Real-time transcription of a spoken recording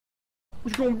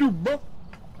What you gonna do, bro?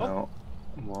 Oh,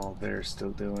 well, they're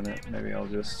still doing it. Maybe I'll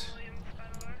just...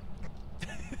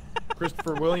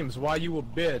 Christopher Williams, why you a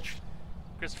bitch?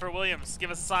 Christopher Williams, give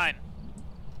us a sign.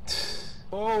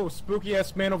 Oh, spooky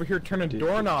ass man over here turning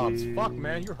doorknobs. Fuck,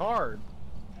 man, you're hard.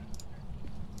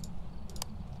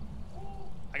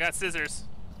 I got scissors.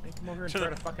 Hey, come over here and try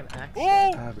to fucking act.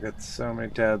 Oh! I've got so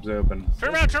many tabs open.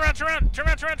 Turn around, turn around, turn around, turn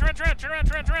around, turn around, turn around, turn around,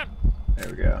 turn around, turn around. There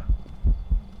we go.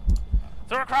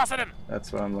 Throw across at him.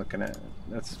 That's what I'm looking at.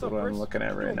 That's What's up, what I'm Chris? looking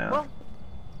at right Bro? now.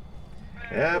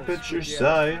 Aperture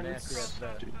science.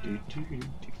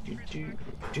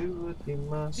 Do what we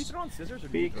must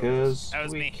because that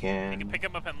was we me. can. You can pick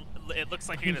him up and it looks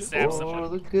like you're gonna stab For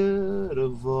someone. the good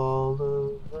of all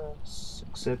of us,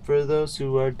 except for those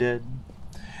who are dead.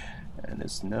 And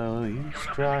it's no use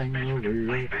crying over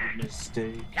every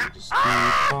mistake. You just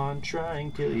keep on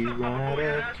trying till you run out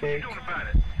of cake.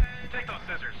 Take those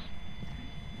scissors.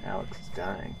 Alex is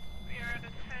dying.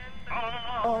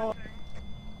 Oh.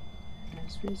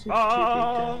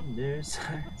 There's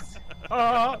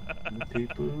the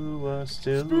people who are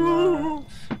still alive.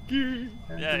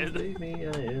 Yeah, Believe me, I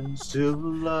am still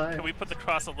alive. Can we put the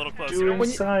cross a little closer? Doing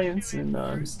science and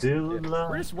I'm still We're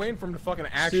alive. just waiting for him to fucking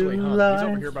actually hunt. He's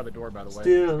over here by the door, by the way.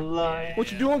 Still alive.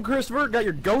 What you doing, Christopher? Got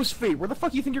your ghost feet. Where the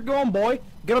fuck you think you're going, boy?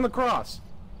 Get on the cross.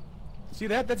 See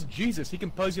that? That's Jesus. He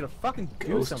compels you to fucking do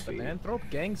Ghost something, feet. man. Throw up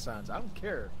gang signs. I don't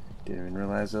care. Didn't even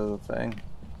realize that was a thing.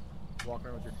 Walk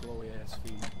around with your glowy ass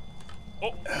feet.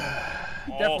 Oh.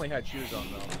 He definitely had shoes on,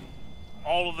 though.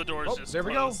 All of the doors Oh, just there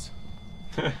we closed.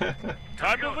 go.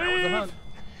 Time to The leave. hunt.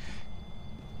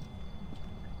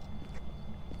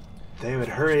 They would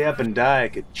hurry up and die. I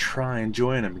could try and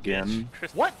join them again.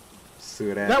 What? See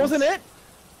what happens. That wasn't it?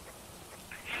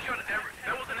 He shut every.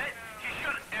 That wasn't it. He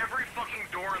shut every fucking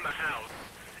door in the house,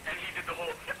 and he did the whole.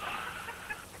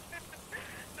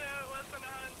 No, it wasn't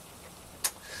on.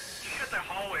 He shut the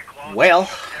hallway closet. Well.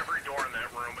 Every door in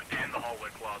that room and the hallway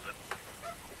closet.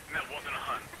 And that wasn't a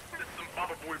hunt. This is some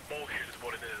Baba Boy bullshit, is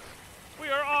what it is. We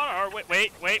are on our way.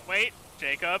 Wait,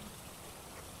 Jacob.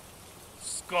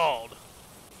 Scald.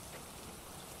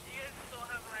 You guys still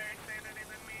have higher sanity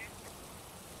than me.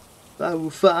 I will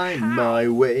find my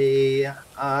way.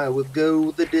 I will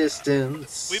go the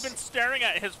distance. We've been staring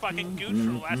at his fucking gooch for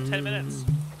the last 10 minutes.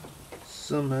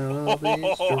 Somehow Oh, I'll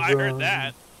be strong. I heard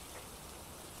that.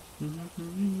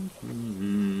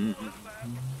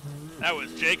 That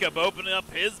was Jacob opening up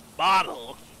his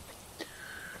bottle.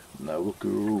 I will go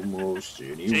most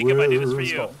anywhere. Jacob, I do this for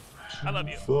you. I love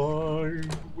you. Find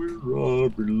where I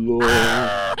belong.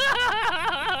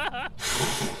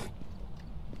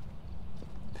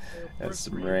 That's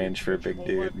some range for a big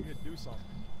dude.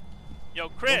 Yo,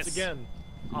 Chris. Once again,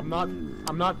 I'm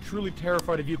not truly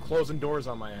terrified of you closing doors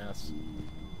on my ass.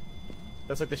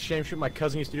 That's like the shame shit my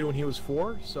cousin used to do when he was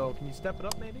 4. So can you step it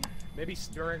up, maybe? Maybe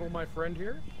strangle my friend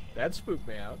here? That'd spook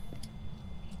me out.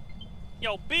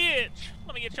 Yo, bitch!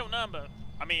 Let me get your number.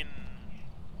 I mean,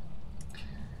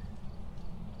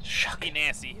 he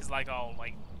nasty. He's like all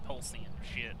like pulsy and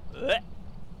shit. Ugh.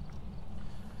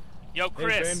 Yo, Hey,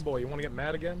 Chris. Bane boy, you want to get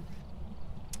mad again?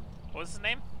 What was his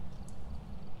name?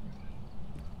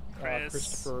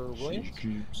 Christopher Williams?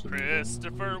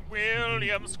 Christopher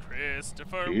Williams,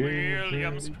 Christopher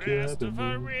Williams,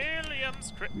 Christopher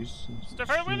Williams,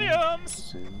 Christopher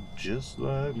Williams. Just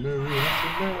like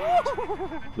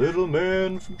Mariah, little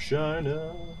man from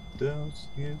China, doubts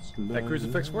against That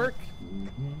crucifix work?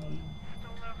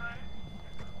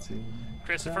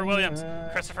 Christopher Williams,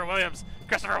 Christopher Williams,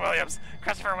 Christopher Williams,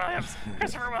 Christopher Williams,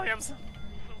 Christopher Williams.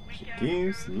 She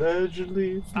keeps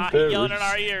allegedly from He's yelling in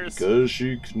our ears. because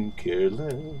she couldn't care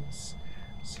less.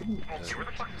 Where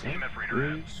the fuck is the EMF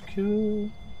reader at?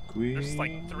 There's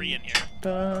like 3 in here.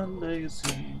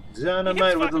 Legacy.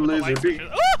 Dynamite with a laser beam.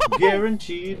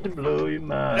 Guaranteed to blow your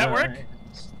mind. That work?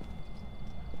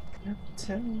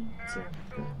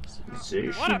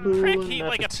 What a prick, he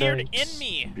like appeared in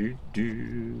me.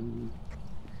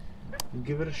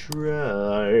 Give it a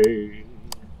try.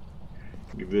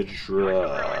 Give it a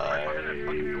try.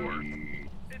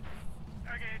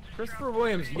 Christopher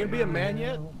Williams, you gonna be a man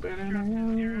yet?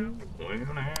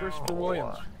 Christopher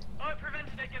Williams. Oh, it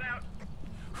prevents taking out.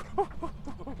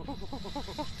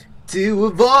 To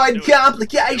avoid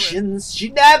complications, she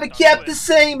never kept the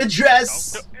same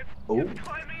address. Oh. It's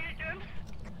climbing again.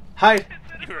 Hi.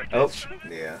 You're a Oh,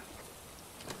 bitch. yeah.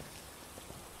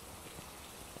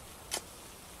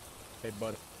 Hey,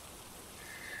 bud.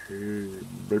 Hey,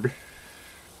 baby.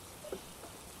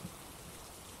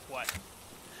 What?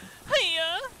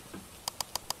 Hiya!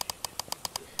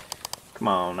 Come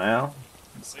on now.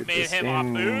 Let's We get made this him our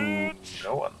thing mooch.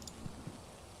 going.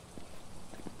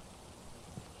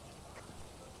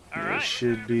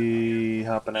 should be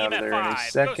hopping out of there any EMF5,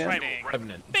 second. ghostwriting,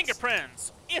 Revenant.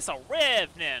 fingerprints. It's a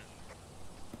revenant.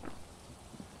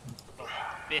 Oh,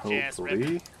 bitch ass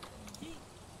revenant. Hopefully.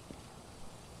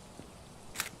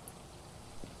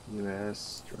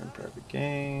 US, join private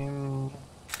game.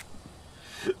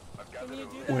 Can you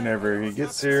do that? Whenever he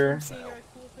gets Stop us here. from seeing our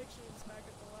cool pictures back at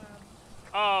the lab.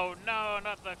 Oh no,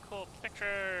 not the cool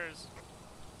pictures.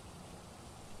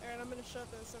 Alright, I'm gonna shut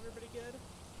this. Everybody good?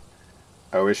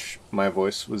 I wish my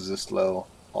voice was this low,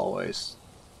 always.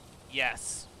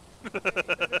 Yes.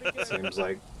 Everybody good? Seems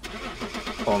like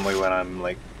only when I'm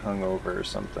like hungover or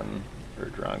something, or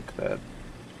drunk, that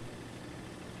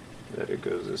it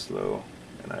goes this low,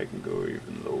 and I can go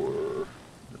even lower.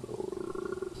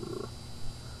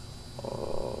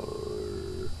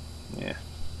 Yeah.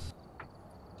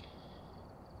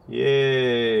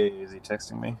 Yay! Is he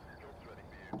texting me?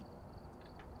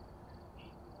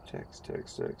 Text.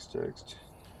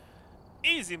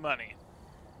 Easy money.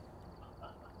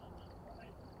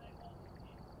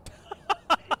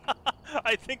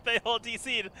 I think they all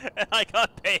DC'd and I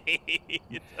got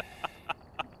paid.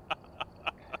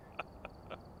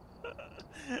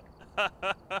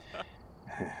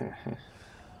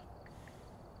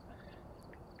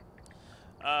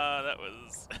 That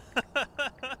was...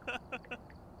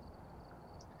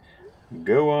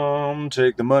 Go on,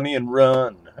 take the money and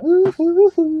run.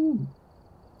 Ooh-hoo-hoo.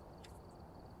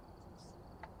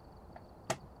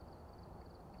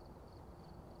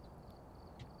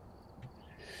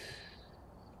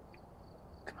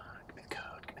 Come on, give me the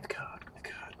code, give me the code, give me the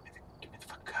code, give me the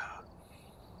fucking code.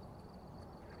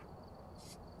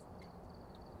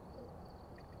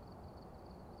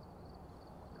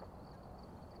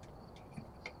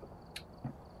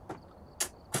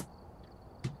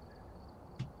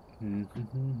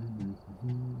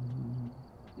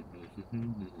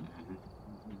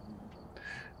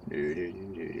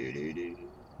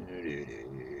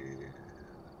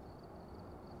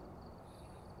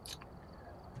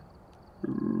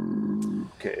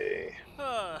 Okay.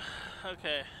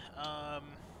 Okay. What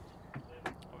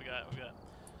we got?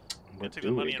 I What took do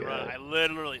the money we and run. got? I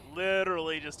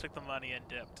literally just took the money and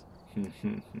dipped.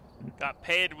 Got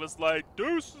paid, was like,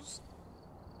 deuces.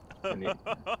 I need-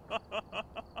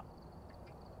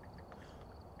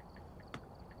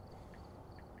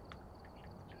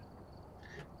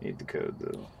 Need the code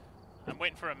though. I'm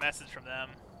waiting for a message from them.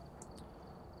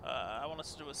 I want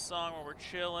us to do a song where we're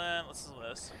chilling. Listen to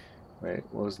this. Wait,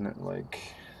 wasn't it like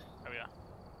Oh yeah.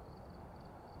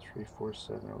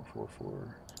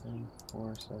 347044?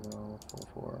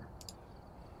 347044.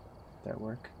 That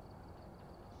work?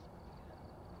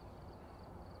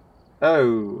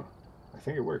 Oh, I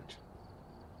think it worked.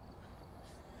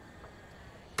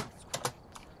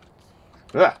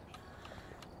 Ah!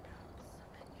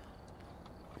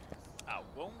 I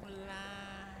won't lie.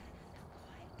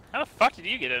 How the fuck did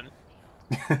you get in?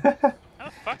 How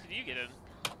the fuck did you get in?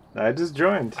 I just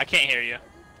joined. I can't hear you.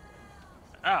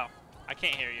 Oh, I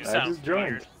can't hear you. You I sound just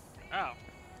joined. weird. Oh,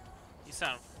 you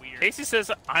sound weird. Casey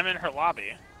says I'm in her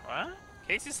lobby. What?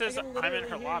 Casey says I can I'm in literally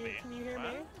her hear lobby. you. Can you hear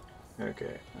What? me?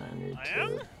 Okay, I need I to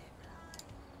am?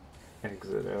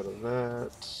 exit out of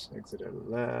that. Exit out of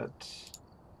that.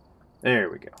 There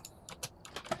we go.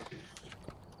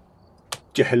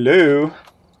 Hello.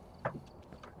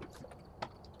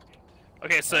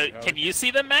 Okay, so can you see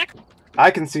them, Mac?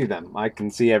 I can see them. I can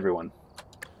see everyone.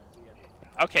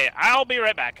 Okay, I'll be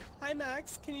right back. Hi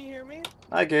Max, can you hear me?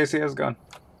 Hi Casey, how's it going?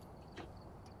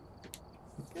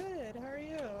 Good, how are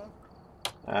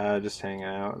you? Just hanging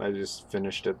out. I just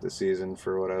finished up the season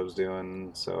for what I was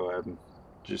doing, so I'm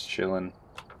just chilling.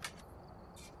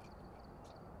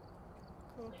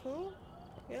 Cool.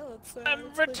 Yeah, let's I'm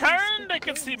let's play some returned! spooky I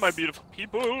can see games. my beautiful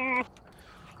people!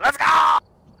 Let's go!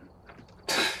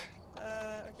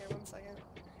 Okay, 1 second.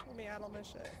 Let me add all my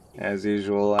shit. As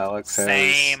usual, Alex has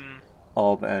Same.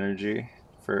 all the energy.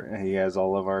 He has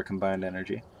all of our combined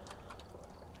energy.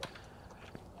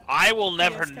 I will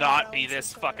never Yes, kinda not be balance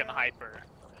this each other fucking out. hyper.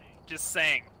 Just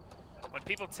saying. When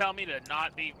people tell me to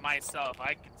not be myself,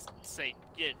 I can say,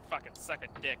 get fucking suck a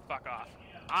dick, fuck off.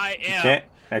 I am.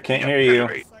 I can't hear you.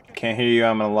 Second. Can't hear you.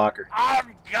 I'm in a locker.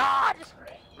 I'm God!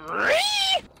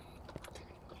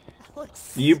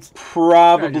 Alex. You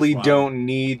probably Yeah, just don't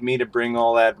need me to bring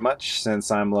all that much since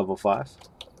I'm level 5.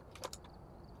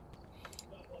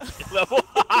 Level.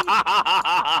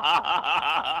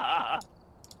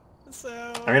 So.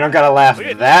 I mean, I'm gonna laugh Look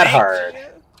at that Nate. hard.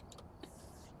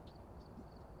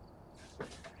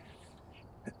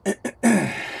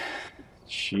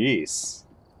 Jeez.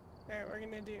 Alright, we're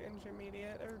gonna do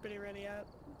intermediate. Everybody ready yet?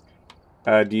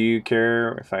 Do you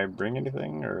care if I bring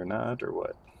anything or not, or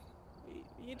what?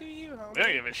 We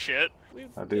don't give a shit.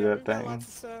 I'll do that we've got thing. lots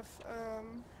of stuff.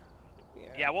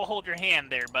 Yeah, we'll hold your hand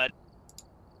there, bud.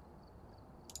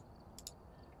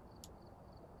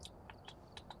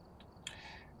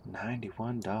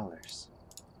 $91.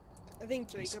 I think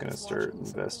Jacob Just gonna is start watching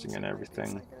investing something, in so it might be a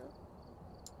everything. second.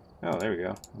 Oh, there we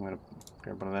go. I'm gonna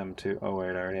grab one of them too. Oh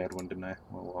wait, I already had one, didn't I?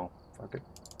 Oh well, fuck it.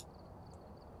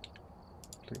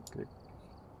 Click, click.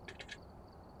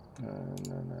 And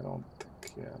then I don't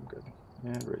think. Yeah, I'm good.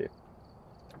 And ready.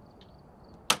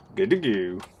 Good to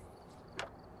go.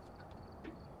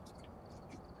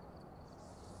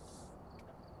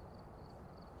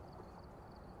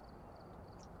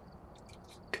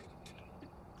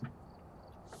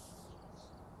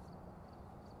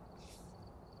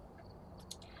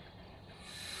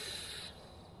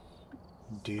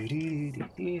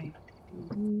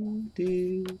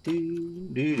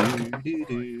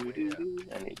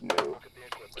 I need no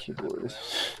keyboard.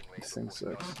 This thing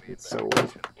sucks. It's so old.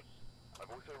 I've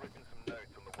also written some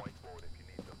notes on the whiteboard if you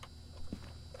need them.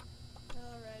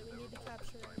 Alright, we need to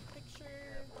capture a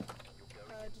picture,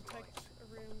 detect a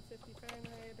room 50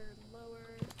 Fahrenheit or lower,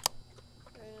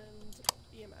 and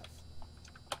EMF.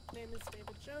 Name is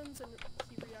David Jones, and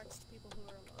he reacts to people who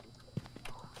are alone.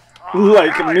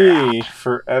 Like me,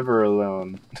 forever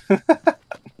alone.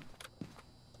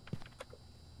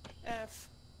 F.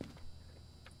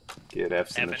 Get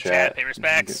F's in F the in chat. chat, pay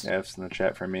respects. Get F's in the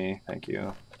chat for me. Thank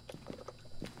you.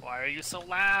 Why are you so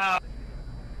loud?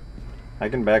 I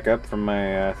can back up from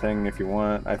my thing if you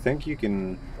want. I think you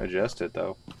can adjust it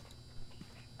though.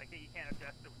 You can't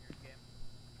adjust it when you're in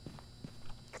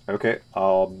game. Okay,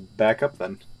 I'll back up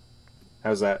then.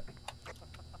 How's that?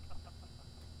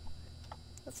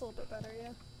 That's a little bit better,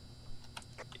 yeah.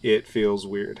 It feels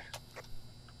weird.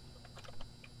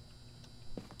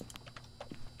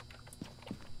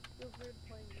 Feels weird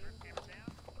playing games.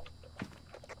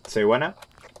 Say what now?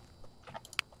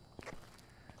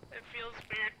 It feels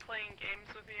weird playing games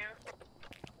with you.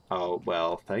 Oh,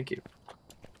 well, thank you.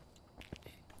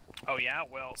 Oh yeah,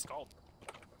 well, Skull.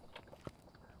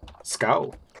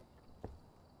 Skull.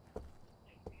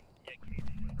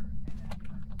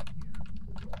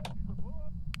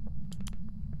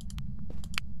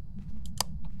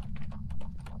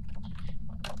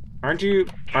 Aren't you?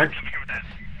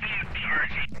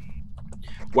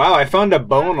 Wow, I found a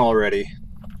bone already.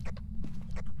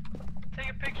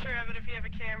 Take a picture of it if you have a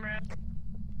camera.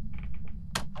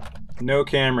 No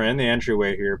camera in the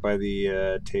entryway here by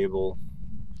the table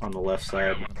on the left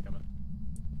side.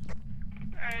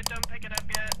 Alright, don't pick it up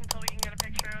yet until we can get a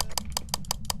picture of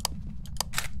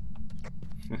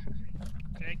it.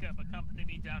 Jacob, accompany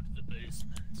me down to the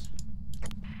basement.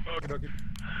 Okay.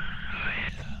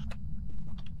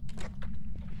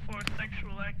 For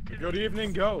sexual activity. Good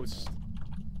evening, Ghost.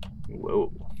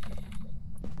 Whoa.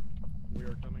 We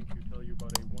are coming to tell you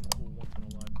about a wonderful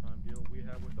once-in-a-lifetime deal. We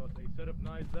have with us a set of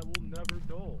knives that will never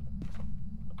dull.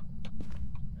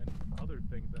 And other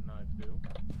things that knives do.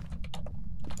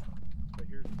 But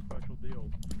here's the special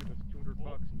deal. You give us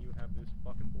 $200 and you have this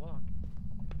fucking block.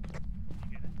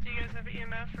 Do you guys have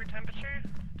EMF for temperature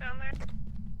down there?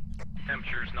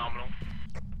 Temperature's nominal.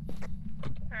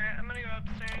 Alright, I'm gonna go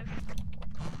upstairs.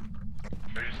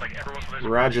 They're just like everyone's.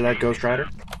 Roger that, Ghost Rider.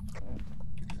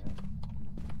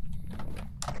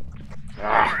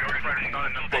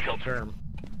 Football term.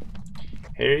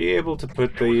 Hey, are you able to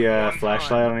put the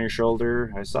flashlight on your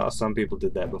shoulder? I saw some people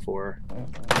did that before. If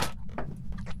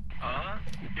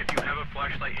you have a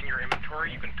flashlight in your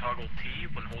inventory, you can toggle T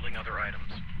when holding other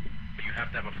items. But you have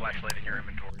to have a flashlight in your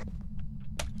inventory.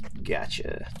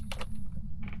 Gotcha.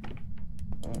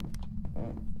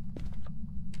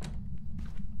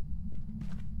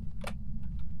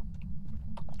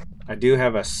 I do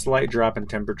have a slight drop in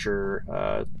temperature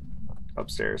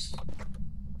upstairs.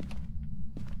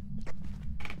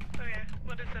 Okay,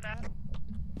 what is it at?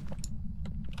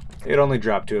 It only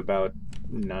dropped to about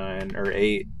 9 or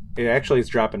 8. It actually is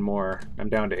dropping more. I'm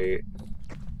down to 8.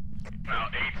 Well,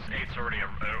 eight's already a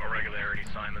regularity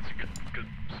sign. That's a good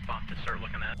spot to start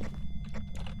looking at.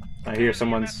 I hear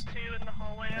someone's. Two in the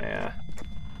hallway.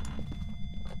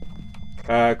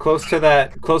 Yeah. Close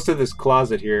to this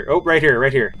closet here. Oh, right here,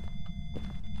 right here.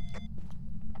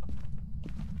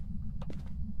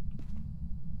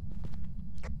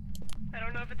 I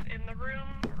don't know if it's in the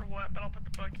room or what, but I'll put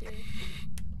the book here.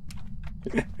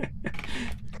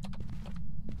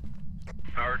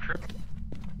 Power trip.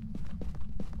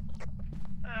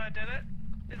 Did it?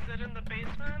 Is it in the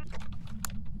basement?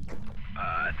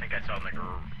 I think I saw it in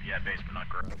the basement, not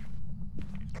garage.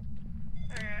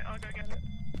 Alright, I'll go get it.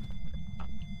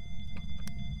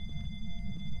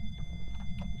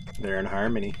 They're in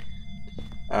harmony.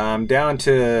 Down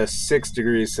to 6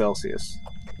 degrees Celsius.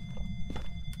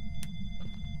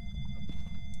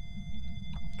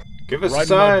 Give us a Write in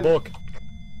sign. my book.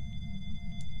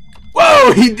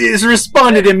 Whoa! He just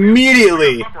responded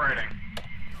immediately. Book writing.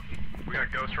 We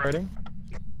got ghost writing.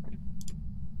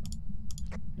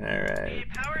 All The right,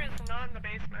 power is not in the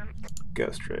basement.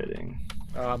 ghost writing.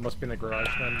 Must be in the garage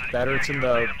then. That or it's in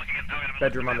the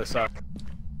bedroom on the side.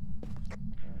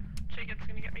 Jacob's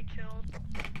gonna get me killed.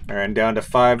 All right, down to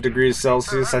 5 degrees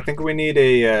Celsius. I think we need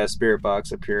a spirit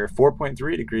box up here.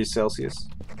 4.3 degrees Celsius.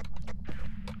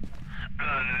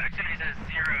 Activity says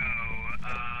 0.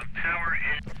 Power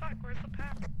is. Fuck, where's the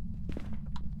power?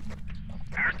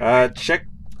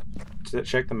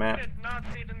 Check the map. Did not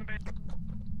see it in the basement.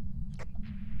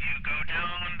 You go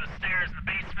down the stairs in the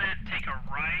basement, take a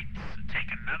right, take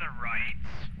another right,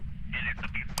 and it's up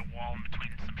against the wall in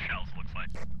between some shelves, it looks like.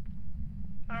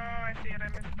 Oh, I see it. I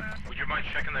missed that. Would you mind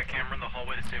checking that camera in the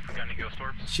hallway to see if we got any ghost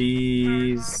orbs?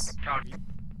 Cheese. Talk.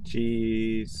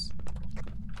 Cheese.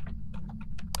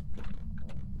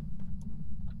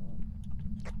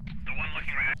 The one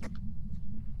looking right at.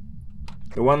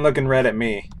 The one looking red at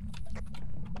me.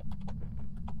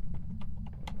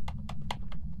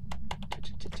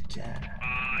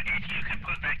 If you could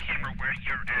put that camera where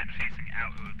you're at facing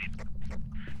out, it would be.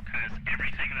 Because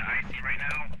everything that I see right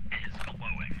now is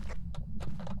glowing.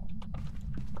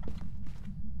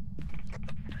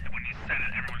 And when you set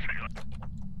it, everyone's trying to like.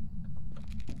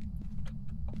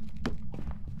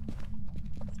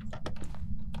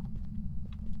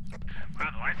 Wow,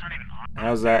 the lights aren't even on.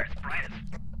 How's that? It's bright as.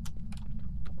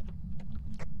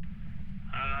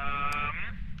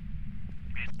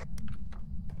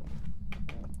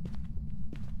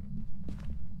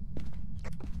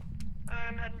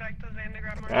 I'm heading back to Zan to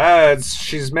grab more.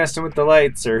 She's messing with the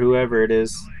lights or whoever it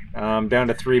is. Down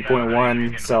to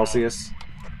 3.1 Celsius.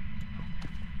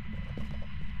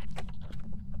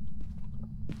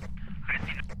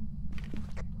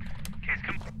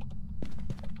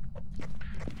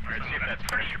 Alright, see if that's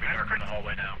fresh. Should be darker in the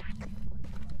hallway now.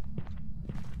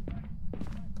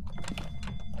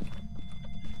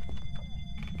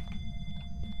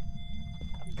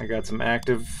 I got some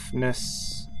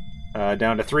activeness.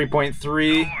 Down to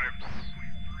 3.3.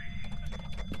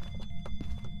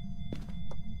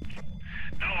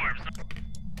 No orbs.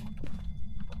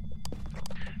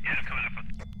 Yeah, I'm coming up with.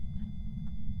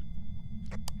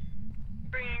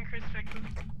 Bringing crucifixes.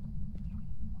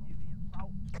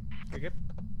 You good?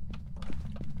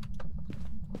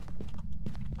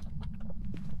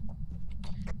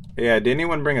 Yeah, did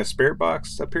anyone bring a spirit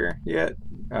box up here yet?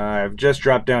 I've just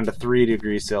dropped down to 3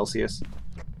 degrees Celsius.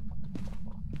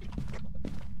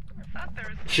 I thought there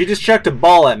was. She just chucked a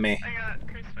ball at me. I got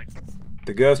crucifixes.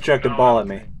 The ghost chucked a ball at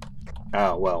me.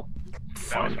 Oh, well.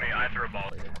 That was Fine. me. I threw a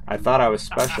ball. I thought I was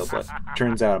special, but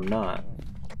turns out I'm not.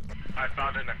 I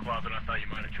found it in a closet. I thought you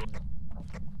might enjoy it.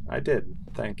 I did.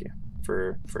 Thank you.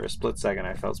 For a split second,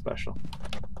 I felt special.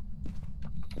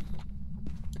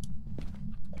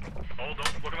 Oh,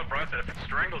 don't look on the bright side. If it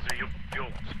strangles you, you'll feel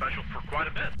special for quite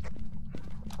a bit.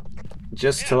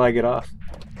 Just till I get off.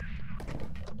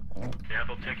 Yeah,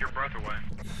 they'll take your breath away.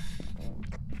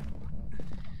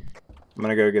 I'm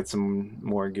gonna go get some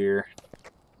more gear.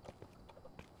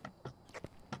 Get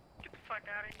the fuck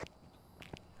out of here.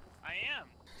 I am.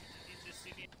 Did you just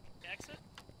see the exit?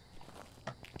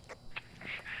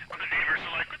 When the neighbors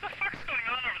are like, what the fuck's going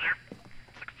on over there?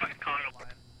 It's like a fucking conga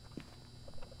line.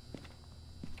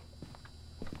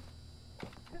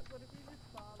 What if we just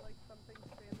saw like something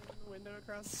standing in the window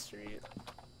across the street?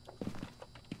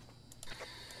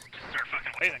 Just start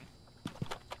fucking waving.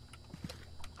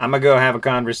 I'm gonna go have a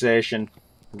conversation.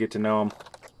 Get to know him.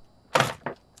 Did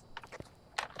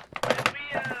we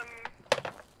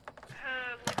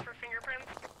look for fingerprints?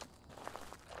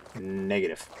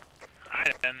 Negative. I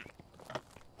didn't.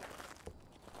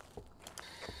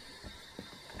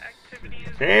 Activities.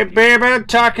 Hey, baby,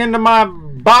 talking to my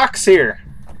box here.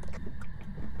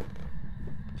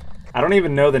 I don't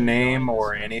even know the name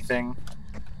or anything.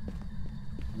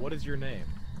 What is your name?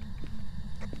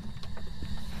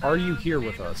 Are you here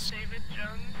with Name is us? David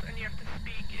Jones, and you have to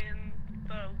speak in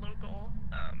the local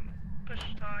push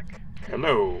talk.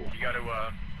 Hello. You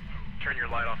gotta, turn your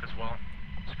light off as well.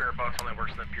 Spirit box only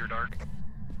works in the pure dark.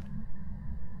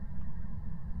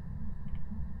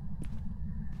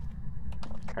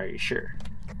 Are you sure?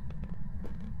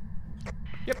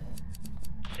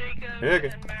 Jacob Okay.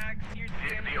 and Max, you're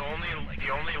standing The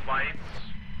only lights,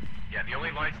 yeah, the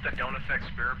only lights that don't affect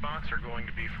spirit box are going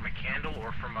to be from a candle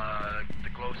or from the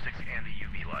glow sticks and the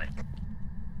UV light.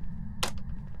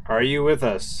 Are you with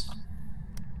us?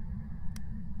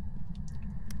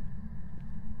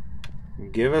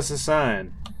 Give us a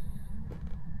sign.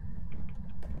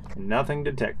 Nothing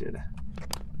detected.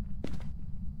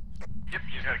 Yep,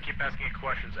 you just gotta keep asking it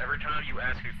questions. Every time you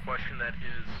ask a question that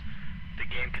is the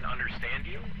game can understand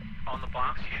you, on the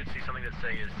box you should see something that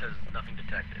says nothing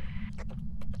detected.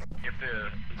 If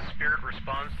the spirit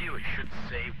responds to you, it should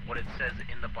say what it says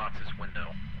in the box's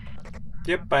window.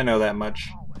 Yep, I know that much.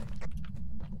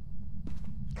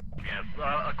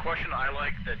 Yeah, a question I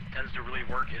like that tends to really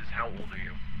work is how old are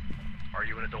you? Are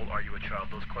you an adult? Are you a child?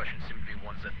 Those questions seem to be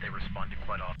ones that they respond to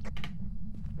quite often.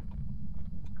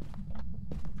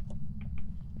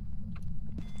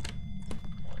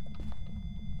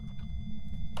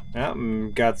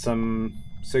 Yep, got some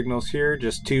signals here,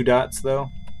 just 2 dots though.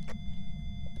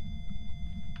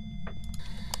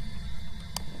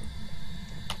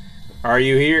 Are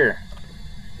you here?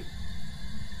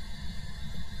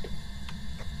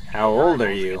 How old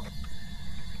are you?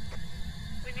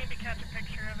 We need to catch a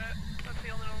picture of it. That's the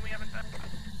only one we haven't done.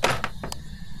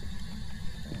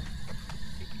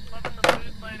 Loving the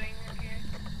mood lighting in here.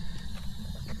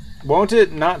 Won't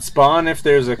it not spawn if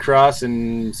there's a cross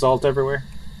and salt everywhere?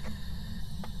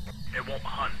 It won't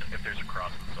hunt if there's a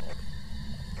cross and salt.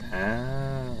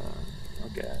 Ah,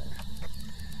 okay.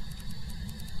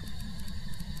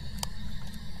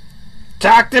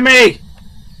 Talk to me!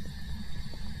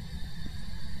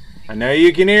 I know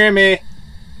you can hear me.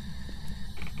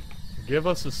 Give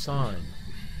us a sign.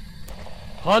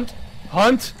 Hunt!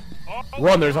 Hunt!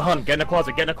 Run, there's a hunt. Get in a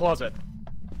closet, get in a closet.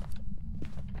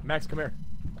 Max, come here.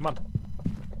 Come on.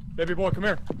 Baby boy, come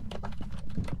here.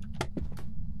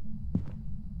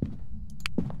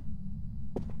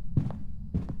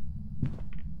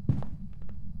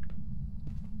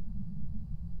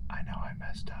 I know I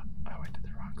messed up. I went to the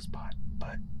wrong spot,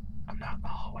 but I'm not in the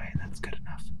hallway, and that's good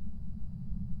enough.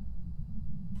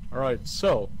 Alright,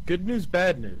 so, good news,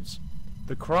 bad news.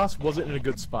 The cross wasn't in a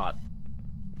good spot.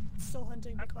 Still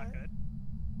hunting, be quiet.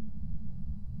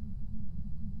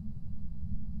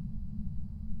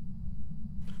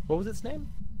 What was its name?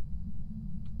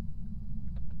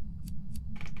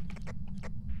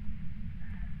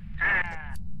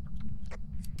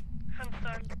 Hunt's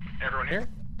done. Everyone here?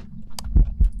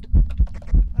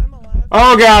 I'm alive.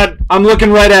 Oh god! I'm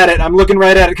looking right at it. I'm looking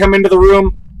right at it. Come into the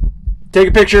room. Take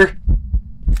a picture.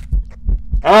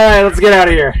 Alright, let's get out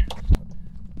of here.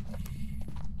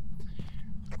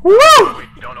 Woo!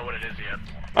 We don't know what it is yet.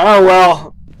 Oh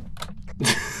well.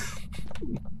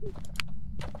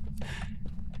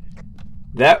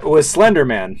 That was Slender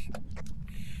Man.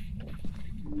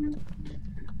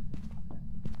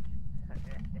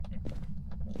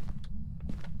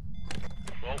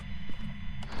 Well,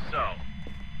 so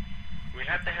we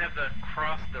have to have the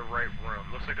cross the right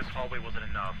room. Looks like this hallway wasn't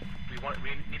enough. We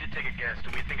need to take a guess. Do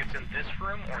we think it's in this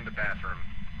room or in the bathroom?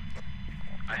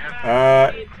 I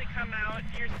have. You need to come out.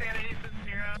 Your sanity's at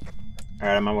 0.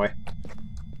 Alright, I'm on my way.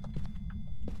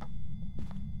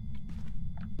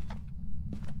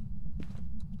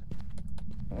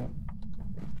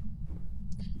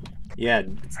 Yeah,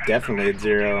 it's definitely at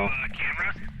 0.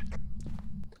 Camera?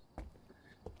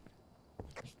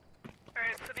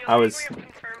 Alright, so the I only was- thing we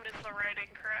have confirmed is the writing,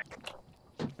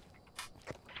 correct?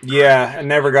 Yeah, I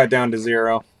never got down to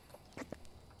 0.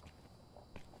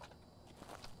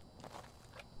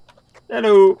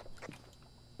 Hello. Can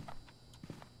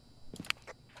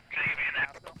I give you an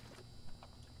apple?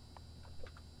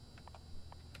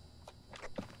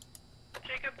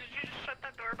 Jacob, did you just shut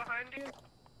that door behind you?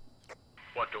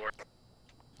 What door?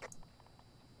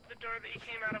 The door that you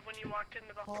came out of when you walked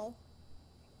into the hall?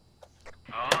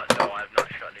 No, I have not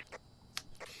shut it.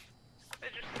 They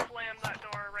just slammed that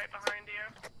door right behind you.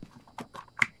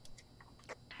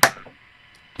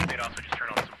 They'd also just turn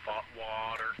on some hot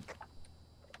water.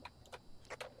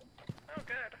 Oh,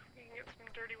 good. You can get some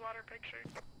dirty water pictures.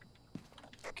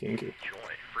 Kinky.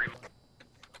 Joy, free.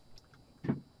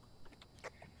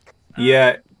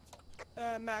 Yeah,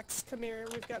 Max, come here.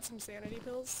 We've got some sanity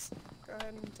pills. Go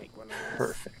ahead and take one of those.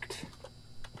 perfect.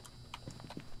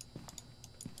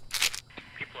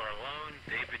 People are alone.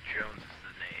 David Jones is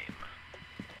the name.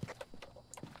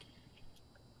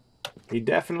 He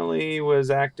definitely was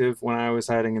active when I was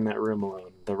hiding in that room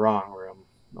alone. The wrong room.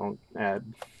 Don't add.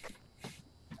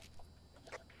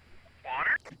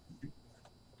 Water?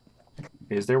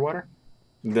 Is there water?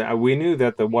 We knew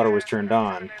that the water was turned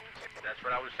on. That's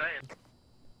what I was saying.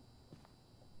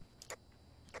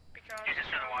 Because You just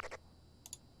turn the water.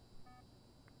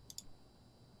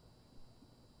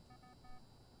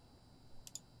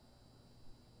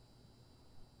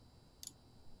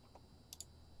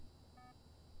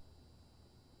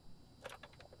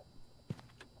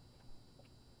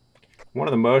 One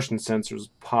of the motion sensors was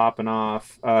popping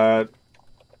off.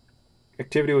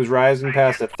 Activity was rising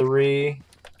past a 3.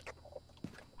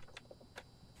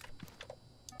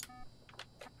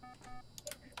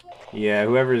 Yeah,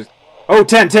 whoever's... Oh,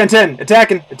 10, 10, 10!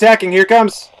 Attacking! Attacking! Here it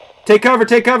comes! Take cover!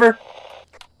 Take cover!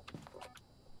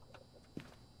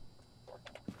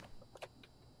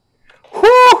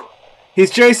 Whoo!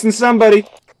 He's chasing somebody!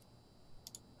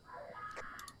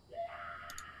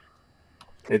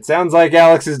 It sounds like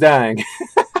Alex is dying.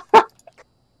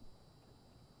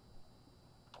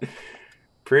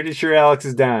 Pretty sure Alex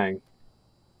is dying.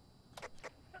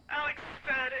 Alex is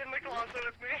dead in the closet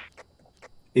with me.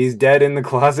 He's dead in the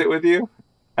closet with you?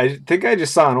 I think I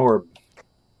just saw an orb.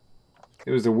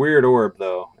 It was a weird orb,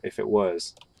 though, if it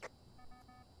was.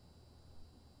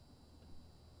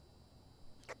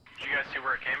 Did you guys see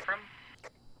where it came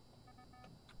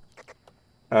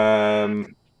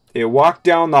from? It walked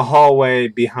down the hallway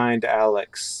behind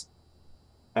Alex.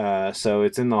 So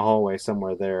it's in the hallway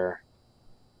somewhere there.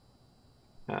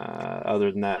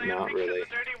 Other than that, not really. The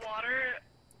dirty water,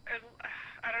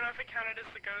 I don't know if it counted as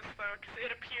the ghost though, because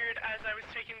it appeared as I was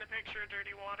taking the picture of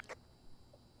dirty water.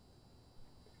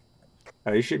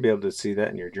 Oh, you should be able to see that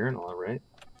in your journal, right?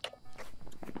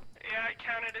 Yeah, it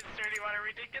counted as dirty water.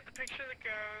 We did get the picture of the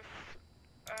ghost.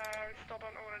 We still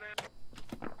don't know what it is.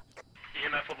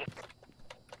 EMF level.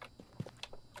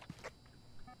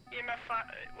 EMF 5,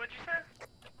 what'd you say?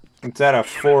 It's at a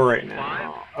 4 right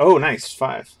now. Oh, nice,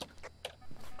 5.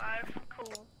 5,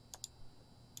 cool.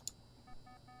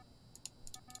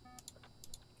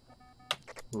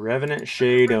 Revenant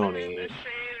Shade Revenant, Oni. a shade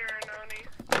or an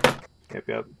Oni. Yep,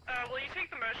 yep. Will you take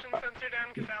the motion sensor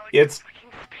down, because Alex It's- is fucking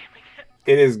spamming it.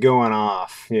 It is going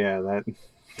off. Yeah, that...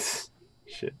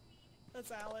 Shit.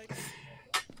 That's Alex.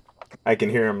 I can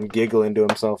hear him giggling to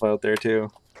himself out there,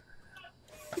 too.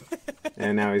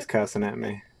 And now he's cussing at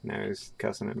me.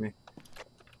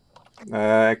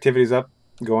 Activity's up.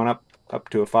 Going up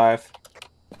to a 5.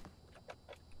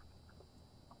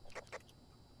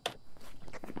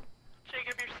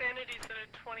 Jacob, your sanity's at a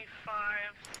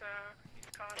 25, so use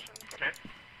caution. Okay.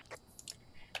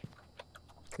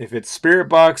 If it's Spirit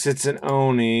Box, it's an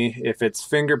Oni. If it's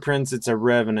Fingerprints, it's a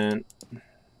Revenant.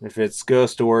 If it's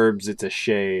Ghost Orbs, it's a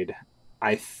Shade.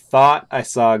 I thought I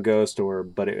saw a Ghost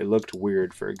Orb, but it looked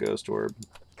weird for a Ghost Orb.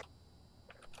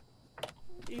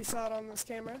 You saw it on this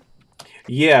camera?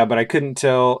 Yeah, but I couldn't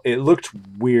tell. It looked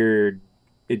weird.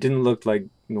 It didn't look like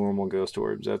normal Ghost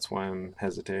Orbs. That's why I'm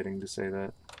hesitating to say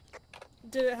that.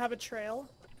 Did it have a trail?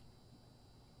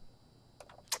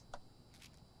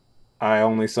 I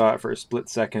only saw it for a split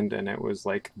second, and it was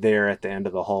like there at the end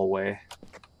of the hallway.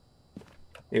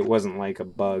 It wasn't like a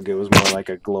bug. It was more like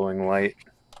a glowing light.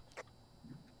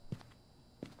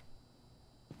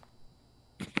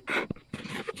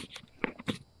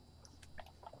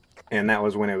 And that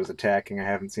was when it was attacking. I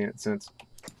haven't seen it since.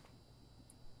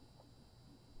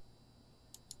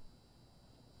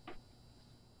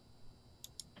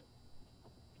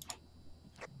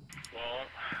 Well,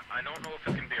 I don't know if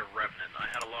it can be a revenant. I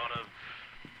had a lot of...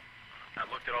 I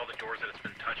looked at all the doors that it's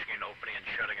been touching and opening and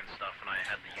shutting and stuff, and I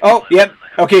had the... Oh, yep.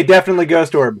 Okay, definitely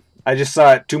Ghost Orb. I just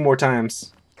saw it 2 more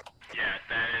times. Yeah,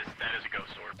 that is a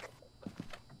ghost orb.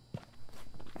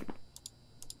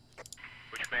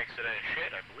 Which makes it a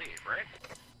shit, I believe, right?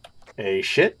 A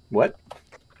shit? What?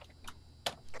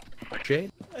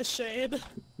 Shade? A shade.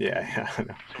 Yeah, I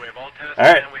know. So we have all tests,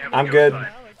 Alright, and we have I'm a good. ghost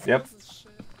side. Alex, Yep. this is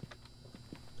shit.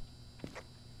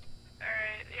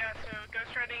 Alright, yeah, so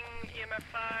Ghost Riding, EMF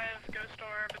 5, Ghost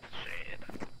Orb, it's a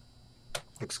shade.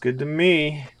 Looks good to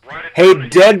me. Write it Hey, down.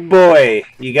 Dead Boy!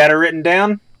 You got it written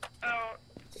down? Oh,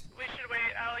 we should wait.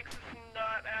 Alex is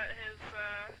not at his,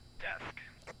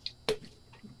 desk.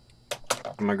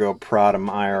 I'm gonna go prod him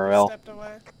IRL. Stepped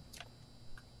away.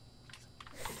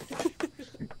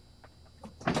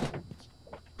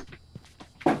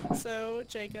 So,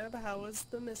 Jacob, how was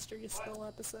the Mystery Skull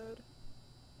episode?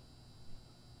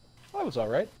 That was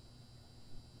alright.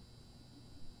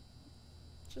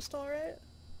 Just alright?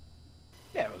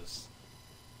 Yeah, it was.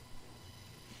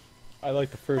 I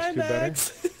like the first Hi, two better.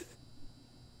 Max.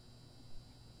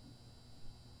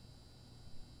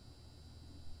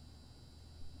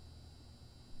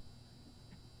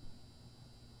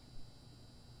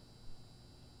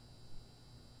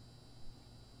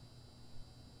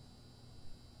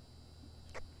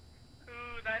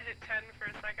 Ooh, that hit 10 for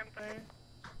a second there.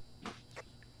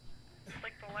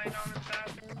 Like the light on his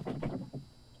bathroom.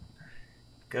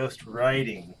 Ghost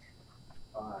Riding.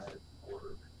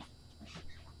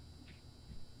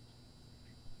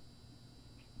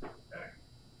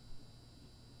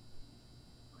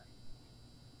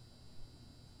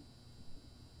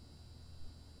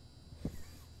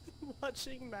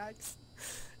 watching Max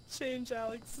change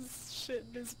Alex's shit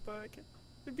in his book.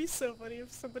 It'd be so funny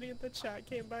if somebody in the chat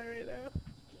came by right now.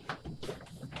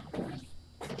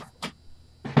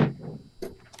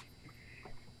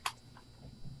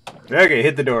 Okay,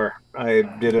 hit the door. I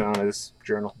did it on his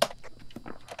journal.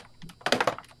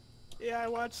 Yeah, I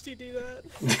watched you do that.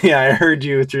 Yeah, I heard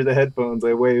you through the headphones.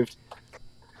 I waved.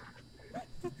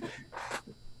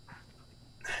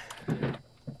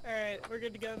 Alright, we're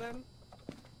good to go then.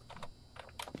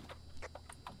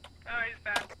 Oh, he's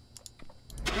back.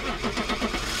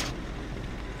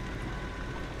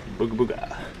 Booga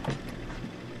booga.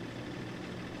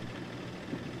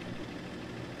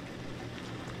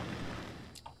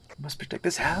 Must protect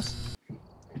this house.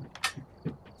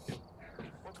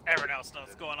 Everyone else knows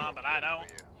what's going on, but I don't.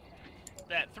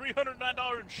 That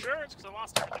 $309 insurance because I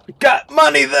lost everything. Got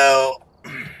money though.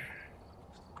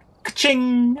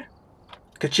 Ka-ching.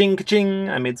 Ka-ching, ka-ching.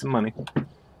 I made some money.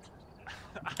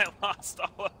 I lost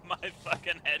all of my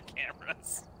fucking head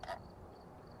cameras.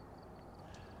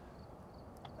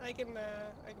 I can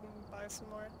buy some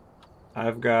more.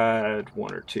 I've got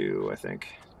 1 or 2, I think.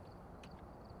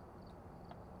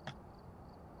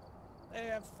 I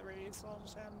have 3, so I'll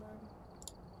just have them.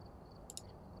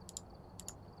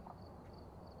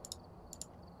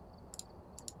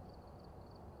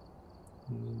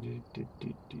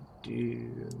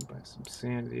 Buy some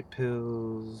sanity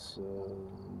pills.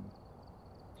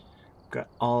 Got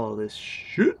all this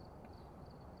shit.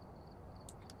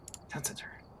 Sound sensor.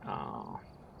 Oh.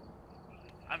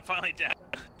 I'm finally down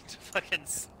to fucking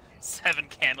 7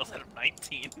 candles out of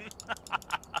 19.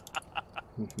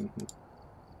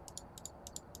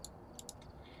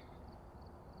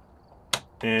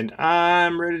 And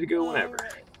I'm ready to go whenever.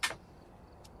 Alright,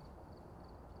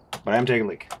 But I'm taking a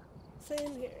leak.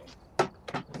 same here.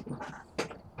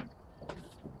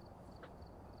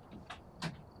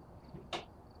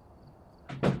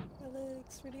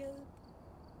 Alex, ready up?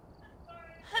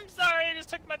 I'm sorry, I just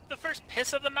took the first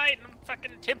piss of the night and I'm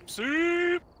fucking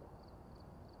tipsy.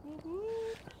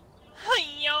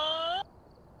 Hiya!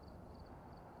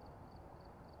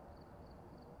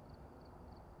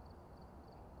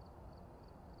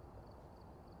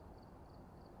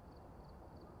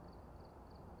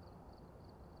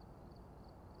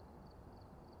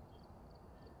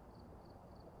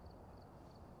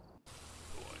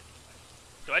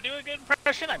 Do I do a good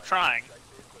impression? I'm trying.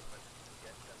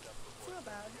 It's not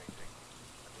bad.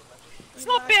 It's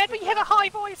not bad, but you have a high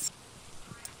voice.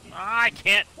 I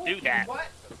can't do that. Yeah.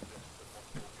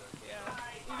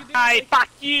 You could do Hi, like, fuck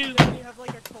you! when you have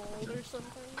like a cold or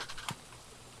something.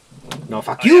 No,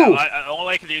 fuck Oh, you! yeah, all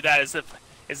I can do that is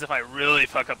if I really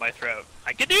fuck up my throat.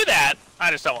 I can do that. I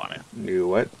just don't want to. Do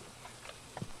what?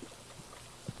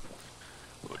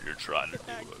 When you're trying to Get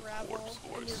that gravel in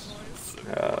your voice.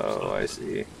 Oh, I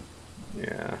see.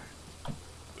 Yeah. But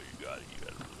you gotta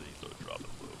really drop it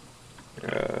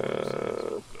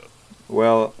low.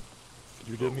 Well, Could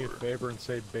you do me a favor and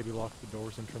say, baby, lock the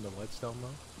doors and turn the lights down low?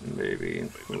 maybe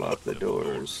lock the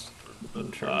doors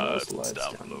and turn those lights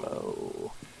down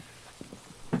low.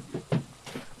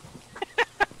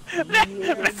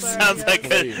 That sounds like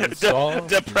a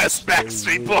depressed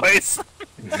Backstreet Boys.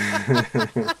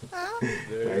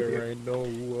 There ain't no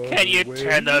Can you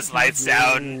turn those lights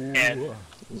down and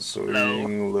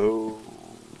Swing low,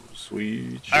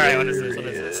 sweet Alright, what is this? What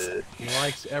is this? He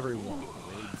likes everyone.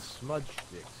 Leads smudge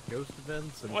sticks, ghost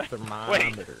events, and Wait,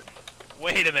 thermometer.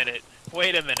 Wait a minute. The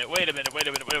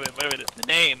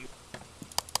name.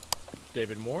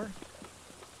 David Moore?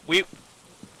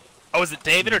 Oh, is it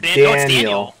David or Daniel? No, it's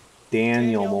Daniel.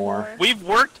 Daniel Moore. We've all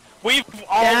worked.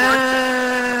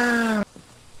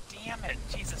 Damn it.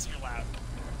 Jesus, you're loud.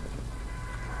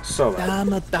 So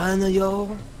loud.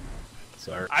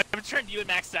 Sorry. I've turned you and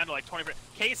Max down to like 20%.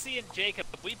 Casey and Jacob,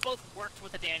 we both worked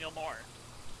with a Daniel Moore.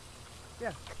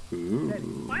 Ooh.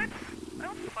 What? I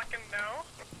don't fucking know.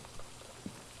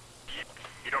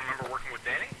 You don't remember working with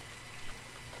Danny?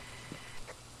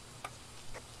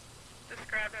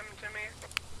 Describe him to me.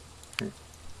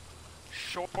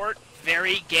 Short,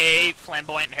 very gay,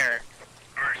 flamboyant hair.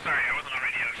 Or, sorry, I wasn't on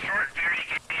radio. Short, very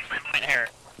gay, Flamboyant hair.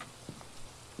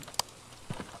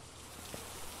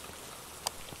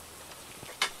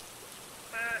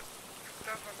 That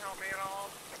doesn't help me at all.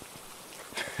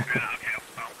 Yeah, okay,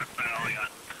 well, that's about all I got.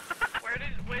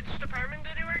 Which department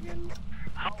did he work in?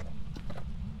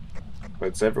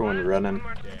 What's everyone running? One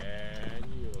more time.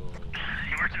 Daniel.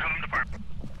 He works in home department.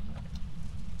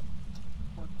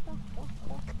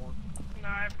 No, I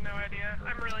have no idea.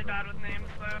 I'm really bad with names,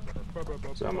 though.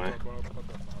 So am I.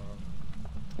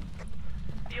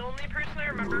 The only person I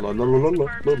remember La from la the la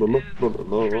police la la la department la is la la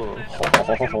la. Tristan,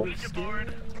 like a Ouija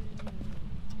board.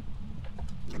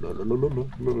 La la la la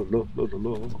la la la la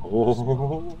la.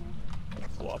 Oh.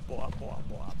 Blah, blah, blah,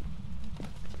 blah.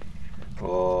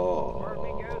 Pardon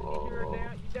me, guys. Oh. You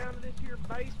down to this here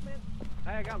basement?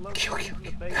 Hey, I got locations in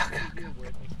the basement here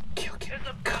with me. There's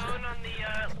a bone on the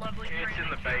lovely It's in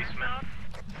the granite basement. countertop.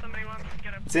 Somebody wants to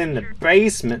get a It's in the picture.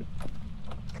 basement.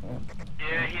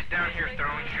 Yeah, he's down here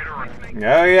throwing shit around.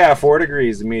 Oh yeah, 4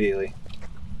 degrees immediately.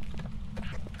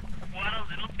 What a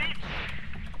little bitch.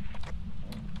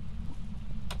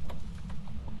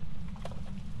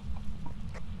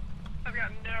 I've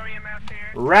got no EMF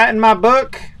here. Right in my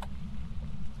book.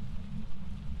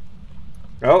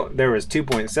 Oh, there was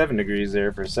 2.7 degrees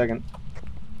there for a second.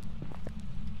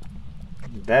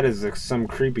 That is some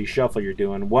creepy shuffle you're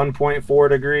doing. 1.4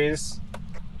 degrees.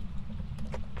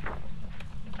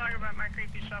 Talk about my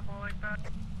creepy shuffle like that.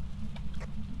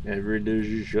 Every day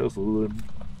you shuffling.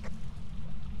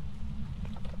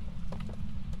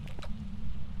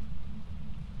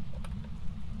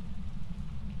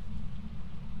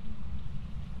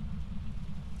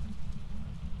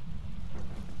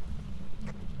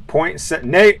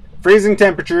 Nate, freezing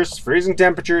temperatures. Freezing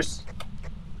temperatures.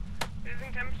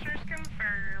 Freezing temperatures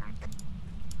confirmed.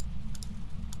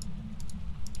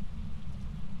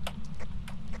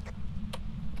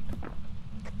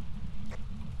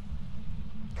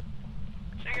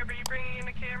 Jacob, are you bringing in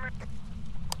a camera?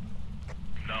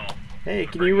 No. Hey,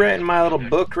 can you write in my little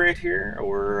book right here,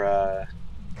 or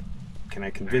can I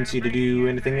convince you to do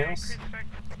anything else?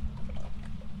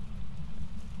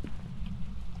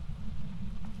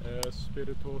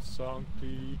 Espiritu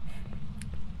Sancti,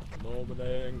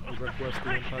 Nomen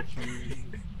Requesting Paci.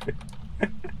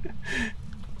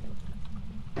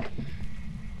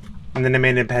 In the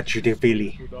name of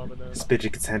Patriotophilia,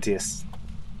 Spiritus Sanctius.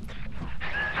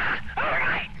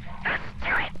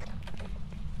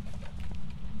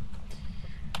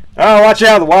 Oh, watch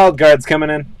out! The wild guard's coming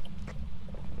in.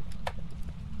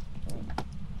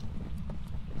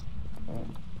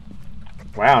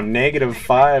 Wow,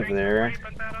 -5 there.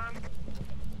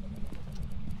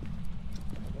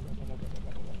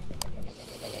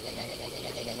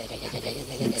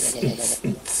 Did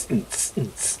you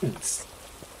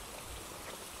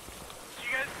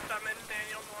guys summon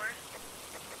Daniel Moore?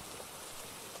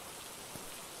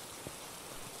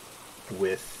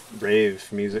 With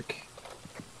rave music.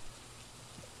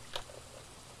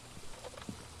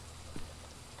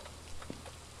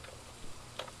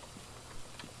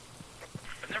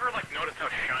 I've never like noticed how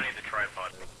shiny the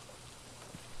tripod is.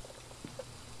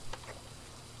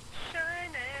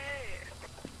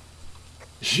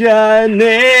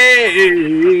 Shiny!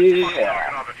 Fucking knock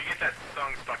it off. If you get that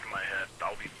song stuck in my head,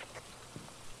 I'll be.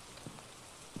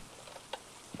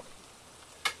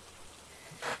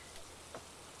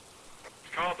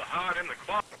 It's called the Hot in the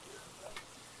Club.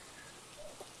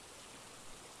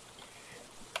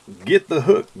 Get the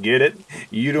hook, get it?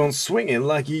 You don't swing it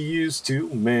like you used to,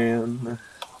 man.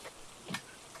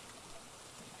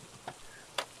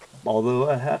 Although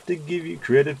I have to give you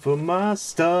credit for my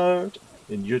start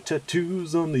and your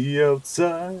tattoos on the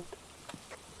outside.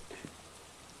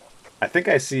 I think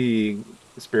I see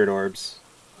spirit orbs.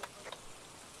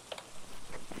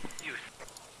 He's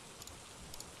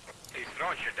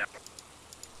throwing shit down.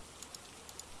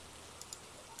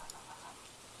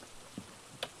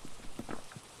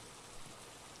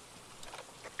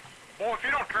 Well, if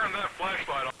you don't turn that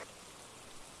flashlight on.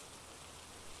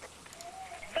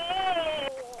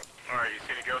 Alright, you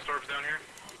see any ghost orbs down here?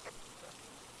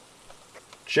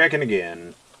 Checking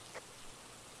again.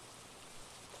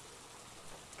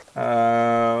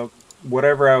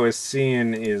 Whatever I was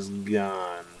seeing is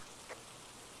gone.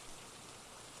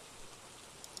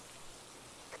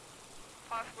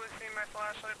 Possibly seeing my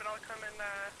flashlight, but I'll come in.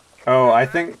 Oh, I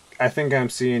think I'm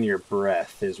seeing your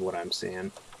breath is what I'm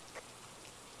seeing.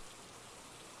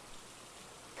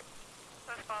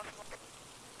 That's possible.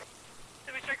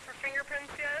 Did we check for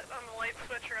fingerprints yet on the light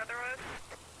switch or otherwise?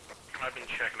 I've been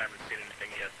checking, I haven't seen anything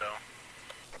yet though.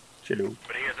 Chiloo.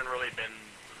 But he hasn't really been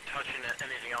touching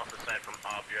anything else aside from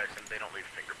objects, and they don't leave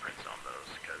fingerprints on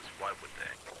those, because why would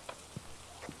they?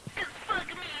 Just fuck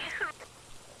me.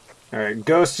 Alright,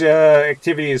 ghost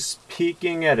activity is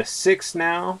peaking at a 6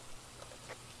 now.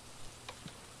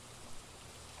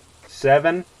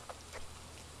 7.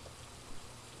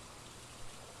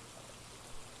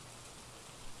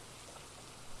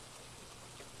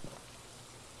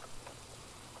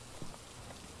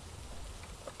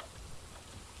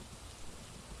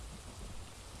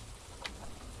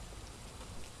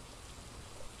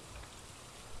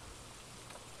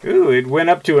 Ooh, it went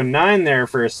up to a 9 there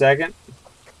for a second.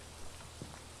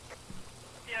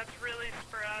 Yeah, it's really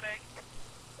sporadic.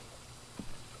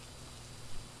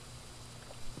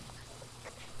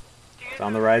 Do you guys It's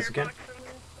on have the a rise spirit again. box in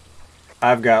there?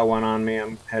 I've got one on me.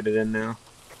 I'm headed in now. Alright,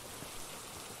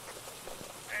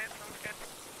 sounds good.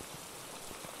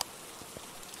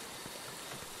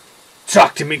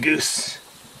 Talk to me, Goose.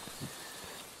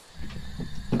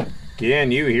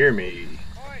 Can you hear me?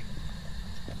 Oi!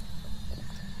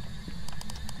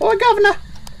 Oh, governor!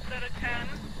 Is that a 10?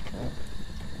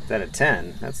 Is that a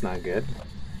 10? That's not good.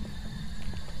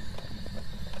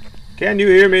 Can you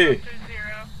hear me? Through 0.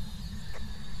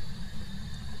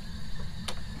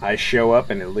 I show up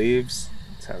and it leaves.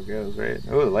 That's how it goes, right?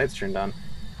 Oh, the light's turned on.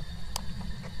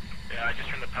 Yeah, I just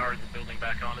turned the power of the building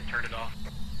back on and turned it off.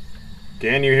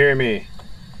 Can you hear me?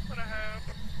 What I hope.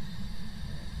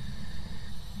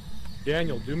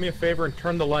 Daniel, do me a favor and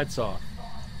turn the lights off.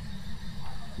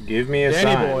 Give me a Danny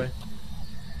sign. boy.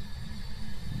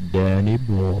 Danny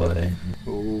boy.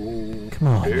 Ooh, Come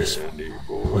on, just Danny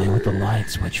play with the light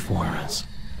switch for us.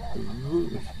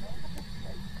 Ooh.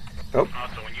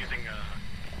 Also, when using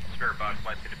spirit box,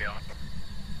 lights need to be off.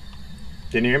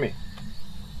 Can you hear me?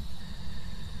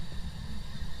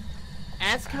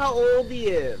 Ask how old he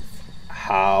is.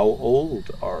 How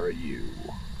old are you?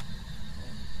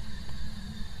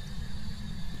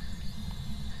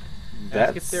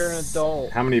 Ask if they're an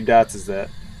adult. How many dots is that?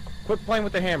 Quit playing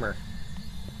with the hammer.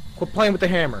 Quit playing with the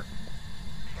hammer.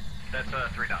 That's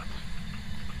 3 dots.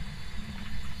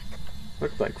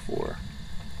 Looked like 4.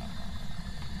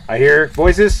 I hear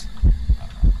voices.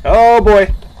 Oh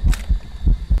boy.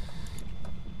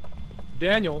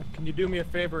 Daniel, can you do me a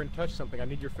favor and touch something? I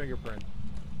need your fingerprint.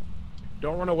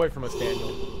 Don't run away from us,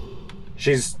 Daniel.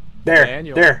 She's there.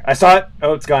 Daniel. There. I saw it.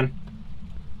 Oh, it's gone.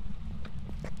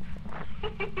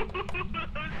 Spooky.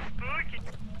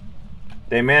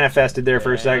 They manifested there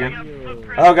for a I second. got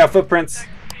footprints. Oh, got footprints.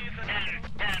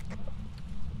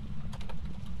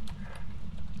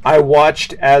 I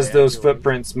watched as those Daniel.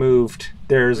 footprints moved.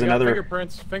 There's We got another.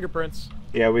 fingerprints.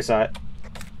 Yeah, we saw it.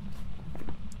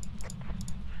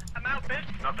 I'm out, bitch.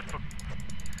 Not the foot.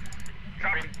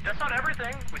 I mean, that's not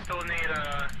everything. We still need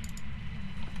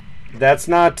That's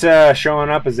not showing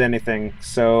up as anything,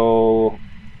 so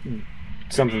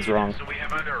something's wrong. So we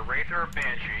have either a Wraith or a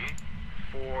Banshee.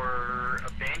 For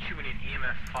a Banshee, we need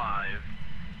EMF 5.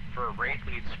 For a Wraith,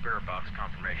 we need Spirit Box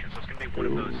confirmation. So it's gonna be one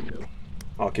of those two.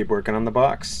 I'll keep working on the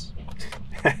box.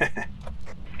 Okay.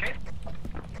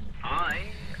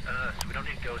 So we don't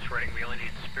need ghost writing. We only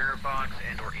need Spirit Box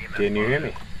and or EMF 5. Can you hear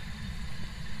me?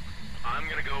 I'm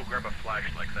gonna go grab a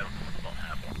flashlight because I don't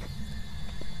have one.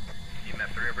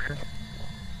 EMF 3 over here.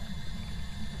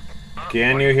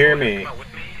 Can why you don't hear go ahead and me? come out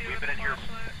with me? We've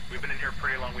been in here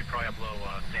pretty long. We probably have low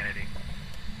sanity,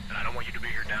 and I don't want you to be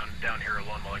here down here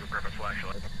alone while I go grab a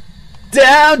flashlight.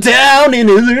 Downtown in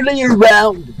an earlier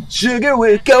round, sugar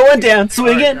we're going down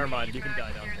swinging. Never mind, you can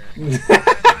die down here.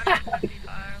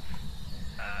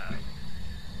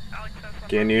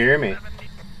 Can you hear me?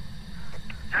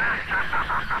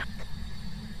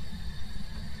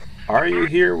 Are you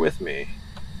here with me?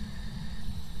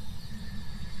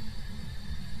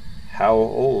 How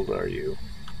old are you?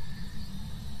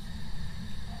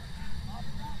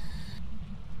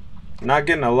 Not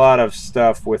getting a lot of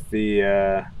stuff with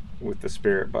the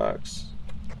spirit box.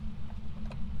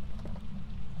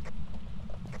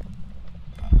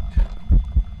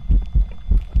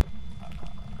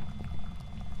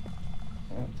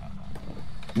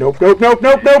 Nope, nope, nope,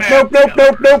 nope, nope, nope, nope,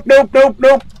 nope, nope, nope, nope,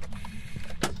 nope.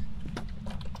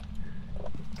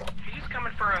 He's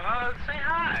coming for a hug. Say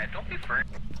hi. Don't be afraid.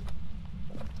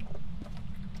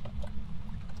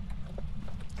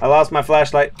 I lost my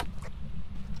flashlight.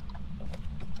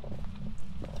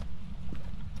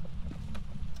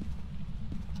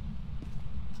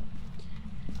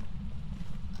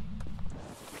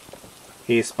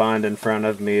 He spawned in front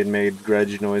of me and made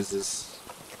grudge noises.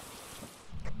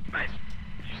 Nice.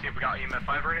 Did you see if we got EMF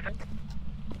 5 or anything?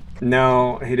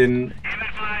 No, he didn't.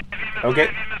 EMF 5. EMF Okay,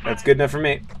 5, EMF 5. that's good enough for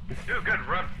me. Dude, good.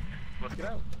 Run. Let's get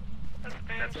out. That's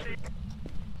Banshee.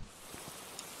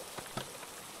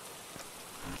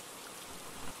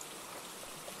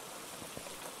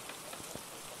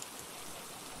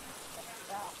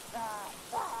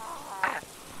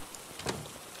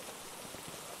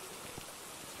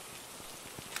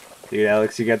 Dude,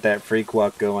 Alex, you got that freak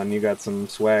walk going. You got some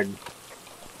swag.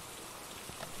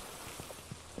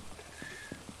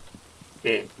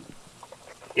 Yeah.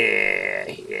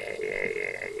 Yeah.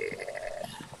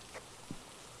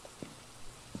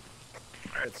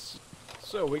 Alright,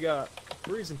 so we got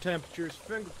Freezing temperatures,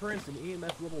 fingerprints, and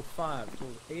EMF level 5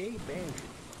 told A Banshee.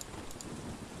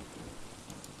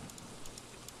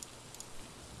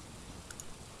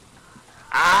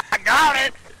 I got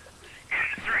it!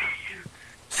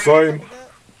 Same.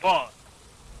 Four.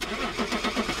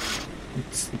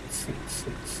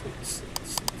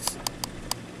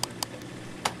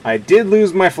 I did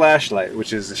lose my flashlight,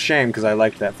 which is a shame because I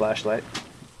liked that flashlight.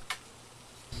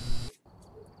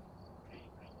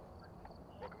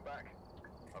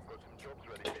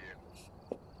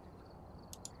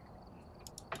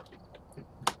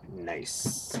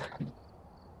 Nice.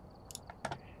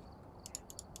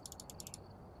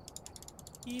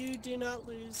 You do not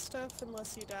lose stuff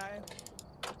unless you die.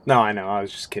 No, I know. I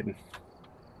was just kidding.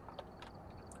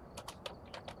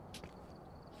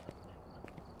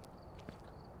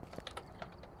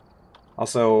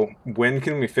 Also, when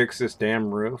can we fix this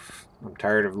damn roof? I'm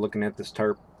tired of looking at this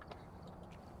tarp.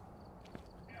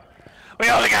 We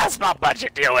only got a small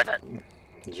budget, deal with it.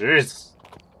 Jeez.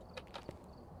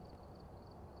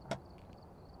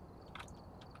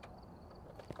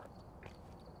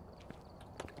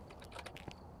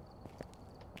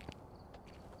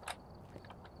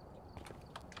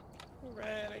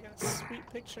 Right, I got a sweet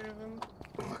picture of him.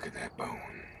 Look at that bone.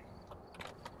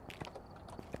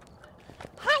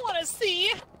 I want to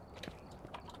see.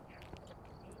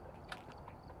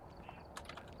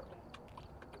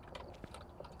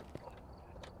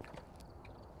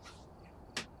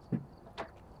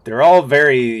 They're all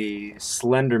very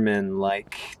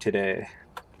Slenderman-like today.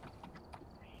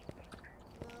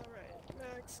 Alright,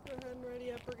 Max, go ahead and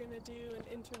ready up. We're gonna do an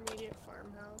intermediate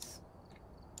farmhouse.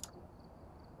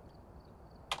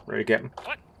 Ready, Captain?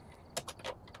 What?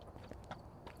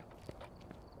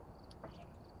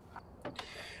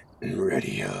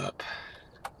 Ready up.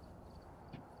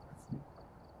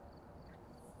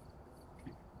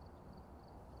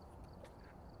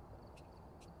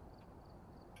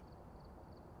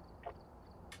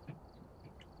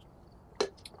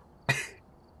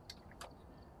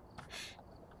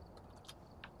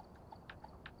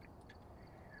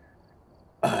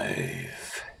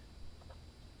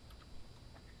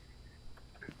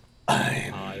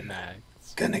 I'm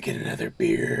Max. gonna get another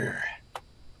beer.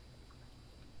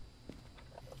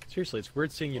 Seriously, it's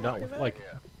weird seeing you not like.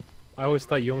 I always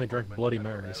thought you only drank Bloody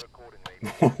Marys.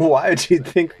 Why'd you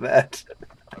think that?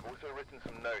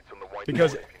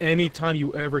 Because anytime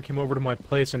you ever came over to my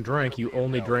place and drank, you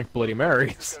only drank Bloody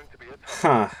Marys.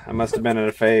 Huh, I must have been in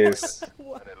a phase.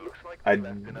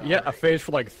 Yeah, a phase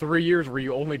for like 3 years where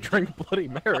you only drank Bloody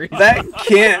Marys. That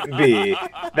can't be.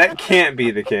 That can't be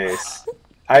the case.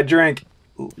 I drank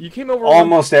You came over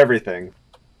almost everything.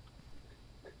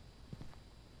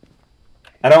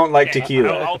 I don't like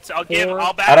tequila.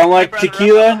 I don't like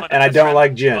tequila, and I don't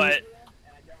like gin.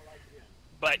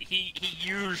 But he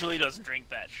usually doesn't drink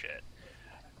that shit.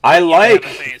 I like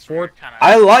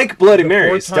Bloody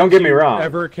Marys. Don't get me wrong.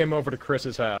 Ever came over to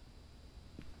Chris's house?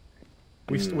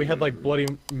 We had like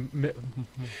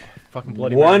fucking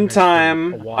Bloody Mary. One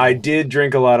time, I did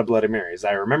drink a lot of Bloody Marys.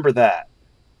 I remember that,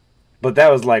 but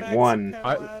that was like one.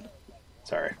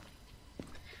 Sorry,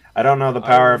 I don't know the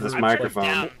power of this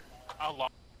microphone.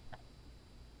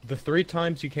 The 3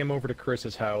 times you came over to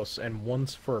Chris's house, and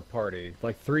once for a party,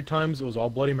 like 3 times it was all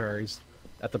Bloody Marys.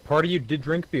 At the party you did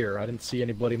drink beer. I didn't see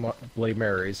any Bloody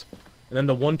Marys. And then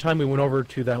the one time we went over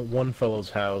to that one fellow's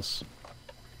house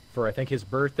for, I think, his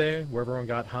birthday, where everyone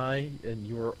got high, and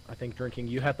you were, I think, drinking.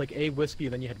 You had like a whiskey,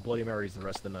 and then you had Bloody Marys the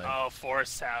rest of the night. Oh,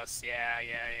 Forrest's house. Yeah.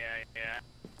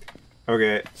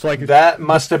 Okay, so like that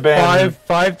must have been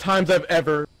five times I've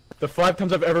ever. The 5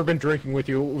 times I've ever been drinking with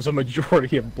you was a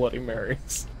majority of Bloody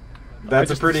Marys. That's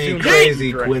a pretty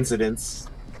crazy coincidence.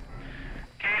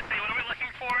 Okay, so what are we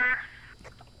looking for?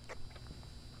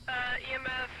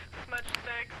 EMF, smudge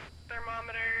sticks,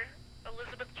 thermometer,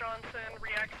 Elizabeth Johnson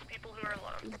reacts to people who are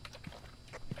alone.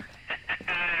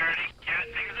 Alrighty, yeah,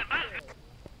 things are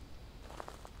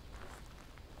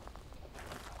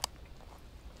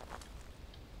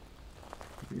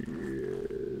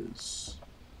moving. Yes.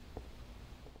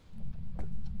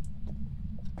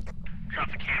 Drop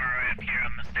the camera right up here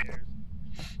on the stairs.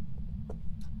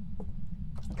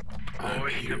 I'm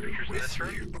here with you. Bring the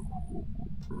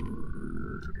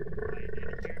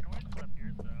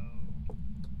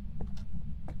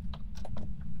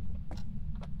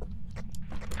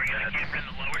camera in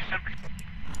the lower temperature.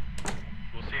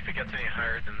 We'll see if it gets any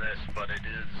higher than this, but it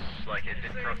is, like, it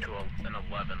did drop to an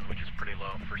 11, which is pretty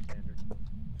low for standard.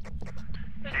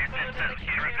 There's a phone in the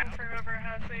kitchen for whoever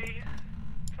has a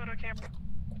photo camera.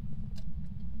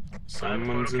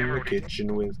 Someone's in the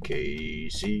kitchen with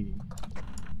Casey.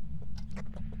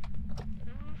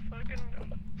 Who fucking knows?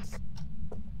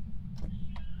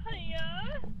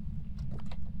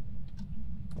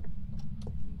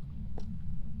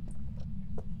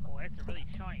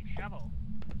 gravel.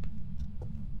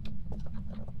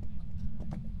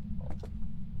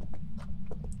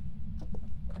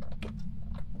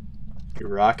 You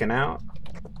rocking out?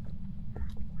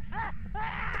 Yeah,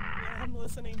 I'm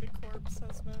listening to Corpse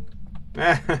Husband.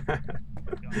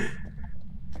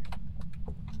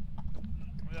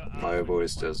 My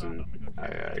voice doesn't.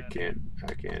 I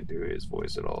can't do his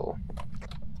voice at all.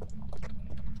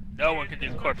 No one can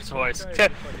do Corpse voice. This guy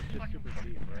is just like just super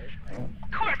deep,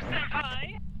 right? Corpse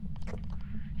Senpai!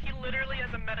 He literally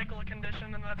has a medical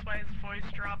condition, and that's why his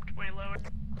voice dropped way lower.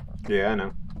 Yeah, I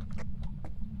know.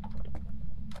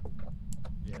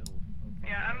 Yeah.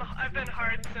 Yeah, I've been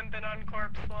hard simping on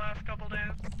Corpse the last couple days.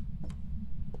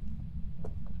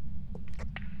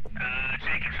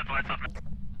 Jacob, shut the lights off now.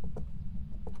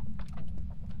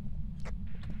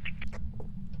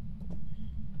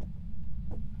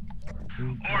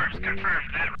 Orbs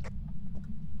confirmed that.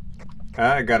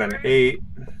 I got an 8.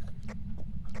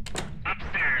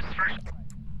 Upstairs, first.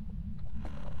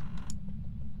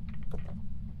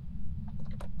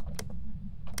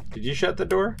 Did you shut the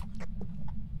door?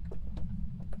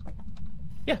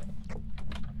 Yeah.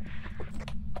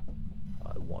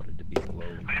 I wanted to be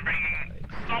alone. I'm bringing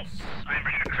salt. I'm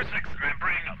bringing a crucifix. I'm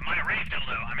bringing my rave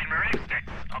dildo. I mean my rave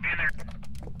sticks. I'll be in there.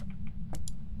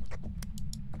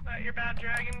 Not your bad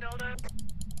dragon dildo.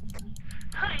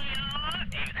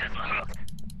 Even has a hook.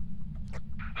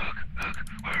 Hook.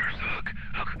 Where's the hook?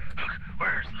 Hook.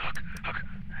 Where's the hook?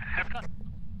 Hook.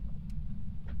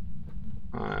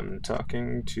 I'm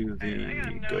talking to I the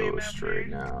got no ghost EMF right here.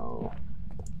 now.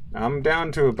 I'm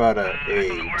down to about a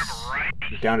 8. Right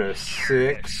Down to a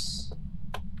 6.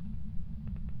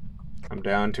 I'm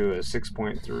down to a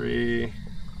 6.3.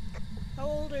 How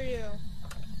old are you?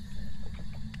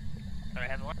 I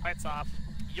have the lights off.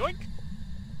 Yoink!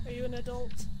 Are you an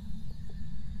adult?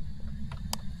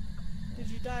 Did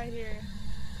you die here?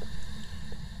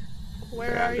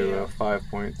 Where Down are to you? a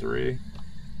 5.3.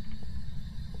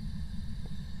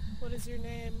 What is your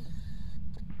name?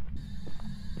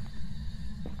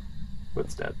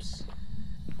 Footsteps.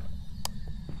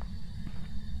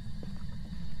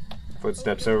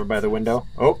 Footsteps over by the window.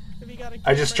 Oh, Have you got a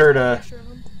I just camera heard a- picture of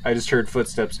him? I just heard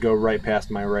footsteps go right past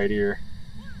my right ear.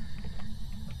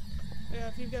 Yeah,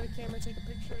 if you've got a camera, take a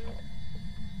picture of it.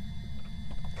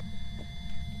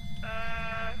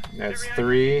 That's react to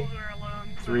 3. people who are alone,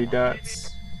 so 3 maybe-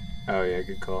 dots. Oh yeah,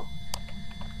 good call.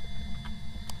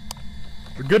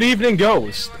 Good evening,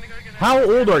 Ghost. Wanna go get a- How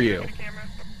old are you? get a camera?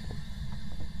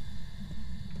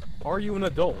 Are you an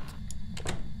adult?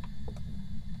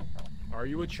 Are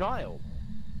you a child?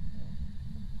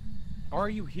 Are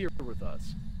you here with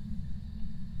us?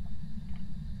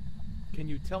 Can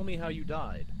you tell me how you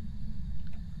died?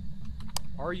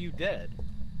 Are you dead?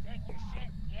 Take your shit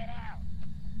and get out.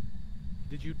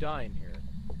 Did you die in here?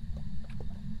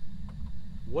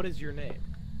 What is your name?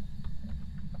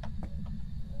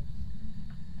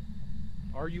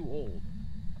 Are you old?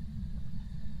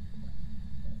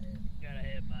 Gotta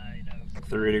hit my nose.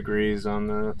 3 degrees on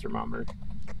the thermometer.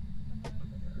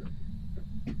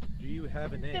 Do you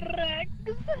have a name?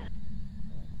 Drugs.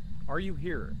 Are you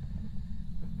here?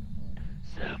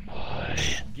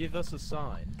 Senpai. Give us a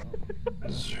sign.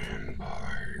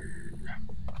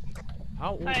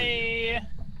 How old are you? Hi.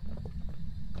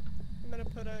 I'm gonna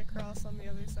put a cross on the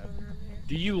other side of the room here.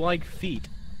 Do you like feet?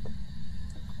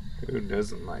 Who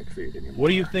doesn't like feet anymore? What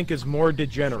do you think is more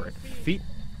degenerate? Feet?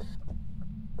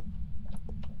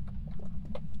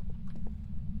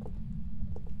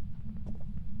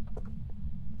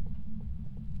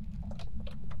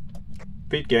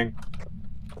 Feet gang.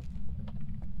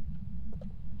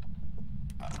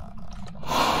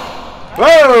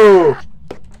 Whoa!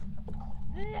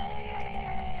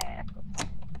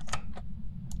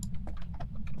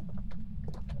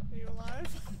 Are you alive?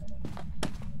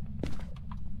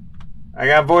 I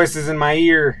got voices in my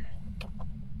ear.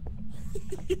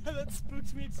 Yeah, that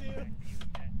spooked me too.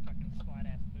 Fucking squat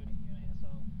ass booty, you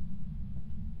asshole.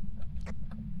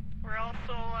 We're all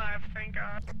still alive, thank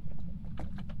God.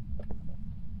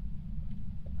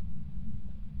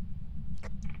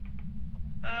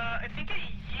 I think it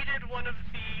yeeted one of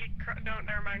the. No,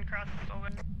 never mind. Cross is still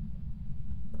there.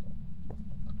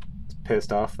 It's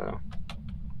pissed off though.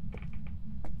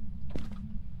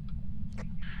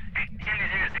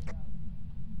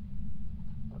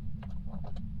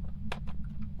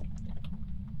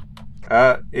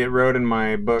 It wrote in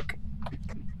my book.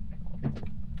 So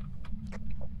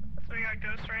we got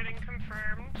ghost writing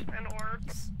confirmed and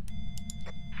orbs.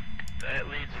 That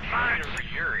leads fine for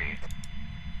Yuri.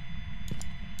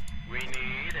 We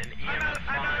need an I'm EMF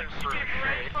out. line You for came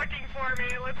right Shay. fucking for me.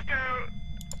 Let's go.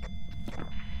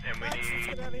 And we Max, let's need...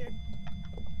 get out of here.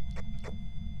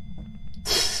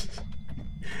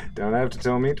 Don't have to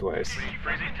tell me twice. We need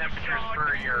freezing temperatures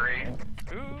for Yuri.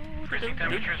 Freezing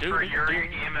temperatures for Yuri,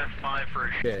 EMF 5 for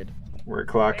a Dead. We're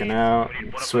clocking out,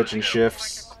 switching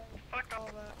shifts. Fuck all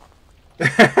that. Dude,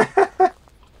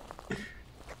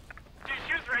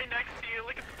 she was right next to you.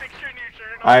 Look at the picture in your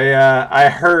journal. I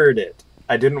heard it.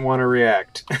 I didn't want to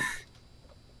react.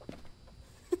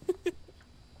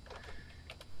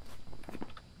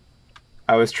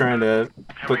 I was trying to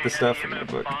put the stuff in the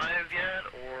book. EMF 5 yet,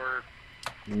 or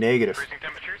Negative. freezing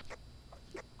temperatures?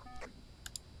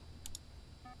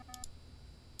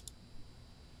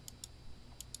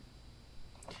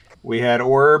 We had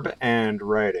orb and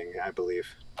writing, I believe.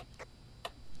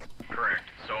 Correct.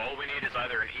 So all we need is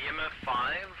either an EMF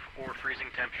 5 or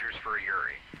freezing temperatures for a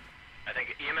Yuri. I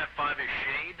think EMF 5 is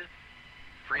shade.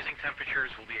 Freezing temperatures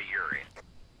will be a Yuri.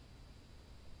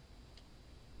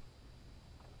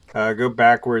 Go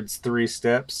backwards 3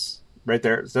 steps. Right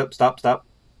there. Stop, stop, stop.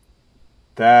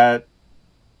 That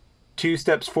 2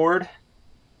 steps forward.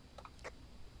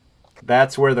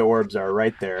 That's where the orbs are,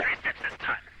 right there. 3 steps this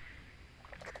time.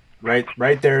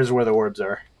 Right there is where the orbs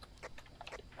are.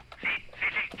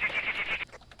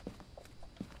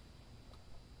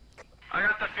 I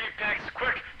got the feed packs.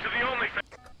 Quick, to the only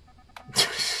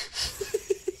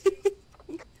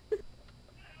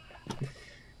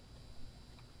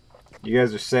You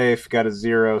guys are safe. Got a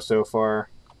 0 so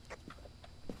far.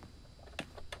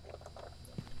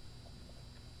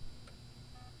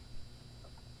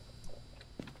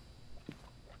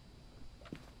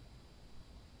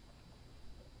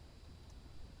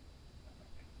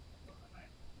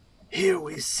 Here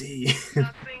we see.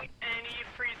 Not seeing any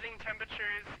freezing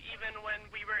temperatures even when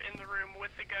we were in the room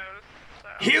with the ghosts. So.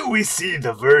 Here we see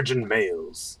the virgin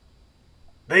males.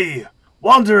 They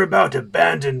wander about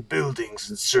abandoned buildings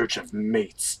in search of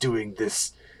mates doing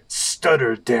this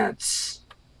stutter dance.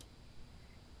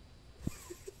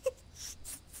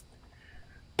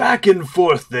 Back and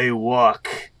forth they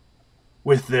walk,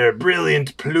 with their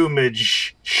brilliant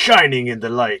plumage shining in the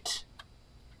light.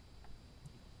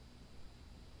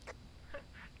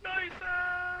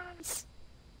 Nice.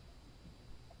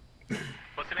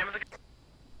 What's the name of the...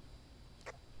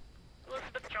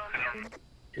 Elizabeth Johnson.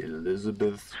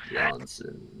 Elizabeth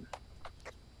Johnson.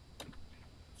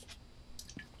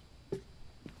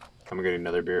 I'm getting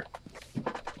another beer.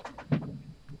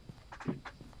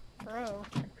 Bro.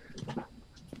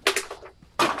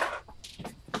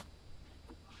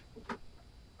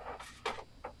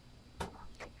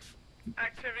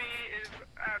 Activity is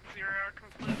at 0,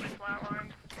 completely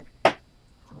flatlined.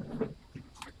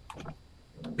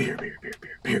 Beer, beer, beer,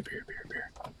 beer, beer, beer, beer,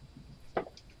 beer.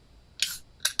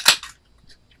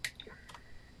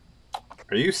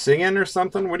 Are you singing or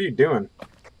something? What are you doing?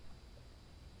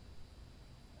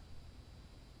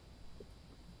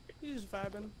 He's just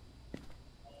vibing.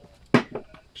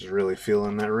 Just really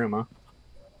feeling that room, huh?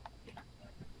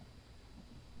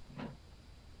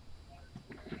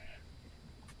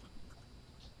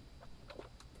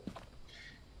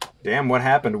 Damn, what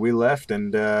happened? We left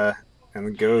and the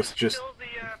ghost just... Still the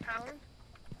power?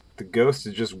 The ghost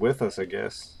is just with us, I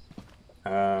guess.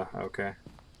 Okay.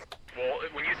 Well,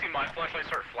 when you see my flashlight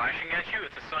start flashing at you,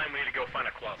 it's a sign we need to go find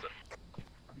a closet.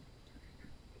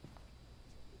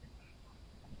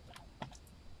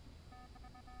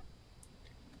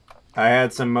 I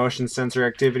had some motion sensor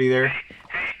activity there. Hey,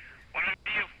 why don't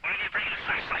you bring the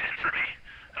flashlight in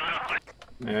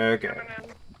for me? Okay.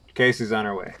 Casey's on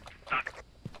her way.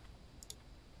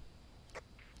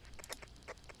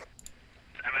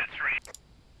 I'm at 3.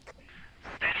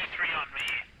 Steady 3 on me.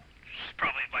 She's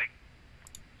probably like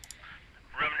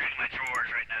rummaging my drawers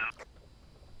right now.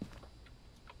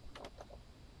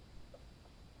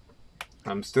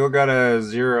 I'm still got a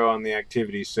 0 on the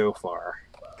activity so far.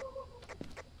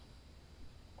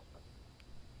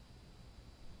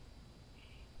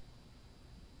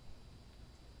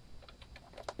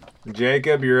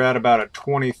 Jacob, you're at about a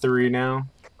 23 now.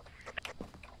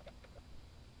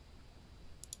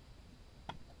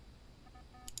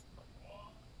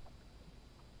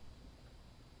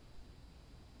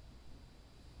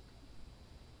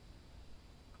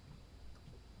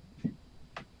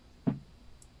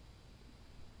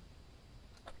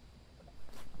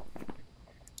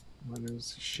 What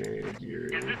is shade? Is this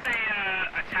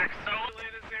a attack solo?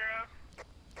 Completely to 0. Is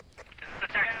this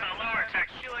attack solo or attack?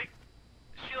 She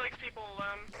likes people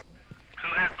alone. Who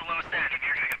has the lowest energy?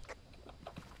 You're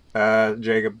gonna get...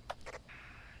 Jacob.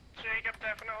 Jacob,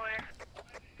 definitely.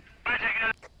 Bye,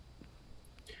 Jacob.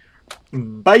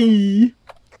 Bye!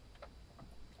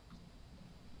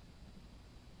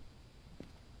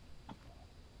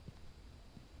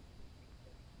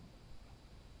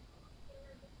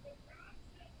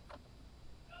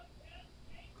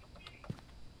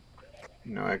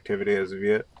 No activity as of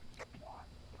yet.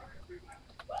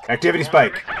 Activity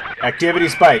spike! Activity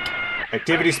spike!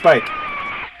 Activity spike!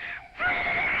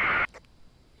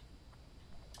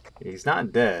 He's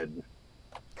not dead.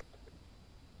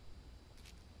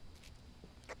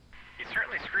 He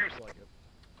certainly screams like it.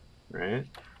 Right?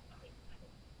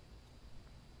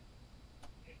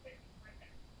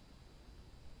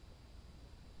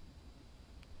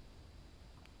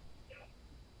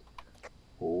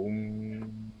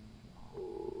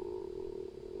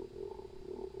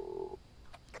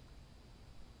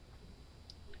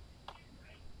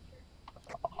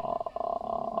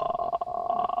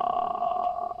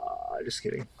 Just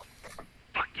kidding.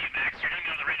 Fuck you, Max. You're doing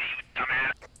it on the radio, you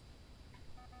dumbass.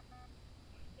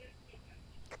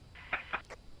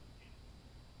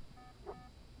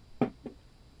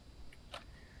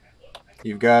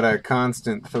 You've got a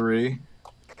constant 3.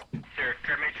 Here,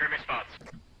 trim me spots.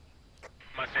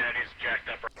 My sanity's jacked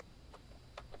up.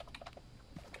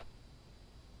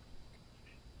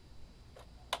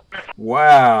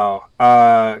 Wow.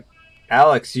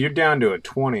 Alex, you're down to a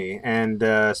 20, and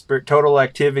total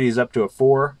activity is up to a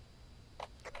 4.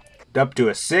 Up to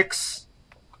a 6.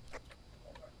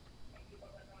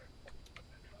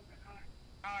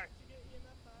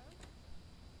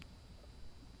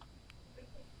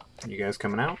 You guys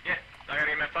coming out? Yeah, I got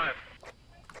him at 5.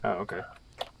 Oh, okay.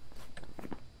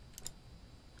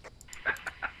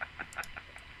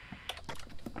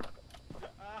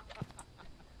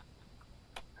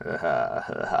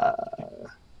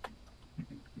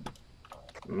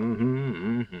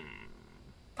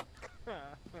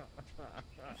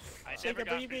 Jacob,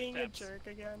 are you being a jerk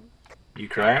again? You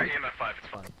I cry? got him at 5, it's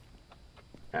fine.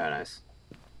 Oh, nice.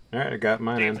 Alright, I got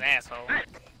mine Dave's in. an asshole.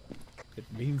 It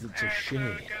means it's a Alright, so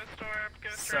shame. Ghost Orb,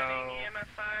 Ghost So- Orb, EMF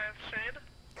 5, Shade.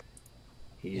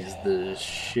 He's the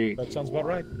shady That sounds about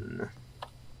right. one.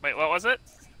 Wait, what was it?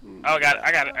 Oh, I got it.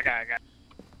 I got it.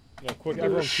 Yeah, quick, The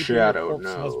everyone keep your shadow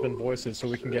corpse husband knows. voices so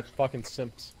we can get fucking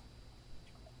simps.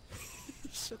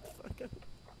 Shut the fuck up.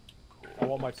 I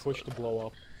want my Twitch to blow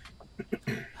up.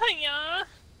 Hiya!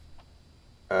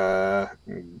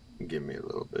 Give me a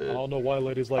little I bit. don't know why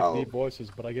ladies like I'll- deep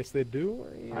voices, but I guess they do.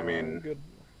 You I know, mean, good.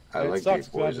 I It like sucks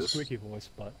deep 'cause I have a voices. squeaky voice,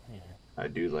 but yeah. I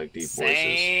do like deep voices.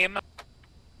 Same.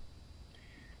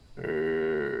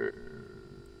 You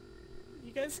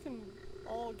guys can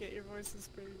all get your voices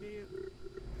pretty deep.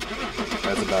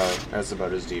 That's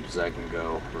about as deep as I can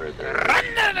go right there.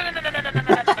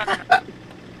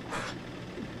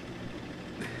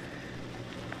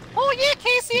 Oh yeah,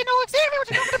 Casey, I know exactly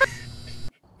what you're talking about.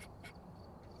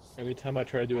 Every time I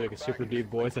try to do like a super deep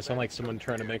voice, I sound like someone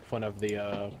trying to make fun of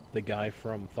the guy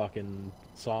from fucking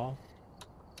Saw.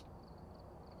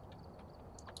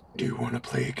 Do you want to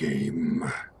play a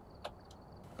game?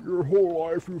 Your whole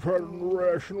life you've had an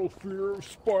irrational fear of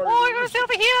spiders. Oh, you're gonna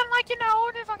over here and like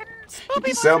the fucking spoopy.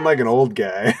 You sound like an old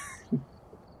guy.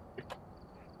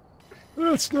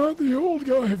 That's not the old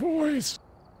guy voice.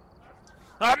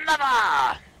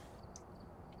 Another.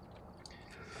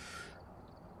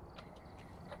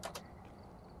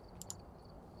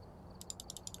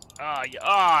 Oh, yeah.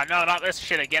 Oh no, not this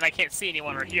shit again. I can't see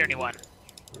anyone or hear anyone.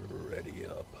 Ready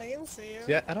up. I can see you.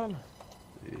 Yeah, I don't.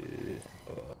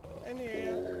 I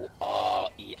hear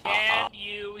you. Can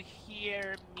you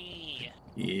hear me?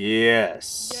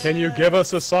 Yes. Can you give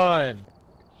us a sign?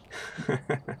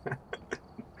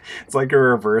 It's like a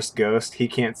reverse ghost. He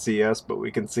can't see us, but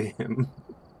we can see him.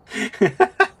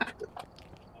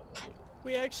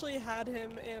 We actually had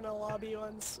him in a lobby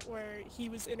once where he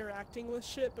was interacting with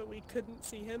shit, but we couldn't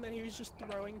see him, and he was just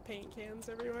throwing paint cans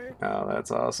everywhere. Oh,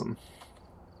 that's awesome.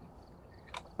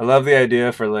 I love the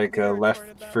idea for like a We Left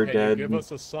recorded that 4 one. Can you Dead give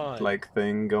us a sign? like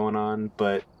thing going on,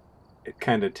 but it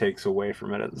kind of takes away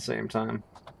from it at the same time.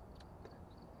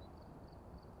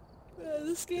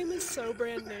 This game is so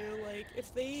brand new, like,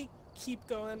 if they keep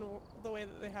going the way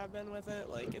that they have been with it,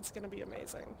 like, it's gonna be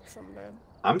amazing someday.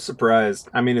 I'm surprised.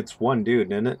 I mean, it's one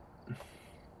dude, isn't it?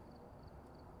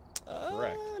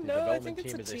 Correct. The No, I development think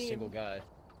it's team a is a team. single guy.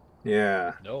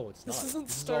 Yeah. No, it's This not. isn't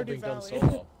This is all Stardew being done Valley.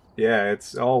 solo. Yeah,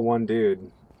 it's all one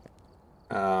dude.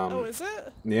 Oh, is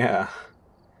it? Yeah.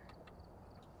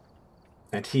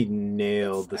 And he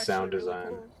nailed That's the sound actually really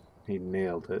design. cool. He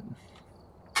nailed it.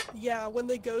 Yeah, when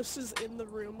the ghost is in the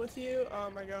room with you, oh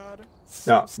my god.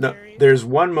 So No, scary. there's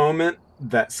one moment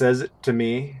that says it to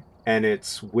me, and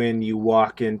it's when you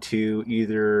walk into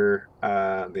either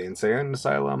the insane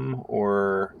asylum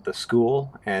or the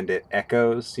school, and it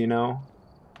echoes, you know?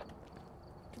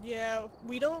 Yeah,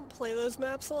 we don't play those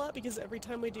maps a lot because every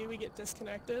time we do, we get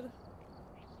disconnected.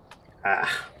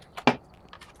 Ah.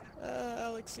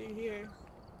 Alex, you here?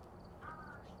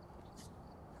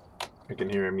 I can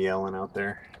hear him yelling out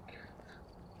there.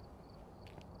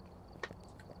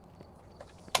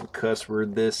 Cuss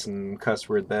word this and cuss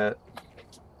word that.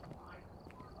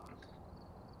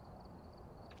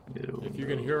 If you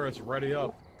can hear us, ready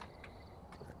up.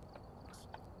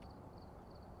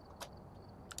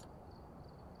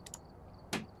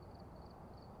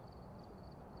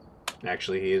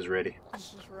 Actually, he is ready. He's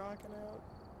just rocking out.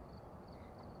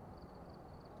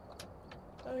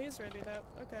 Oh, he's ready now.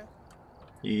 Okay.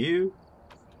 You?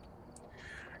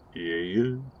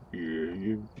 Yeah.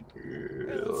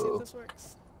 Alright, let's see if this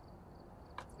works.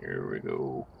 Here we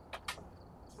go.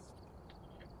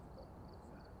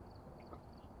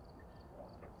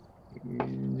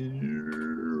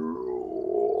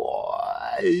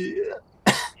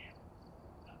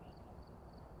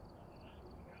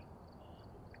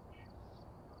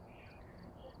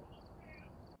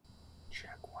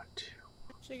 Check 1, 2.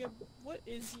 Jacob, what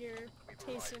is your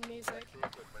taste in music?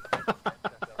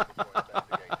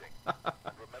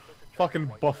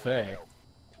 Fucking buffet.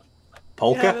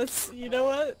 Polka? Yeah, that's, you know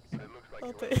what?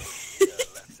 I'll take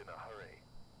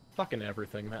Fucking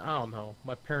everything, man. I don't know.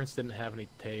 My parents didn't have any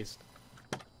taste.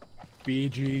 Bee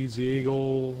Gees,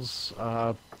 Eagles.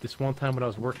 This one time when I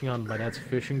was working on my dad's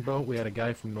fishing boat, we had a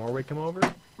guy from Norway come over.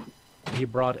 He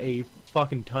brought a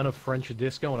fucking ton of French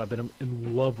disco, and I've been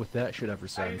in love with that shit ever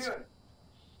since.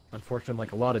 Unfortunately,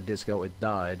 like a lot of disco, it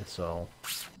died, so...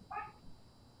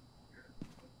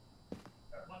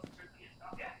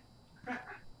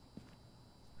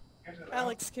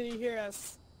 Alex, can you hear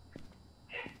us?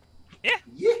 Yeah.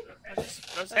 I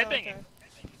was headbanging. Okay.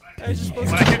 I was just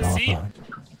supposed When to I could see.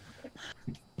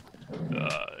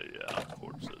 Yeah,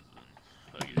 corpses.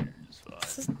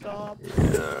 Stop.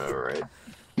 Alright.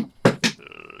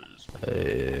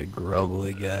 Hey,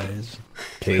 grumbly guys.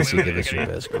 Casey, give us your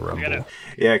best grumble.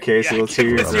 Yeah, Casey, let's hear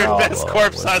your Give us your growl. best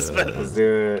corpse husband. Let's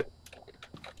do it.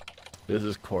 This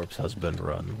is Corpse Husband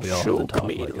Run. We all Choke have to talk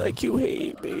me like you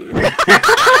hate me.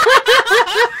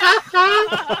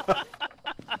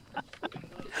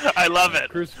 I love it.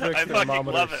 Crucifix I fucking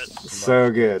thermometer love it.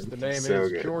 So good. The name So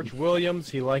is good. George Williams.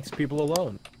 He likes people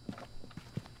alone.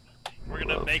 We're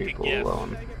gonna Love make a people gift. alone.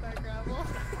 Did I get that gravel?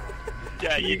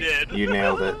 Yeah, you did. You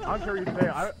nailed it. I'm sure you say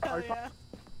Oh, yeah.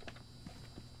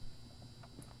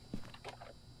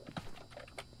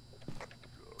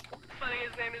 Funny,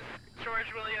 his name is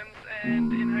George Williams,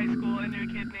 and in high school I knew a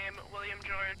kid named William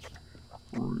George.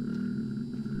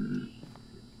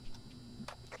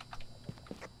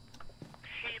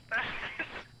 Hate that.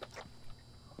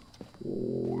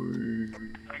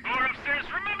 I'm going upstairs,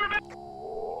 remember me!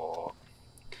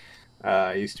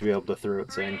 I used to be able to throw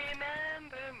it saying.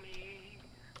 Remember me.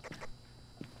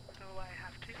 So I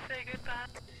have to say goodbye.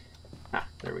 Ah,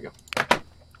 there we go.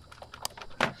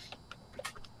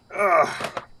 Ugh.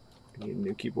 I need a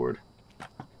new keyboard.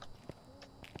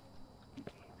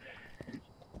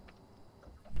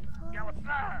 Yo, what's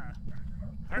up?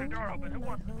 Heard the door open. Who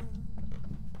wants it?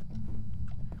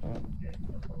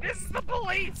 This is the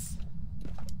police.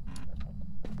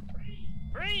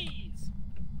 Freeze!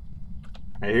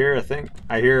 I hear a thing.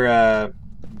 I hear a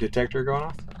detector going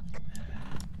off.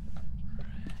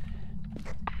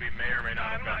 We may or may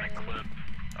not have gotten a clip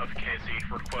of Casey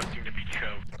requesting to be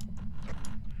choked.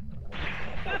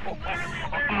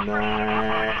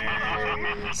 Nice.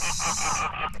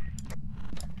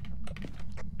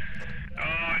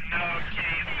 Oh no,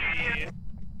 Casey.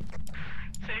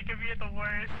 Jacob, you're the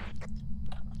worst.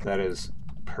 That is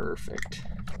perfect.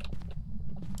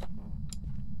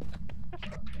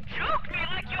 Choke me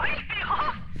like you hate me,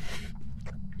 huh?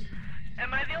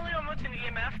 Am I the only one with an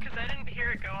EMF? Because I didn't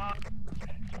hear it go off.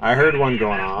 I heard one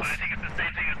going off. I think it's the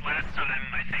same thing as last time.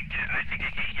 I think I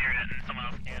can't hear it, and someone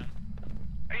else can.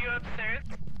 Are you upstairs?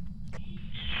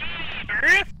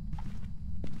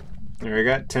 There, I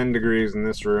got 10 degrees in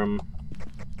this room.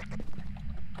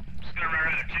 Just gonna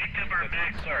run either Jacob or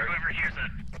Max or whoever hears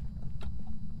it.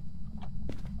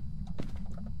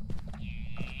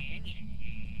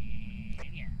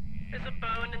 There's a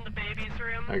bone in the baby's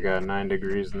room. I got 9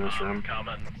 degrees in this room.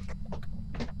 Coming.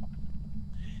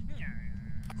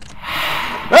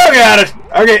 Oh, got it!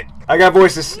 Okay, I got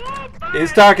voices.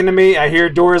 He's talking to me. I hear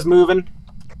doors moving.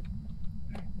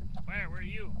 Where are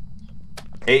you?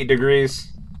 8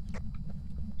 degrees.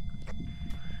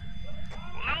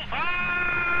 Level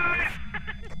 5!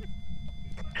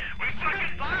 We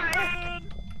fucking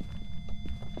fine!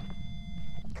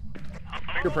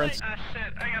 Fingerprints. Ah,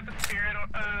 shit. I got the spirit.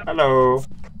 Hello.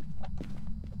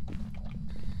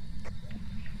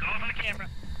 Go on the camera.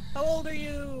 How old are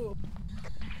you?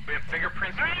 We have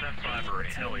fingerprints on that 5 already.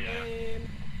 Hell yeah. Name.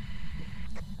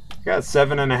 Got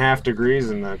 7.5 degrees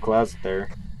in the closet there.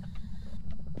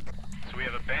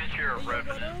 temperature, a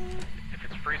revenant. If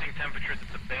it's freezing temperatures,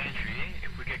 it's a banshee.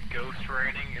 If we get ghost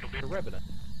writing, it'll be The revenant.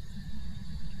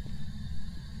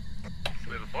 Do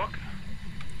we have a book?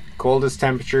 Coldest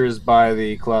temperature is by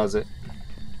the closet.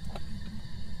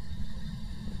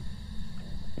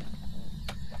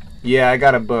 Yeah, I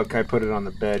got a book. I put it on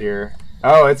the bed here.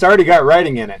 Oh, it's already got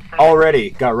writing in it. Already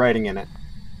got writing in it.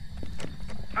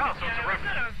 Oh, so it's a Yeah,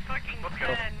 revenant. I was a fucking Let's go.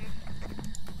 bed.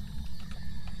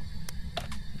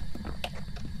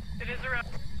 It is a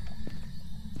revenant.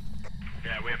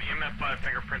 Yeah, we have EMF 5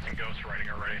 fingerprints and ghost writing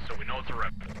already, so we know it's a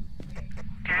revenant.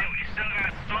 Okay, we still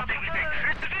got something with a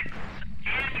crucifix,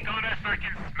 and we got a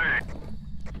fucking smack.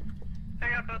 I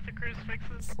got both the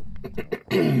crucifixes.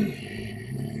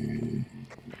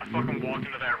 I fucking walked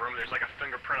into that room, there's like a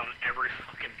fingerprint on every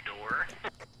fucking door.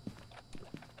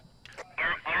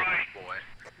 Alright, Boy.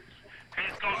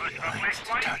 who's got a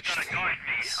flashlight? Gotta guide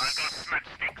me. I've got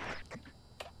matchsticks.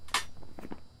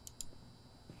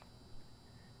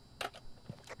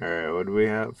 Alright, what do we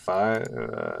have? 5?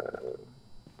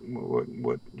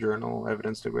 What journal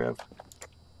evidence did we have?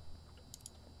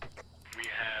 We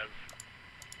have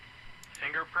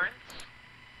fingerprints,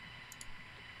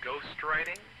 ghost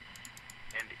writing,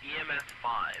 and EMF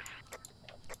 5.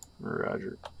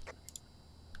 Roger.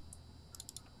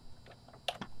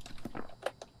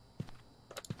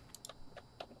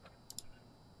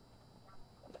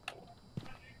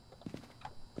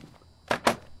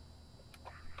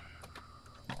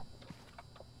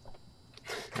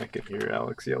 I can hear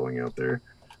Alex yelling out there.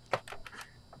 I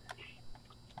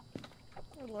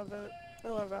love it. I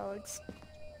love Alex.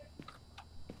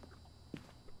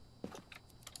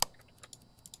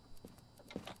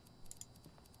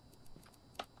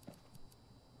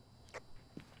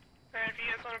 Alright, if you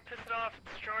guys want to piss it off,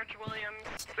 it's George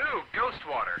Williams. Ooh, ghost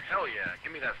water. Hell yeah.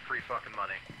 Give me that free fucking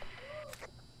money.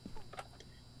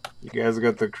 You guys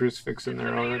got the crucifix in there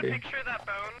Somebody get a already? picture of that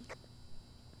bone?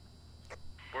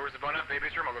 Where was the bone at?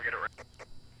 Baby's room? I'll go get it right.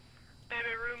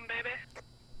 Baby room, baby.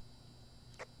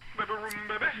 Baby room,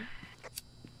 baby.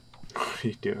 What are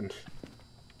you doing?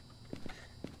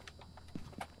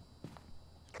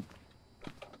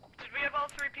 Did we have all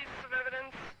 3 pieces of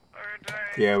evidence? Or did I...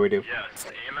 Yeah, we do. Yes,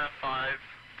 EMF 5,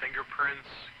 fingerprints,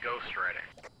 ghost writing.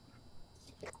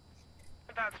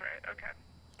 That's right, okay.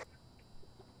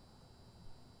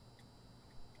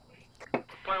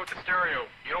 Play with the stereo.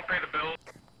 You don't pay the bill.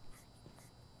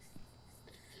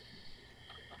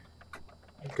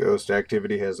 Ghost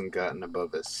activity hasn't gotten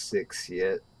above a 6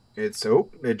 yet. It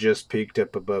just peaked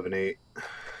up above an 8. Because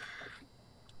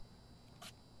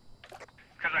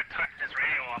I tucked this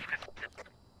radio off.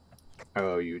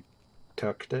 Oh, you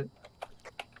tucked it?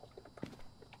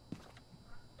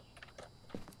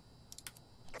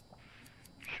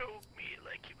 Choke me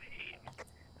like you hate me.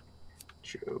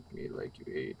 Choke me like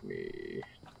you hate me.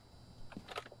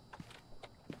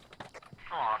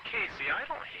 Aw, Casey, I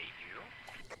don't hate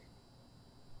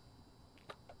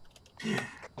you.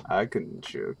 I couldn't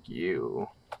choke you.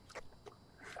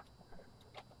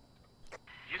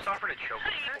 You suffered a choke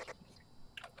attack?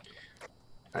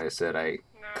 I said I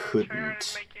No, couldn't try hard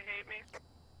to make you hate me.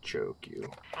 choke you.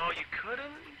 Oh, you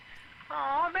couldn't?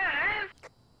 Aw, man.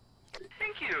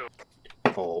 Thank you.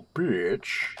 Oh,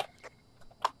 bitch.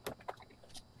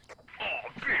 Oh,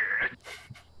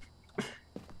 bitch.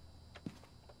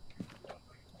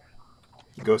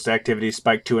 Ghost activity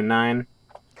spiked to a 9.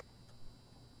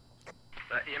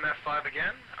 That EMF 5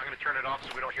 again? I'm gonna turn it off so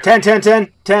we don't hear 10, 10,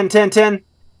 10, 10, 10, 10.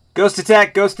 Ghost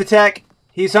attack, ghost attack.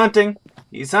 He's hunting.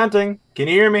 He's hunting. Can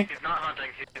you hear me? He's not hunting.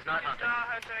 He's not hunting.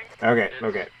 hunting. Okay,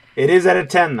 okay. It is at a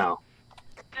 10 though.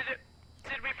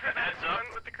 Did we prevent Heads up.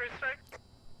 one with the crucifix?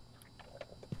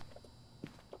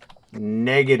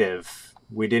 Negative.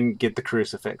 We didn't get the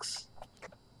crucifix.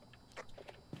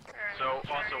 Alright, So,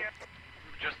 try also, again.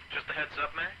 just a heads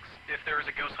up, Max. If there is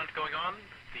a ghost hunt going on,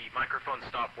 the microphone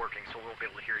stopped working, so we won't be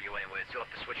able to hear you anyways. You'll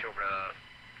have to switch over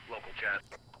to local chat.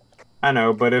 I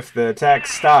know, but if the attack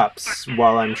stops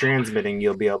while I'm transmitting,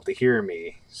 you'll be able to hear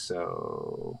me.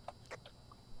 So...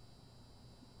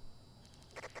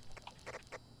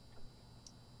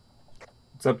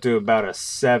 it's up to about a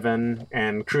 7,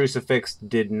 and crucifix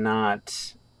did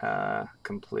not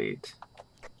complete.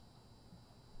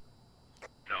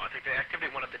 No, I think the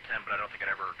activity went up to 10, but I don't think it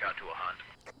ever got to a hunt.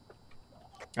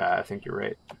 I think you're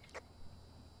right.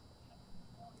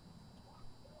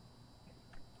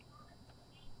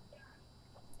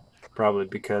 Probably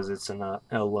because it's a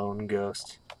lone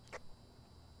ghost.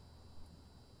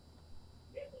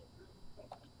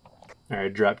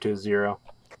 Alright, drop to a 0.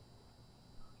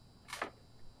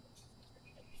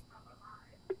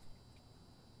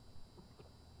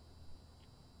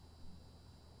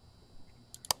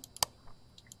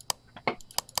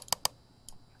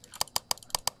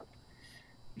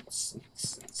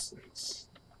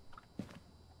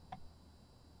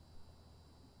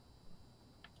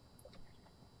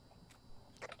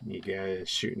 guys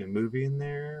shooting a movie in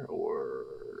there, or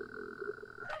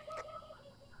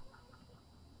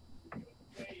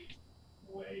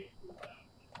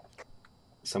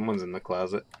someone's in the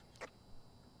closet?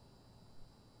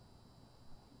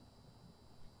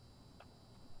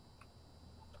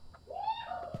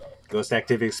 Ghost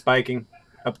activity spiking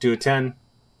up to a 10.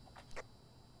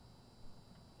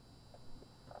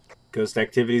 Ghost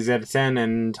activity's at a 10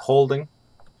 and holding.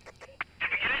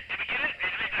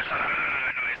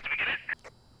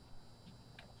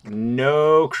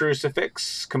 No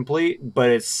crucifix complete, but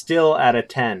it's still at a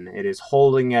 10. It is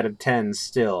holding at a 10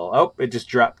 still. Oh, it just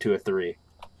dropped to a 3.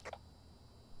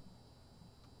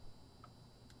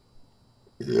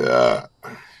 Yeah.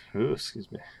 Ooh,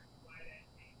 excuse me.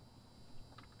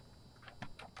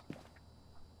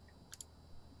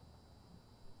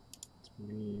 It's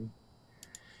me.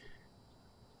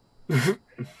 Nice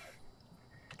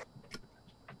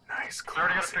I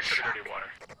already got a closet picture of shot. the dirty water.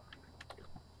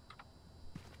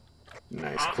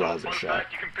 Nice Also, closet fun shot.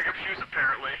 fact, you can pick up shoes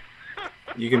apparently.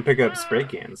 You can pick up spray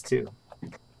cans too.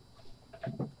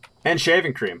 And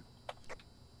shaving cream.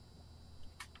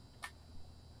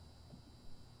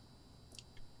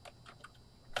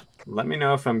 Let me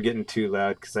know if I'm getting too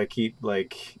loud, because I keep,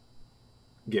 like,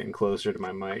 getting closer to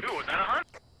my mic. Ooh, was that a hunt?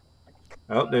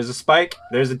 Oh, there's a spike.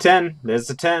 There's a 10. There's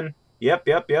a 10. Yep.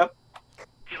 He's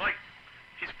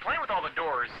playing with all the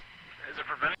doors. Is it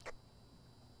preventing?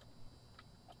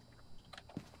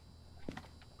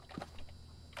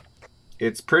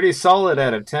 It's pretty solid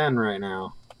at a 10 right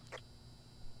now.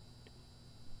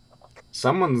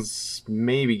 Someone's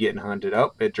maybe getting hunted.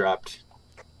 Oh, it dropped.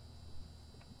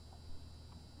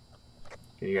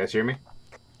 Can you guys hear me?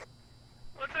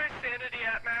 What's our sanity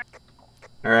at, Max?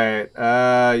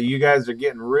 Alright, you guys are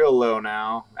getting real low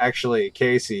now. Actually,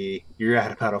 Casey, you're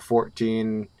at about a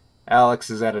 14. Alex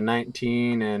is at a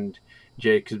 19, and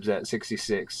Jacob's at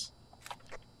 66.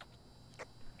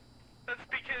 That's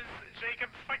because Jacob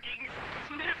fucking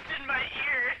sniffed in my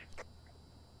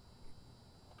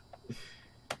ear.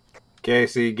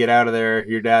 Casey, get out of there.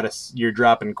 You're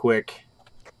dropping quick.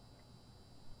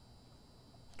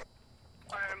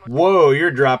 Whoa,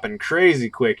 you're dropping crazy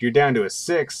quick. You're down to a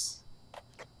 6.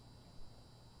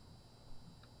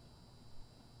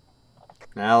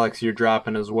 Alex, you're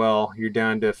dropping as well. You're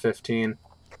down to 15.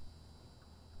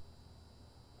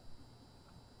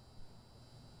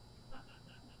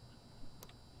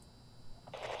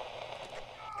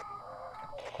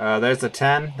 There's a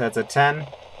 10. That's a 10.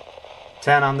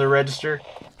 10 on the register.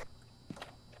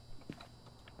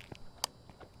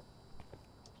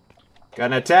 Got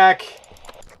an attack.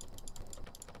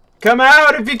 Come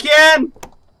out if you can!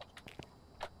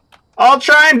 I'll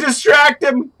try and distract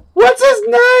him! What's his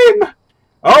name?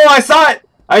 Oh, I saw it!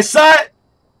 I saw it!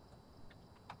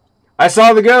 I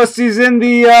saw the ghost. He's in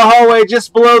the hallway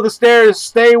just below the stairs.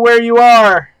 Stay where you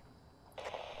are.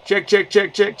 Check, check,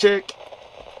 check, check, check.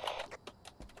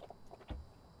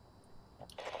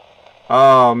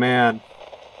 Oh, man.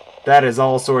 That is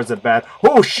all sorts of bad.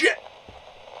 Oh, shit!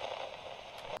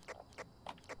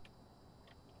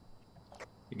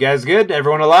 You guys good?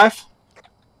 Everyone alive?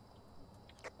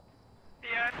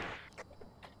 Yes.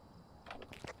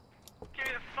 Get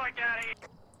me the fuck out of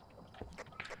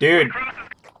here.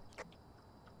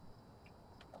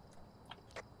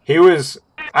 Dude.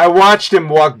 I watched him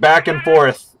walk back and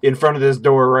forth in front of this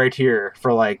door right here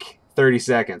for like 30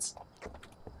 seconds.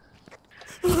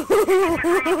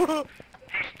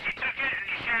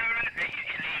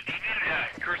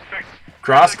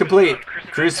 Cross complete.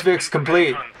 Crucifix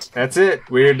complete. That's it.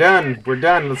 We're done. We're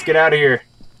done. Let's get out of here.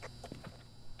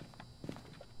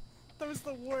 That was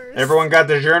the worst. Everyone got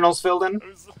their journals filled in?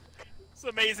 It's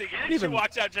amazing. didn't He even-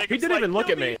 walked out, Jacob's he didn't even look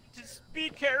at me. Just be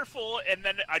careful. And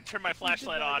then I turned my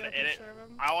flashlight not on, get a and picture of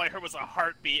him. all I heard was a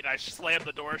heartbeat, and I slammed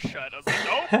the door shut. I was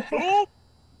like, nope, nope.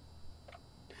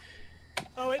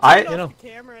 Oh, it I- turned You know- off the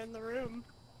camera in the room.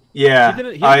 Yeah. He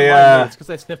didn't mind me. It's because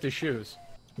I sniffed his shoes.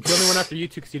 He only went after you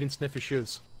two because he didn't sniff his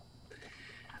shoes.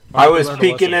 I was learned a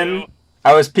peeking lesson. in.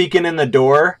 I was peeking in the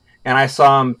door, and I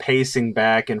saw him pacing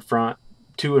back and front,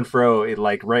 to and fro,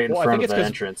 like right in Well, I front think of the it's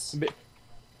 'cause- entrance.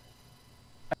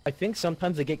 I think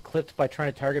sometimes they get clipped by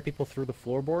trying to target people through the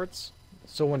floorboards.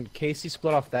 So when Casey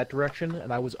split off that direction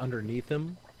and I was underneath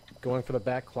him, going for the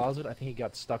back closet, I think he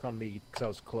got stuck on me because I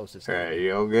was closest. to him. Alright,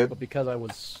 you all good? But because I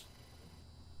was...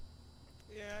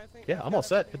 Yeah, I think. Yeah, I I'm got all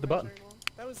set. everything Hit the right button. very well.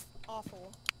 That was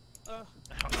awful. Ugh.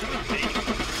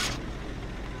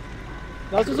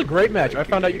 This was a great match. I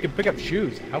found out you can pick up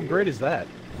shoes. How great is that?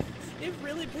 It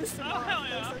really pissed me Oh, off. hell That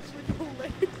yeah. was actually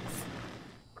hilarious.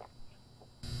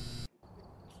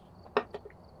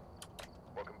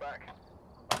 Welcome back.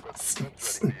 I've got some ready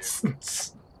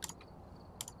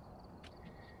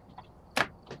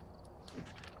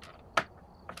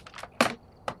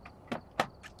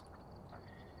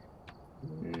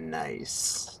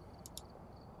Nice.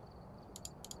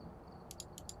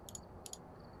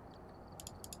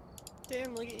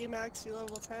 Damn, look at you, Max. You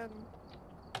level 10.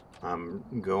 I'm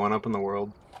going up in the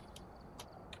world.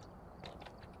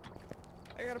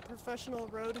 I got a professional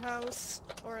roadhouse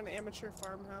or an amateur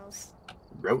farmhouse.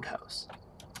 Roadhouse.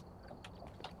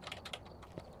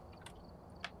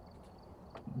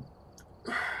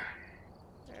 Yeah,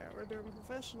 we're doing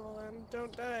professional then.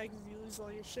 Don't die because you lose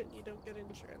all your shit and you don't get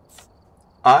insurance.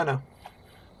 I know.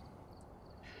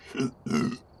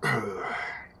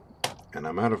 And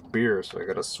I'm out of beer, so I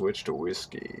gotta switch to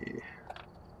whiskey.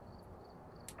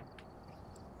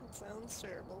 That sounds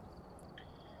terrible.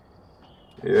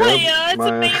 Yeah, Hiya, it's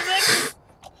amazing!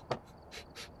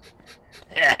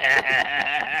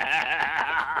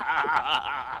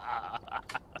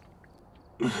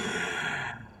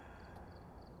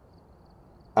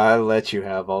 I let you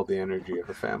have all the energy of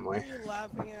a family. What are you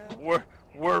laughing at?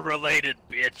 We're related,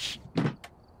 bitch.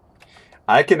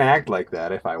 I can act like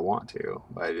that if I want to,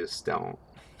 but I just don't.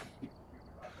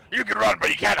 You can run, but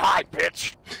you can't hide,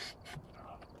 bitch.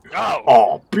 Oh,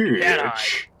 Oh, you can't hide.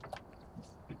 bitch!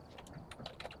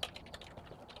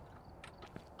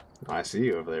 I see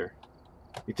you over there.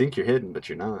 You think you're hidden, but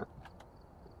you're not.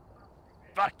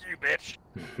 Fuck you, bitch.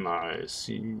 I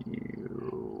see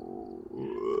you.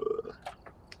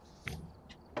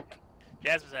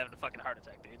 Jasmine's having a fucking heart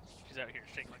attack, dude. She's out here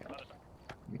shaking like a motherfucker.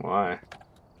 Why?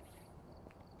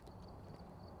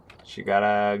 She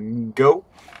gotta go.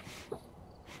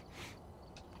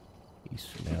 You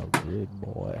smell good,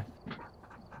 boy.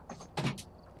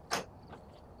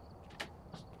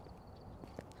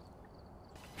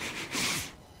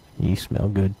 You smell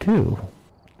good too.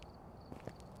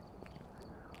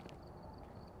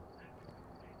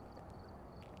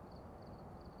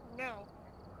 No.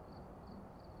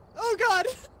 Oh god!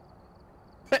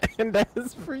 And that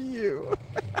is for you.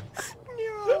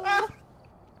 No!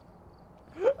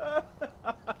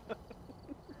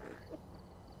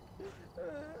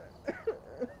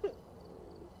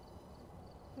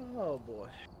 Oh boy.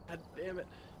 God damn it.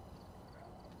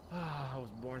 Ah, I was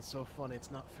born so funny, it's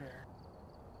not fair.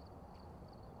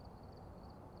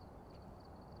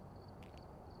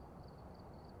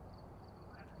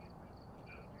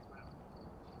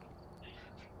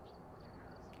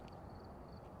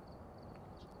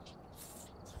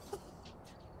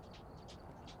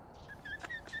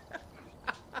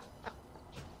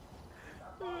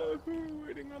 We're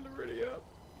waiting on the radio.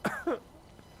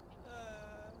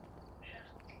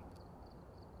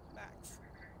 Max.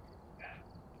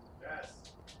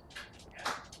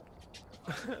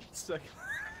 Second.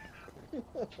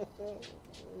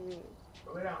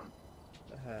 Go down.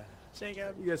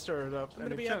 Jacob, You guys started up. I'm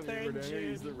gonna be up Anytime there you in were down here,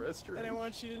 use the June, restroom. and I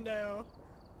want you to know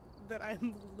that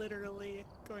I'm literally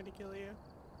going to kill you.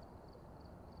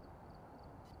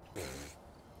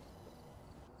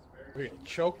 We're gonna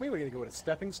choke me? We're gonna go with a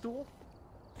stepping stool?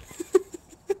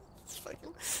 It's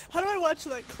fucking... How do I watch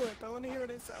that clip? I want to hear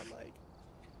what it sound like.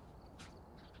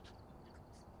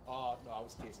 Oh, no, I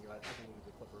was teasing you. I think we need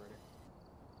the clip already.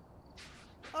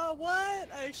 Oh, what?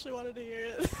 I actually wanted to hear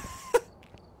it.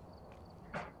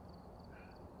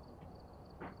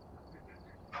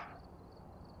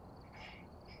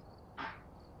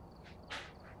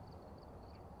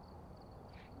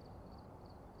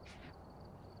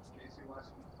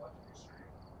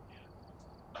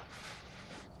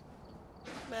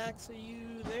 Max, are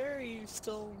you there or are you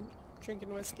still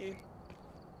drinking whiskey?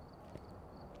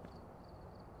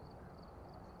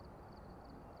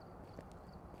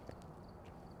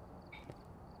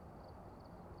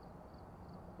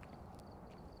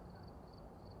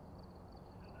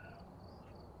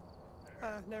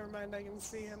 Never mind, I can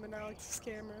see him in Alex's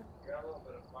camera. Got a little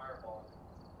bit of fireball.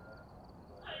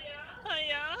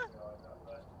 Hiya.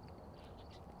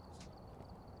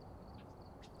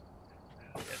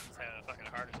 Jasmine's having a fucking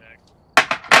heart attack.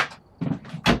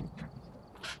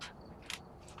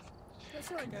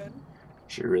 That's not good.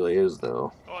 She really is,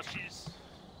 though. Oh, she is.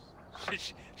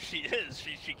 She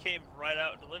came right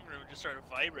out in the living room and just started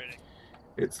vibrating.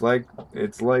 It's like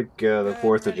the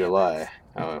 4th of July.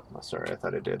 Oh, sorry, I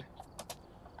thought it did.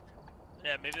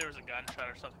 Yeah, maybe there was a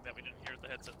gunshot or something that we didn't hear with the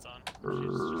headsets on.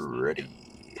 She's just Ready.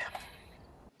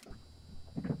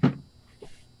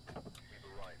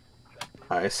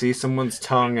 I see someone's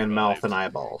tongue and mouth and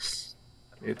eyeballs.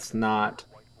 It's not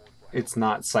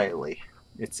sightly.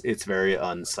 It's very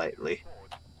unsightly.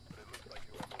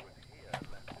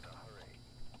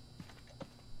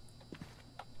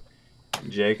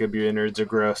 Jacob, your innards are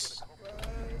gross.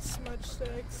 Smudge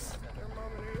sticks,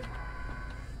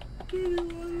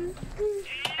 thermometer.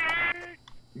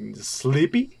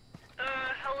 Sleepy?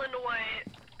 Helen White,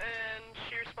 and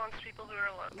she responds to people who are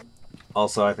alone.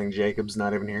 Also, I think Jacob's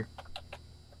not even here.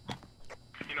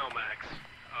 You know, Max,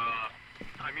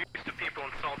 I'm used to people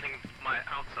insulting my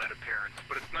outside appearance,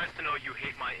 but it's nice to know you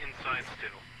hate my insides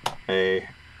too. Hey,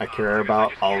 I care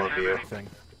about all of you.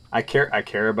 I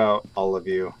care about all of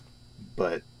you,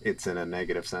 but it's in a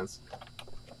negative sense.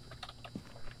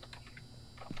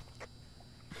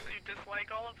 So you dislike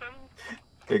all of them?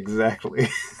 Exactly.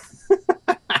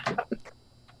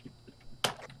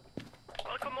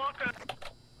 Welcome, welcome.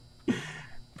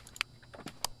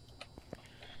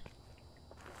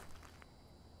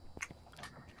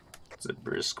 It's a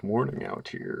brisk morning out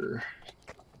here.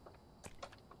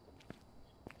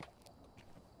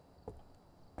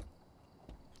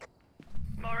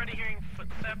 I'm already hearing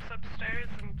footsteps upstairs,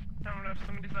 and I don't know if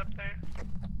somebody's up there.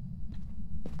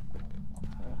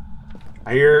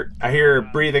 I hear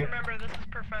breathing. Remember, this is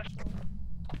professional.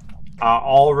 I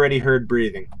already heard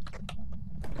breathing.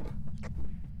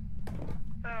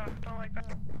 Oh, don't like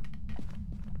that.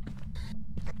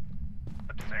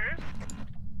 Upstairs?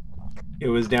 It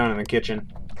was down in the kitchen.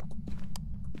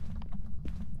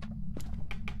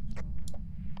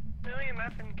 No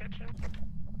EMF in the kitchen.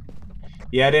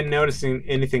 Yeah, I didn't notice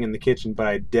anything in the kitchen, but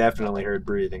I definitely heard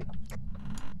breathing.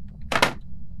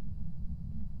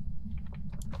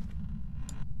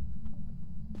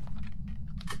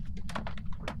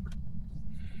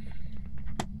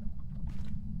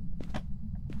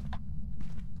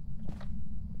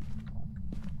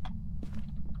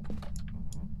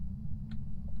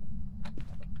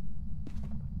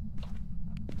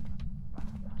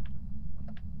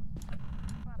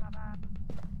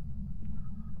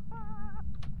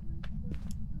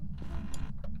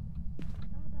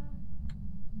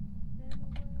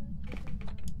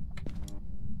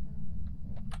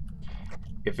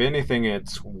 If anything,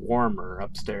 it's warmer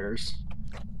upstairs.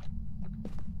 Oh,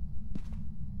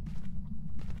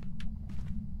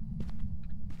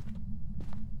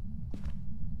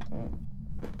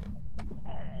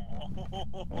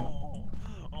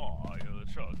 you're the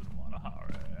chosen one,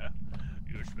 Harry.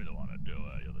 You should be the one to do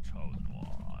it. You're the chosen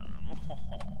one.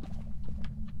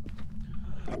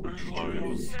 No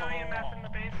EMF in the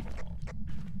basement.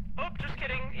 Oh, just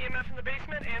kidding. EMF in the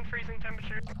basement and freezing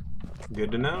temperature.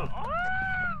 Good to know.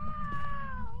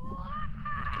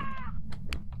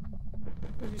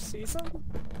 Did you see something?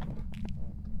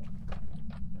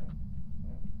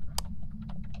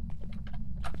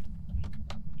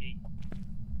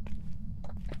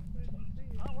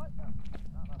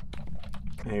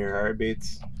 I hear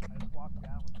heartbeats.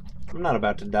 I'm not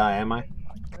about to die, am I?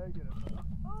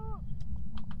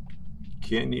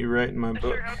 Can't you write in my I book?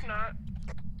 sure hope not.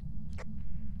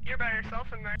 You're by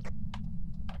yourself in there.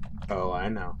 Oh, I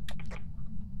know.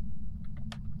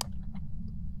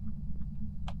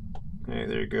 Hey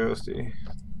there, Ghosty.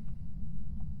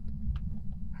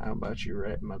 How about you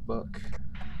write my book?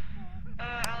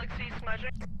 Alex, he's smudging.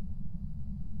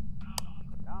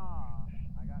 Nah,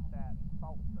 I got that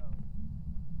salt though.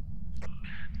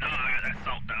 No, I got that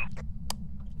salt though.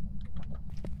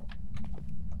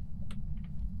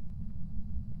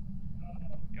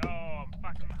 Yo, I'm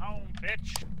fucking home,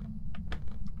 bitch.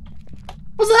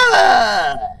 What's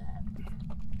up?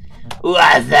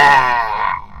 What's up?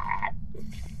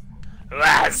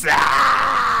 What's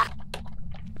up?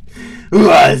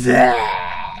 What's up?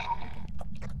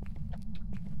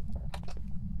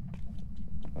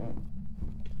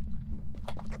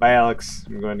 Bye, Alex.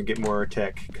 I'm going to get more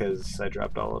tech because I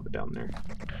dropped all of it down there.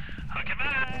 Okay,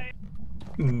 bye.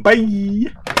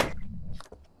 Bye.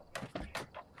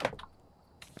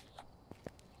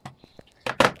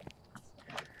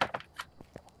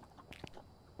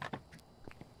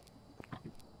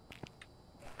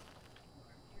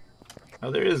 Oh,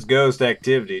 there is ghost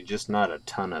activity, just not a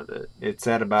ton of it. It's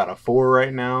at about a 4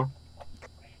 right now.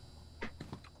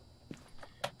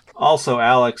 Also,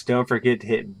 Alex, don't forget to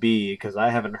hit B, because I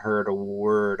haven't heard a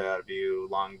word out of you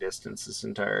long distance this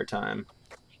entire time.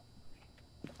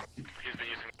 He's been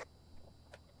using.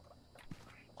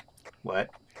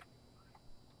 What?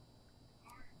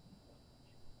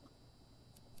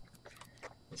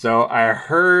 So, I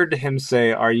heard him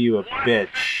say, "Are you a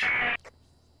bitch?"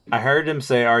 I heard him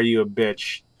say, "Are you a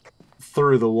bitch?"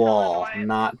 through the wall,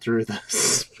 not through the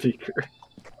speaker.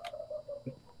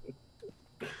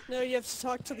 No, you have to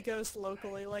talk to the ghost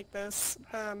locally like this,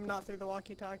 not through the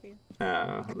walkie-talkie.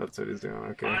 Oh, that's what he's doing,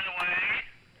 okay. By the way,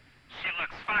 she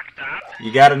looks fucked up.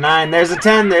 You got a 9, there's a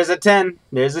 10, there's a 10,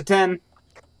 there's a 10.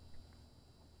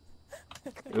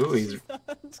 Ooh, She's not.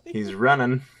 he's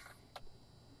running.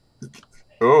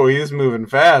 Oh, he's moving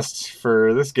fast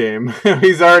for this game.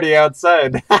 He's already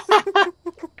outside.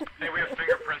 Hey, we have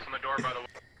fingerprints on the door, by the way.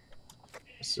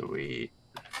 Sweet.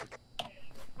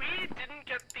 We didn't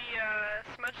get the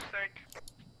smudge stick.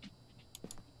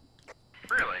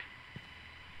 Really?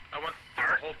 I went through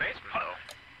the whole basement, though.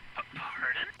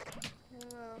 Pardon?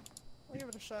 Yeah, I'll give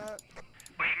it a shot.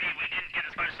 What do you mean we didn't get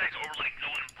as much sex, or like no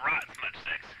one brought as much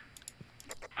sex?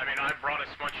 I mean, I brought a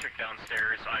smudge stick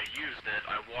downstairs, I used it,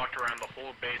 I walked around the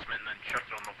whole basement, and then chucked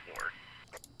it on the floor.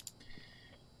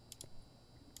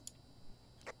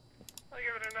 I'll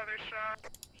give it another shot.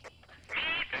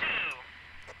 Me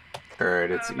too.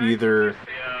 Alright, it's The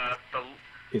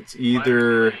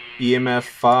either EMF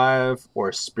 5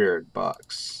 or Spirit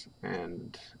Box.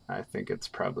 And I think it's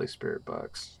probably Spirit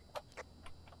Box.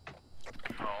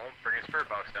 Oh, bring a spirit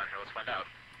box down here, let's find out.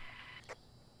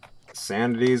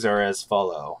 Sanities are as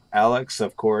follow. Alex,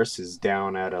 of course, is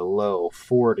down at a low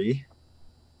 40.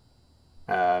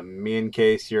 Me and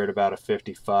Case, you're at about a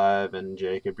 55, and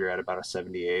Jacob, you're at about a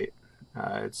 78.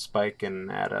 It's spiking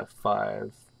at a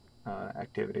 5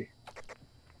 activity.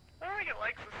 I don't think it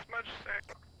likes the smudge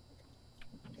stick.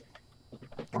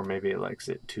 Or maybe it likes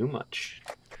it too much.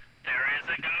 There is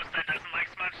a ghost that doesn't like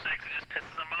smudge sticks, it just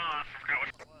pisses him off. I forgot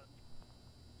which one it was.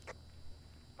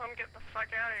 I'm getting the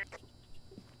fuck out of here.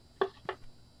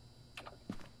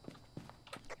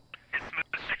 Is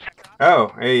smudge stick checked off?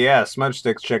 Oh, hey, yeah, smudge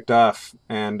stick's checked off.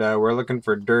 And we're looking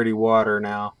for dirty water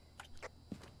now.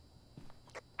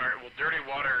 Alright, well, dirty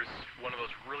water is one of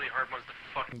those really hard ones to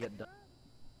fucking Get done.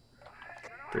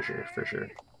 For sure, for sure.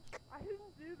 I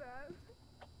didn't do that.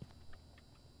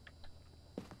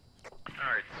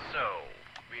 Alright, so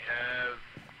we have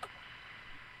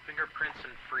fingerprints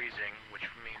and freezing, which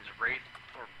means Wraith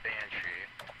or Banshee.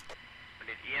 We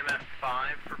need EMF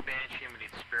 5 for Banshee, and we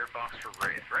need Spirit Box for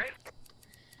Wraith, right?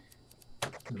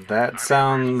 That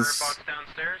sounds... Spirit Box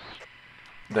downstairs?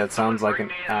 That sounds like an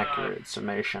Bring me, accurate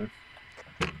summation.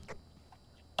 Can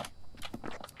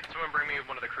someone bring me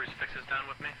one of the crucifixes down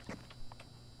with me?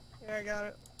 Yeah, I got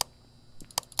it.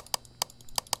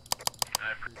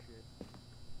 I appreciate it.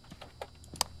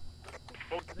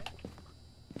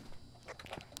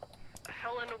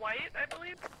 Helen White, I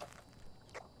believe.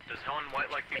 Does Helen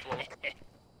White like people?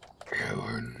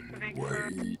 Helen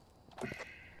White.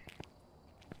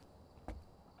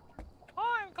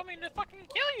 Oh, I'm coming to fucking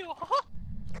kill you!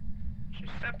 She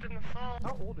stepped in the salt.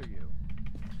 How old are you?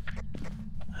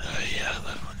 Yeah, I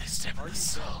love when they step in the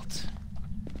salt.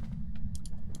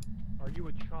 Are you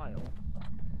a child?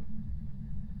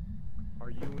 Are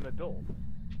you an adult?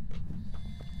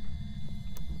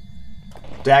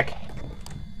 Deck.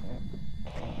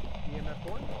 EMF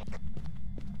 1?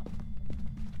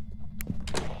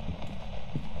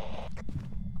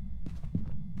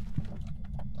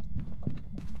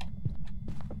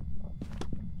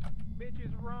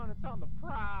 Bitches run, it's on the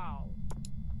prowl.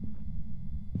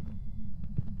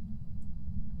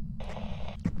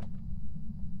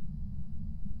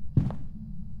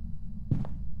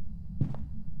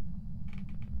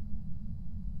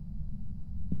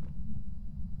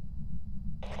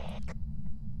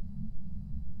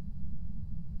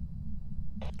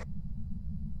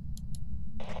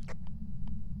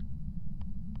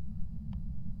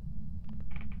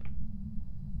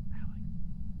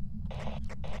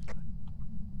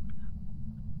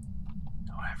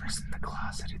 Whoever's in the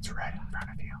closet, it's right in front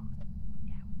of you.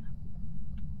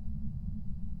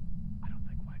 I don't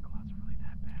think White Claws are really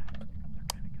that bad. They're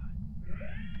kinda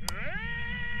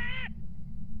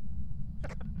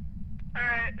good.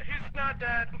 Alright, who's not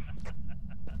dead?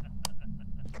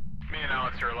 Me and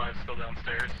Alex are alive, still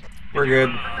downstairs. We're good.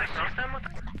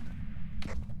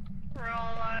 We're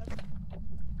all alive.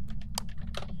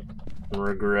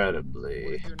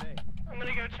 Regrettably. What's your name? I'm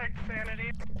gonna go check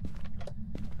sanity.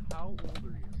 How old are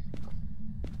you?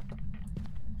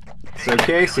 So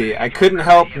Casey, I couldn't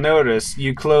help notice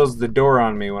you closed the door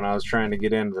on me when I was trying to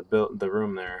get into the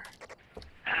room there.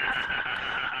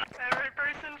 Every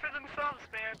person for themselves,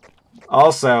 man.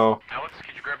 Also, Alex,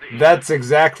 could you grab the that's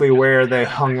exactly where they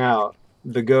hung out.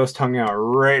 The ghost hung out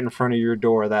right in front of your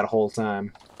door that whole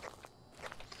time.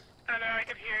 I know, I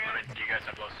could hear it. Do you guys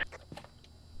have low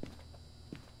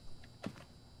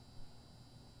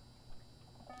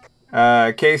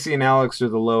Casey and Alex are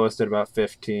the lowest at about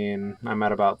 15. I'm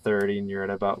at about 30, and you're at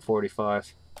about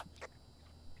 45.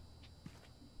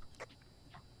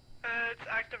 It's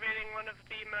activating one of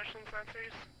the motion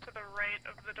sensors to the right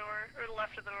of the door, or the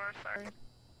left of the door, sorry.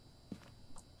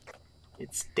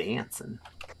 It's dancing.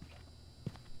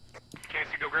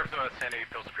 Casey, go grab the sanity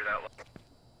pills if you're that low.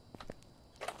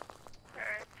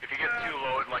 get too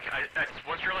low, like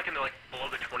once you're like in the below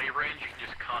the 20 range, you can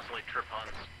just constantly trip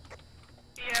Huns.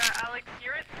 Yeah, Alex,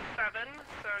 you're at 7,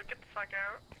 so get the fuck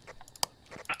out.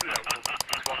 No,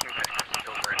 he's walking past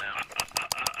Crystal Hills right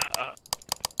now.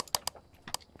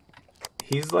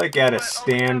 He's like at a What,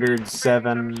 only standard comes with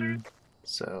 7,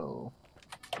 so...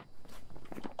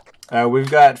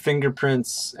 we've got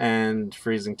fingerprints and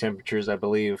freezing temperatures, I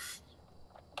believe.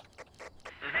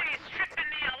 Hey, he's tripping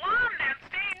the alarm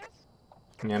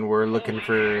downstairs. And we're looking Holy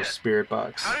for shit. spirit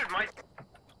box. How did my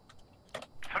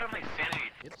sanity...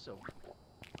 It's so.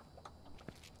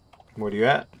 What are you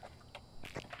at?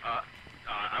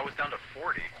 I was down to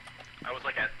 40. I was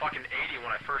like at fucking 80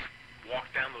 when I first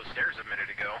walked down those stairs a minute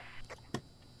ago.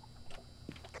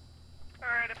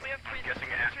 Alright, if we have guessing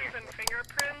signatures and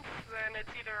fingerprints, then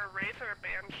it's either a wraith or a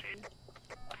banshee.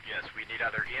 Yes, we need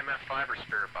either EMF 5 or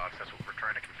spirit box. That's what we're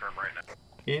trying to confirm right now.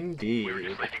 Indeed. We were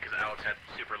just leaving because Alex had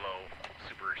super low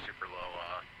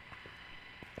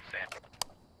sand.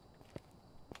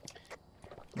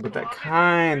 But that Well,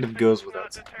 kind of goes not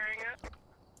without. deterring it.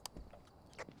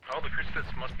 Oh, the crucifix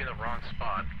must be in the wrong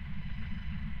spot.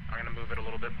 I'm gonna move it a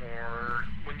little bit more.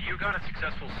 When you got a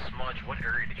successful smudge, what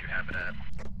area did you have it at?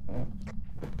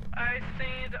 I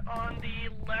stayed on the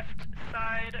left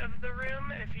side of the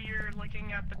room if you're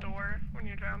looking at the door when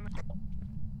you're down there.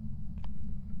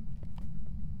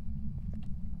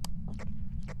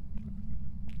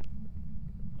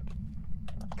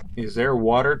 Is there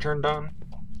water turned on?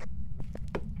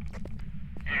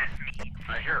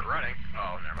 I hear it running.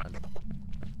 Oh, never mind.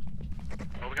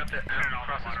 Well, we got the animal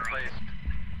process placed.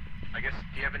 I guess,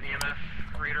 do you have an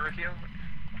EMF reader with you?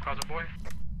 Cosmo Boy?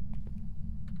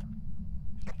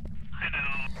 I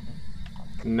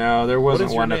know. No, there What wasn't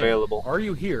is your one name? available. Are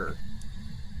you here?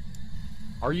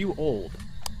 Are you old?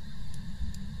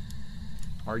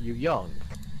 Are you young?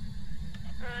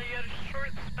 You had a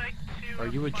short spike to Are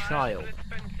you a 5, child? but it's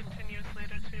been continuously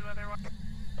to 2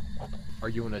 otherwise. Are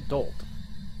you an adult?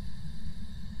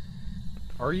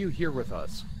 Are you here with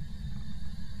us?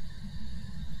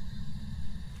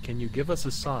 Can you give us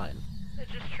a sign? It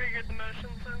just triggered the motion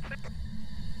sensor.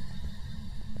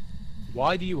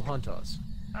 Why do you hunt us?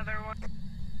 Otherwise,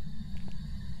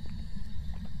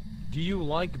 Do you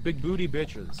like big booty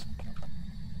bitches?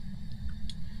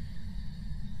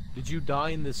 Did you die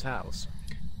in this house?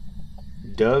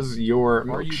 Does your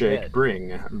Are you milkshake dead?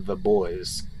 bring the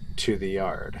boys to the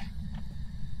yard?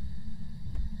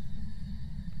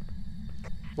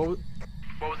 What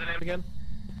was the name again?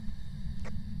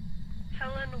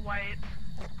 Helen White.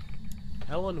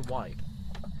 Helen White.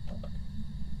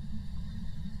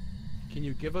 Can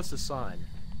you give us a sign?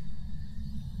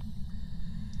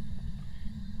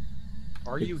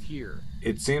 Are you here?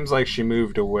 It seems like she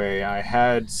moved away. I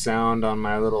had sound on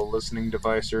my little listening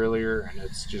device earlier, and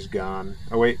it's just gone.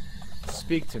 Oh, wait.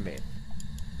 Speak to me.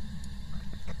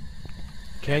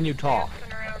 Can you talk?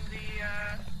 Dancing around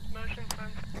the motion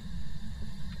sensor.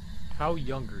 How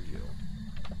young are you?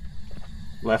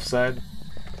 Left side?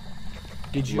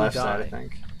 Did you Left die? side, I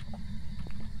think.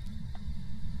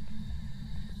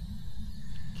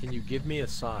 Can you give me a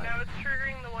sign? Now it's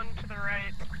triggering the one to the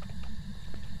right.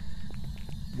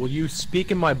 Will you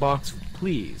speak in my box,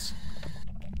 please?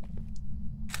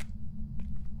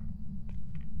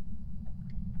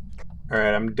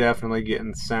 Alright, I'm definitely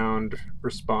getting sound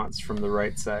response from the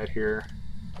right side here.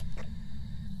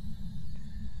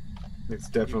 It's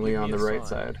definitely give on me the a right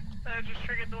sign? side. That just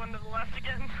triggered the one to the left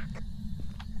again.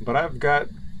 But I've got...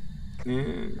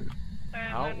 And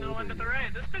How then the old one are to the you?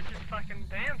 right. This bitch is fucking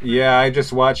dancing. Yeah, I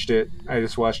just watched it.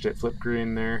 Flip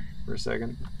green there for a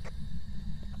second.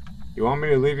 You want me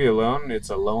to leave you alone? It's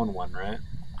a lone one, right?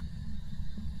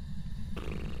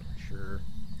 Sure.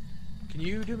 Can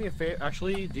you do me a favor?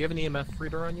 Actually, do you have an EMF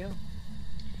reader on you?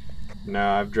 No,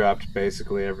 I've dropped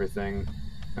basically everything.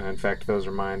 In fact, those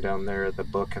are mine down there, the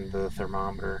book and the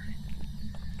thermometer.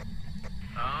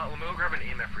 Let me go grab an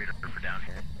EMF reader for down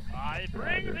here. I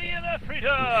bring the EMF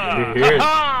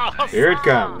reader! Here it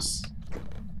comes.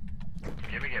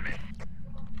 Gimme. Do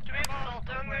we have salt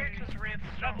down there? Because Wraiths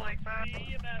don't like that.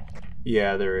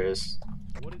 Yeah, there is.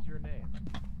 What is your name?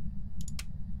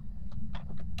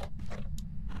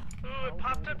 Ooh, it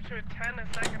popped up to a 10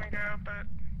 a second ago, but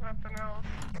nothing else.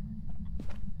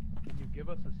 Can you give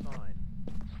us a sign?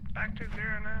 Back to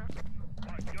 0 now.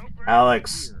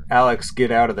 Alex,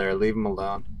 get out of there. Leave him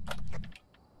alone.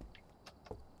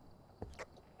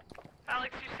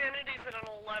 Alex, your sanity's at an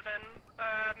 11.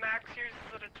 Max, yours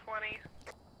is at a 20.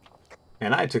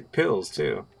 And I took pills,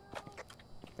 too.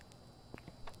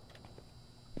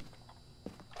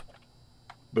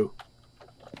 Boo.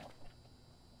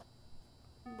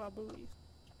 Babooey.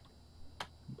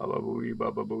 Baba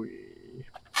baba booey.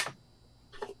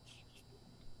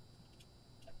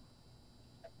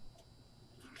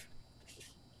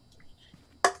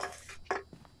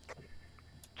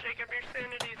 Jacob, your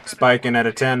sanity's at Spiking at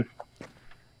a 10. Yep,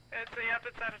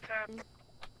 it's at a 10.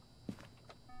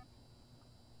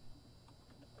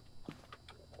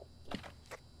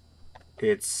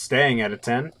 It's staying at a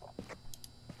 10.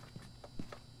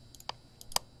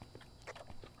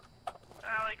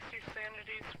 Alex, your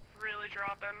sanity's really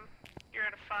dropping. You're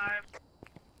at a 5.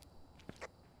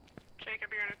 Jacob,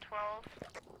 you're at a 12.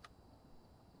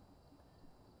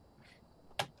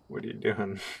 What are you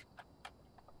doing?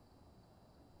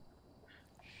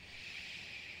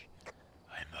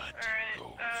 Alright,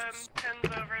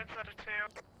 10's over, it's at a 2.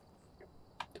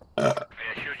 Yeah,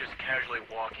 she was just casually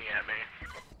walking at me.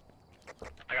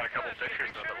 I got a couple pictures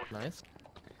of it. Nice.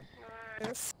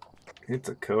 Nice. It's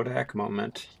a Kodak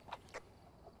moment.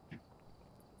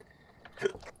 Oh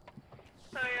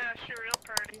yeah, she real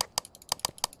party.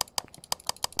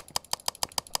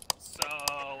 So,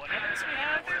 what happens when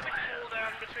Yeah, you there's a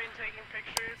cooldown between taking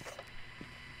pictures.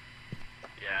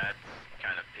 Yeah, it's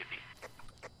kind of pippy.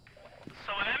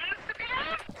 So what evidence do we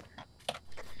have?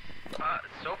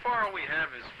 So far all we have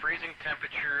is freezing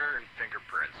temperature and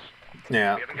fingerprints.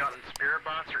 Yeah. We haven't gotten Spirit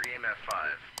Box or EMF 5.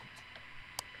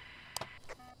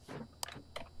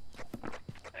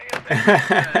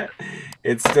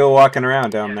 It's still walking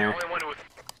around down Yeah, there. the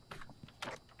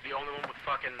only one with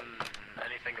fucking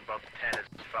anything above 10 is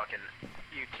fucking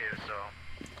you two, so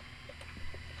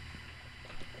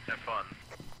have fun.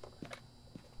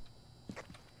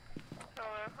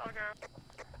 I'll go.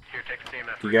 Here, take the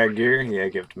EMF. You got gear? Yeah,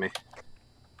 give it to me.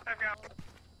 I've got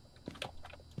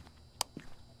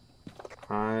one.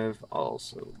 I've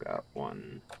also got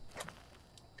one.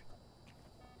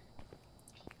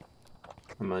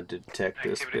 I'm gonna detect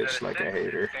this Activity bitch that like I is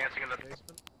hate her. dancing in the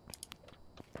basement.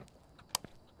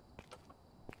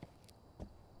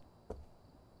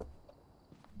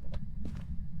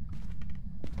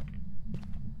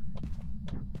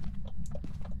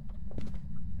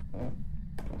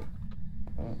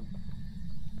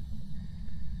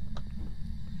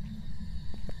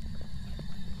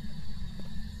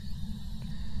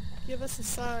 Give us a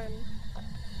sign.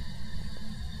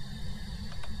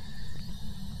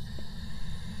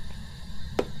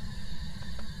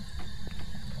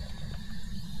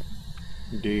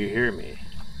 Do you hear me?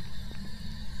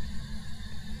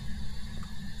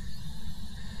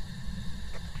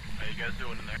 How you guys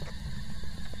doing in there?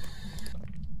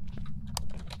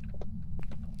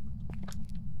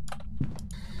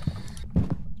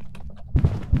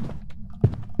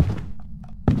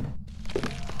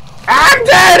 I'm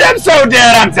dead! I'm so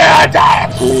dead! I'm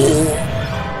dead!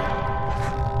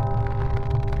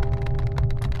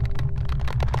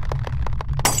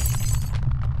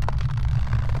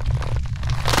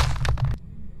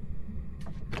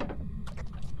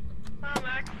 Oh,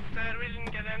 Max said we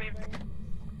didn't get anything.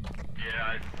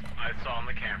 Yeah, I saw on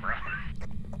the camera.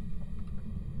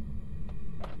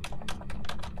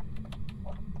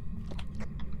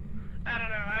 I don't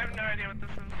know, I have no idea what this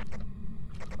is.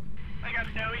 I got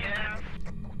no EMF.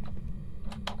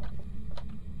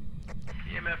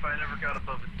 EMF I never got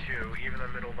above a 2, even in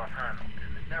the middle of the hunt,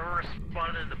 and it never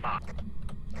responded to the box.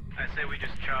 I say we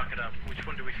just chalk it up. Which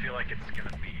one do we feel like it's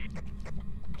gonna be?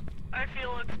 I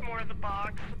feel it's more the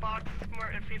box. The box is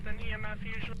more iffy than EMF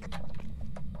usually.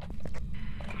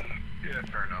 Yeah,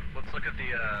 fair enough. Let's look at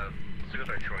the, let's look at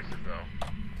our choices, though.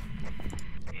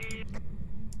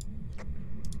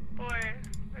 Boy,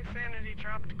 my sanity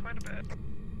dropped quite a bit.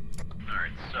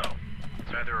 Alright, so,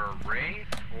 it's either a Wraith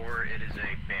or it is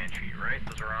a Banshee, right?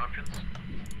 Those are options?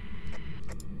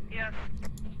 Yes.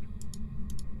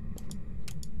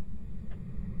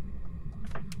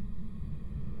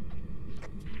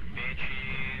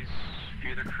 Banshees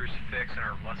fear the crucifix and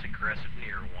are less aggressive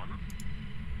near one.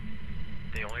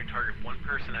 They only target one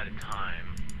person at a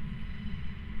time.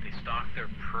 They stalk their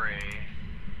prey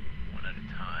one at a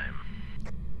time.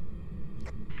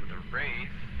 For the Wraith,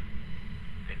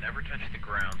 they never touch the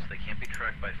ground, so they can't be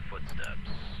tracked by footsteps.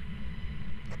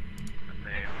 And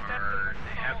they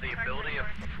have the ability of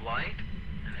flight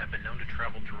and have been known to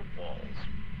travel through walls.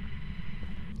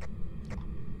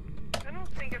 I don't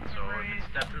think it's So right. if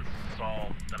it's stepped and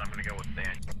solved, then I'm gonna go with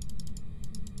Banshee.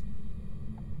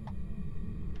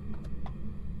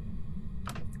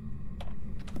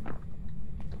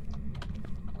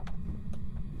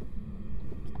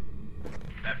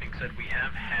 That being said, we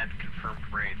have had confirmed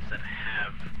raids that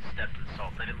have stepped and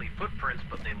solved. They didn't leave footprints,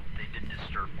 but they did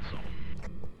disturb the salt.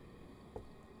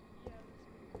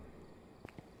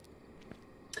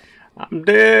 I'm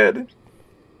dead.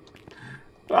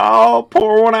 Oh,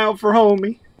 pour one out for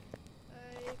homie.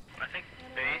 I think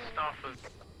based off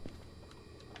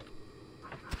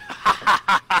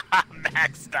of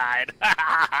Max died.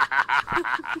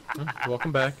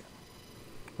 Welcome back.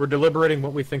 We're deliberating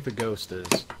what we think the ghost is.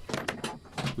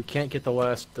 We can't get the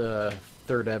last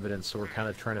third evidence, so we're kind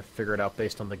of trying to figure it out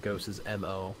based on the ghost's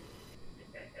MO.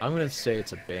 I'm gonna say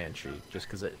it's a banshee, just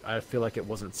because I feel like it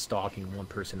wasn't stalking one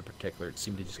person in particular. It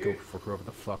seemed to just go for whoever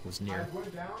the fuck was near. I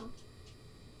went down,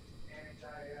 and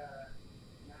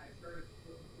I started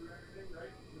looking through everything, right?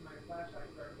 And my flashlight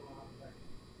started going off. Like,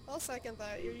 I'll second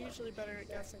that. You're usually better at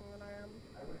guessing than I am.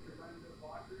 I went to run to the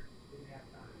locker, didn't have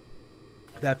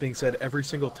time. That being said, every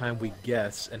single time we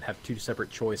guess and have two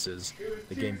separate choices,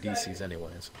 the game DCs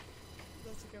anyways.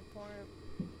 That's a good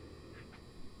point.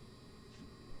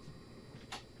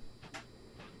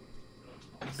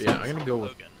 But yeah, I'm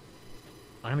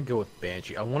gonna go with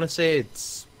Banshee. I want to say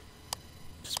it's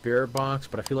Spirit Box,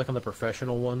 but I feel like on the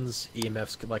professional ones,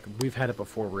 EMFs like we've had it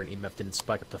before where an EMF didn't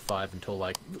spike up to 5 until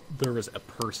like there was a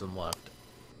person left.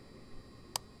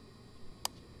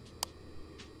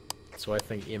 So I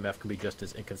think EMF can be just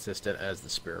as inconsistent as the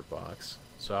Spirit Box.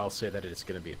 So I'll say that it's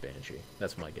gonna be a Banshee.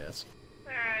 That's my guess.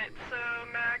 Alright, so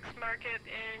Max, mark it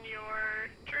in your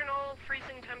journal.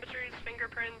 Freezing temperatures,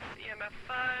 fingerprints, EMF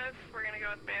 5. We're gonna go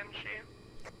with Banshee.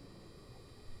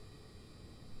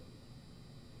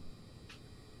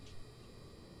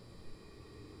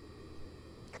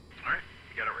 Alright,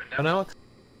 you got it written down. And Alex?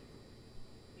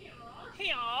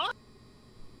 Yeah.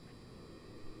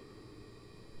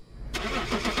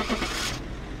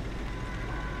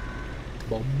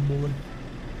 Bumbling.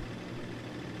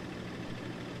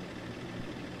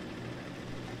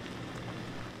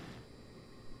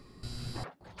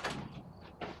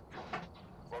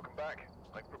 Welcome back.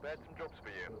 I've prepared some jobs for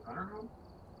you.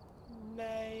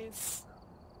 Nice.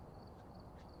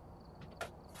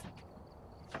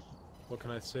 What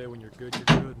can I say? When you're good,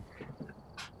 you're good.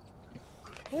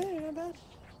 Hey, not bad.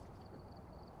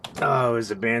 Oh, it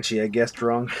was a banshee. I guessed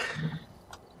wrong.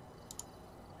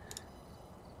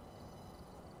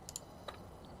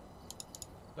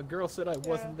 A girl said I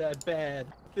wasn't that bad.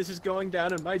 This is going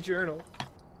down in my journal.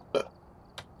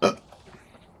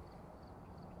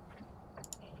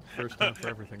 First time for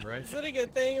everything, right? Is it a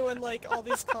good thing when like all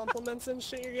these compliments and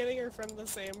shit you're getting are from the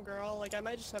same girl? Like I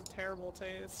might just have terrible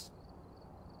taste.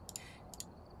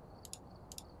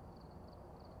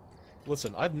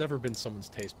 Listen, I've never been someone's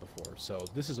taste before, so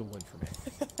this is a win for me.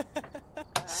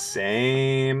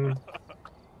 Same.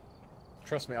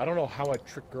 Trust me, I don't know how I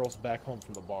trick girls back home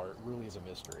from the bar. It really is a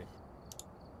mystery.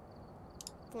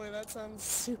 Boy, that sounds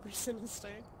super sinister.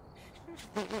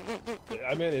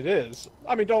 I mean, it is.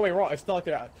 I mean, don't get me wrong. It's not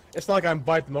like I'm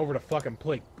inviting them over to fucking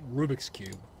play Rubik's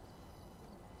Cube.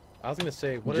 I was gonna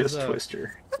say, what is Just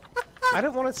Twister. I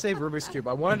didn't want to say Rubik's Cube.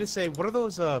 I wanted to say, what are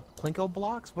those Plinko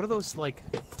blocks? What are those like?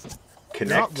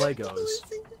 Connect. Not Legos.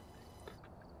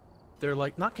 They're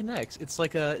like not Connects. It's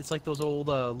like those old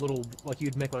little like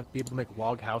you'd make like be able to make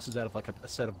log houses out of like a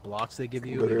set of blocks they give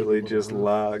you. Literally just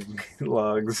logs.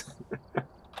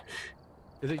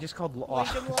 Is it just called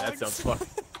Lincoln that Logs? sounds fun.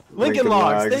 Lincoln Lincoln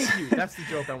Logs. Logs. Thank you. That's the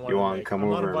joke I wanted You to want to make. come I'm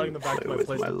not over inviting and them back to play my with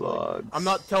place my to play. logs? I'm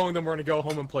not telling them we're gonna go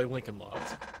home and play Lincoln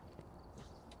Logs.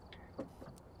 I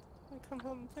come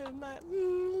home and play with my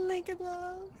Lincoln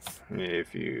Logs.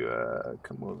 If you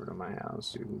come over to my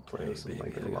house, you can play Hey, with some baby,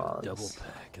 Lincoln I got a Logs. double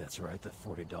pack. That's right, the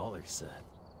 $40 set.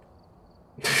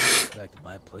 Back to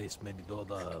my place, maybe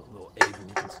build a little Abe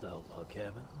Lincoln style log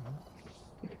cabin.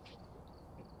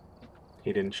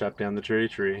 He didn't chop down the cherry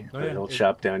tree, Oh, but yeah, he'll it-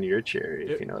 chop down your cherry,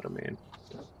 if it- you know what I mean.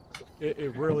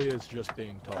 It really is just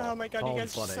being tall. Oh my god, tall you and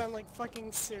guys just funny. sound like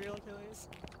fucking serial killers.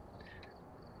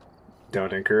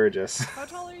 Don't encourage us. How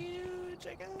tall are you,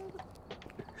 Jacob?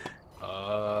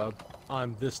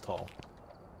 I'm this tall.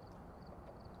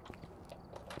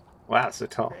 Wow, so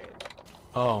tall. Great.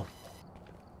 Oh.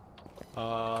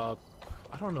 I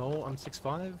don't know. I'm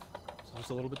 6'5", so just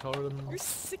a little bit taller than You're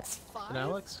 6'5"?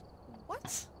 Alex.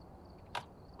 What?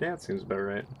 Yeah, it seems about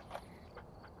right.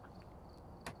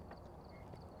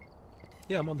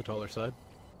 Yeah, I'm on the taller side.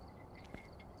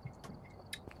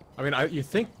 I mean, you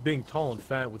think being tall and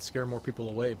fat would scare more people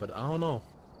away, but I don't know.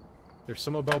 There's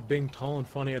something about being tall and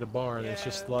funny at a bar, and it's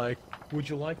just Yeah. like, would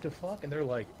you like to fuck? And they're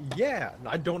like, yeah. And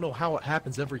I don't know how it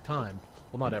happens every time.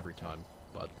 Well, not every time,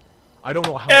 but I don't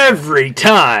know how. Every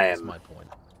time! That's my point.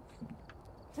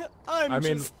 I'm I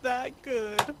mean- just that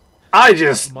good. I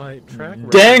just My track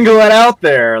record- dangle it out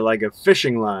there like a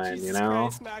fishing line, Jesus you know?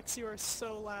 Christ, Max, you are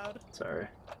so loud. Sorry.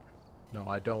 No,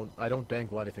 I don't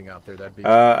dangle anything out there. That'd be.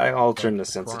 I'll turn the a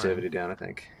crime. sensitivity down, I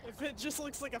think. If it just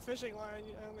looks like a fishing line,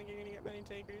 I don't think you're gonna get many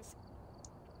takers.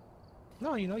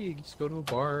 No, you know, you just go to a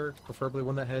bar, preferably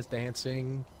one that has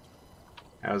dancing.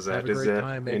 How's Have that? a Is great that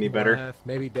time, make any them better? laugh,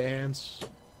 maybe dance,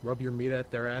 rub your meat at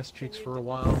their ass cheeks for a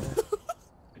while,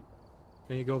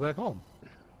 then you go back home.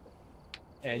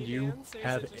 And you dance, or is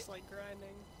have it just like grinding?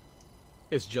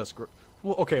 it's just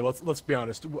well, okay. Let's be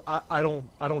honest. I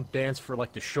don't dance for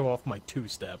like to show off my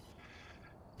two-step.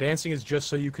 Dancing is just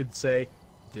so you could say,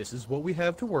 this is what we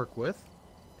have to work with,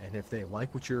 and if they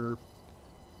like what you're,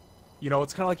 you know,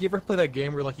 it's kind of like you ever play that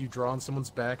game where like you draw on someone's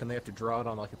back and they have to draw it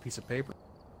on like a piece of paper.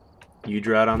 You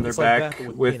draw it on their It's like back that,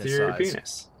 but with penis your size.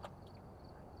 penis.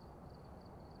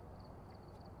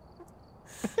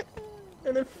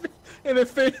 And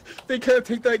if they kind of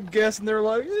take that guess and they're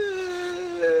like,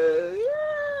 yeah,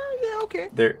 okay.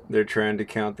 They're trying to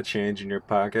count the change in your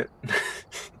pocket.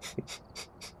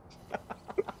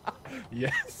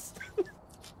 Yes.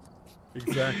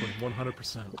 Exactly,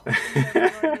 100%.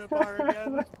 Never going to a bar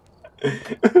again.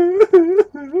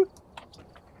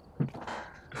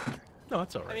 No,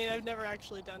 that's alright. I mean, I've never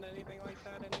actually done anything like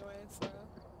that anyway, so.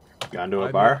 Gone to a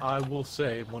bar? I will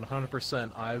say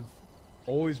 100%. I've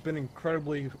always been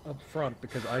incredibly upfront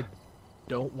because I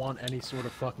don't want any sort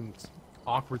of fucking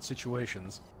awkward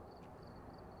situations.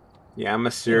 Yeah, I'm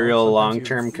a serial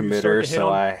long-term committer, so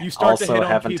I also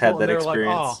haven't had that experience.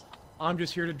 Like, oh, I'm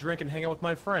just here to drink and hang out with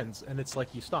my friends, and it's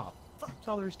like you stop. That's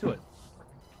all there is to it.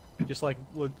 Just like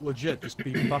legit, just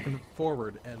be fucking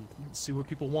forward and see what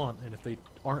people want, and if they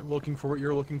aren't looking for what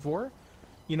you're looking for,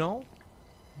 you know,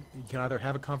 you can either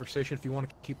have a conversation if you want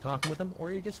to keep talking with them,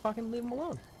 or you just fucking leave them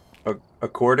alone.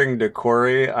 According to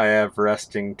Corey, I have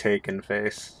resting taken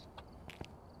face.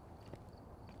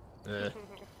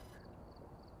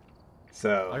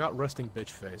 So I got resting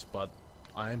bitch face, but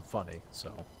I am funny,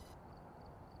 so.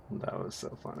 That was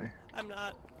so funny. I'm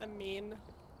not. I'm mean.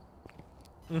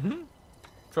 Mm-hmm.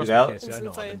 Dude, Me, Alex, Casey, I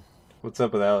know him. what's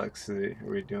up with Alex? Are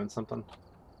we doing something?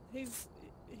 He's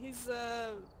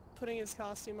putting his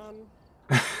costume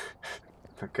on.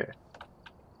 Okay.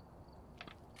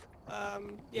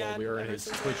 Yeah. Well, we were in ever his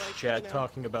since I, Twitch like, chat you know,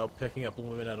 talking about picking up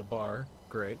women at a bar.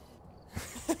 Great.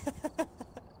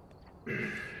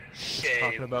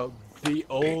 Talking about the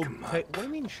old. What do you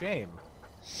mean shame?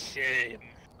 Shame.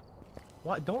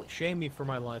 What? Don't shame me for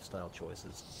my lifestyle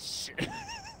choices.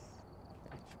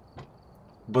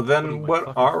 But What are then, you, my what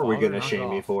fucking are we father? gonna Knock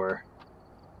shame you off. for?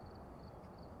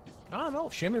 I don't know.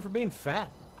 Shame me for being fat.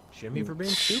 Shame me for being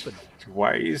stupid.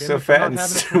 Why are you Shame so me for fat not and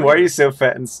having a why are career. you so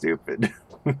fat and stupid?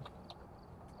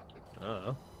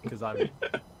 Because I eat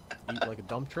like a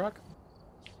dump truck.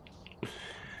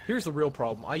 Here's the real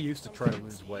problem. I used to try to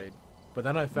lose weight, but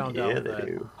then I found Yeah, out they that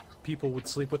do. people would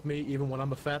sleep with me even when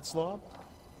I'm a fat slob.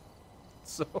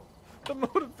 So the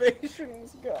motivation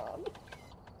was gone.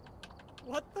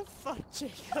 What the fuck,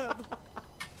 Jacob?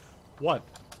 What?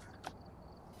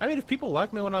 I mean, if people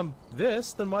like me when I'm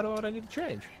this, then why do I need to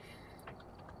change?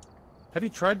 Have you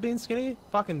tried being skinny?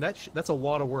 Fucking that's a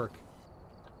lot of work.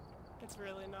 It's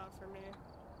really not for me.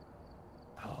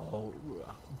 Oh,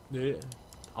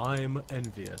 I'm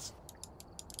envious.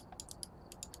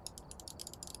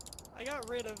 I got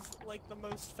rid of, like, the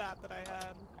most fat that I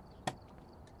had.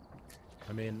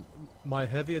 I mean, my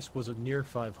heaviest was a near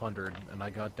 500, and I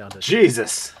got down to...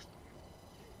 Jesus!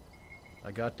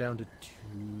 I got down to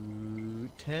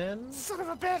 210? Son of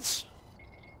a bitch!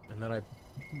 And then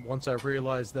once I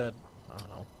realized that, I don't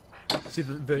know. See,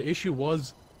 the issue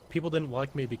was, people didn't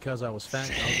like me because I was fat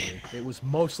and ugly. It was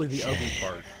mostly the ugly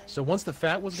part. So once the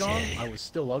fat was gone, I was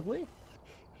still ugly?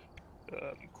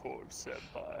 Cord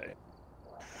senpai.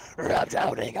 Rubbed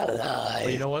outing alive.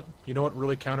 But you know what? You know what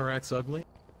really counteracts ugly?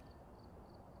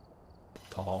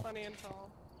 Tall. Funny and tall.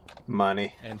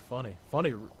 Money. And funny.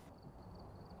 Funny.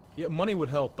 Yeah, money would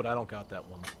help, but I don't got that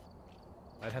one.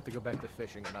 I'd have to go back to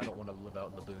fishing, and I don't want to live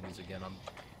out in the boonies again.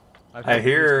 I've I had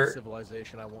hear- tasted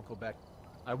civilization. I won't go back.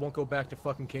 I won't go back to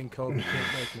fucking King Kobe. You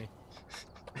can't make me.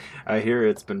 I hear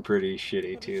it's been pretty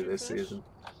shitty What did too you this fish? season.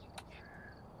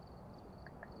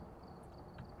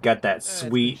 Got that It's been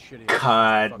sweet shitty ever since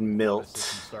cod fucking milt.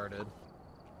 season started.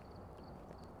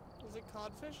 Was it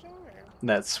cod fishing, or?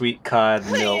 That sweet cod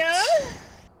milt.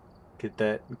 Get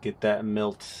that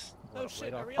milt Oh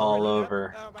shit, are we all already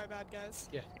over. up? Oh, my bad, guys.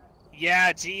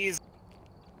 Yeah, jeez.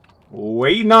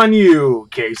 Waiting on you,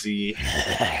 Casey.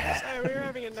 Sorry, we were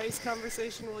having a nice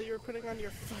conversation while you were putting on your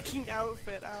fucking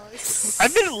outfit, Alex.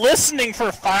 I've been listening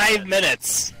for 5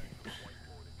 minutes.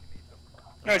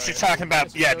 No, what you're talking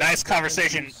about. Yeah, nice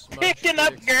conversation. Picking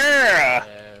up girl.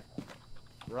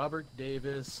 Robert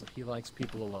Davis, he likes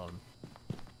people alone.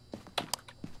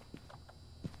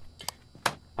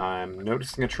 I'm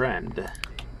noticing a trend.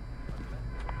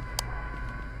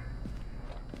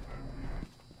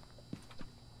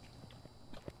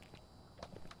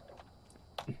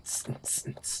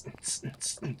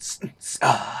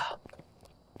 Ah.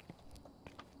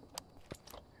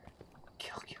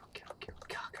 Kill, kill, kill, kill,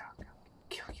 kill, kill,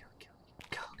 kill, kill, kill,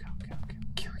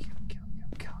 kill, kill,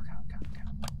 kill, kill,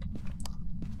 kill.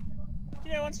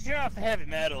 You know, once you're off heavy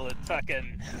metal, it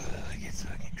fucking it gets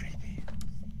fucking creepy.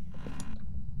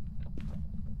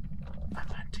 I'm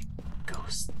hunting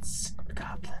ghosts and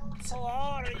goblins. Hello,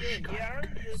 are you here?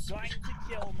 You're going to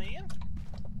kill me?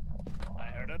 I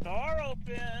heard a door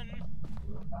open.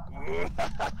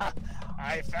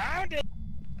 I found it.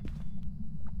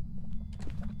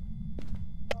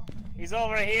 He's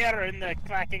over here in the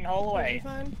cracking hallway.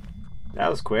 Fine. That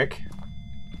was quick.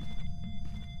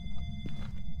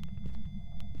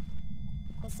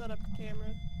 I'll set up the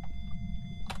camera.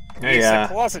 Hey, He's a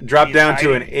closet. drop He's down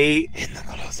to an hiding 8. in the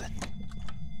closet.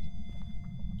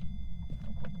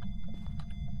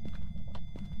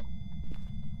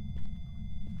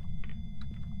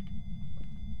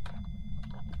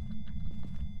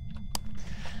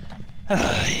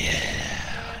 Oh,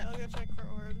 yeah. I'll go check for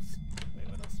orbs. Wait,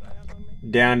 what else do I have on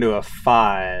me? Down to a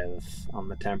 5 on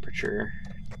the temperature.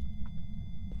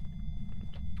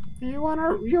 You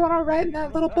wanna write in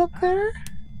that little book there?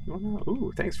 You wanna,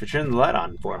 ooh, thanks for turning the light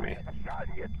on for me.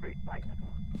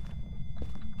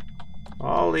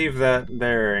 I'll leave that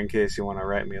there in case you want to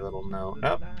write me a little note.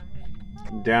 Up.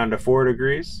 Down to 4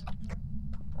 degrees.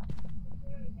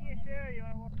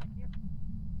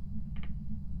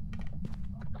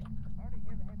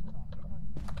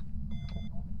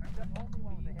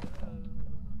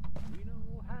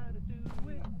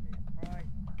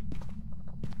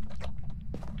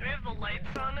 Do we have the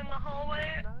lights on in the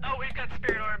hallway? Oh, we've got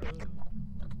spirit orbs.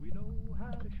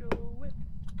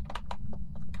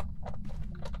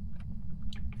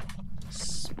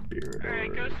 Spirit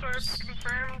Alright, ghost orbs orbs.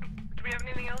 confirmed. Do we have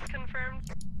anything else confirmed?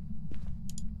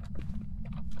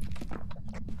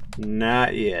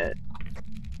 Not yet.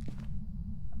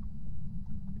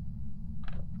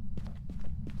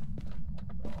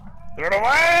 Throw it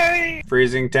away!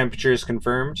 Freezing temperatures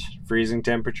confirmed. Freezing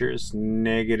temperatures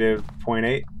negative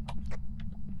 0.8.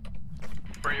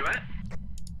 Where you at?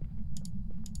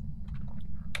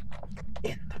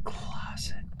 In the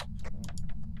closet.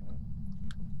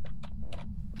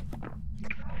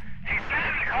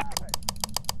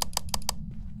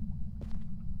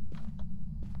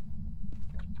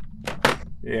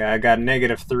 Yeah, I got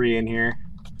negative 3 in here.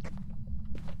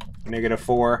 Negative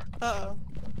 4. Uh-oh.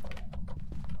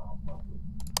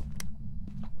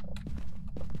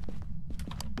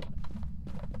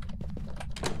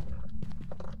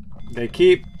 They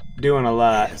keep doing a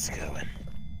lot. It's going.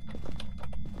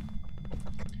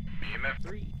 EMF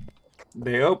 3.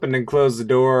 They opened and closed the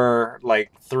door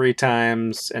like 3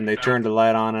 times, and they turned the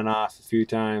light on and off a few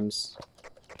times.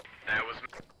 That was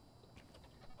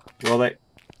Well, they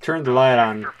turned the light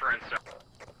on. for forensic.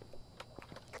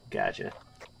 Gotcha.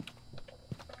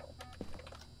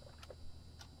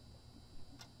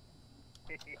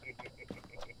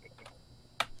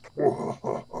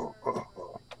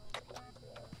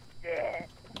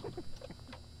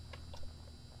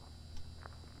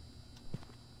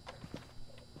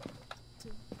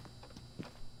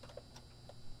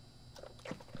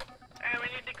 Alright, we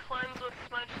need to cleanse with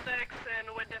smudge sticks and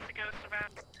witness a ghost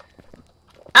event.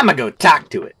 I'ma go talk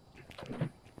to it.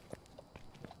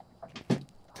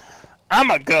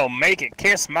 I'ma go make it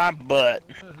kiss my butt.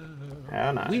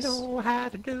 How nice. We know how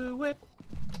to do it.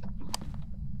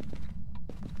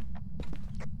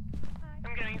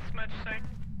 I'm getting smudge stick.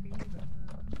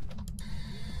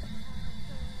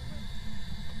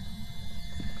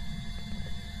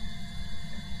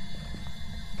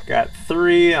 Got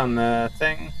 3 on the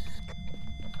thing.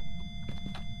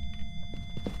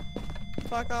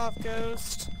 Fuck off,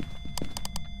 ghost.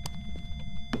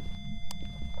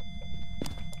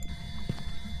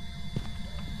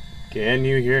 Can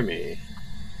you hear me?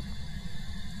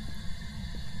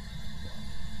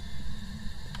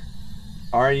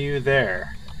 Are you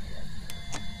there?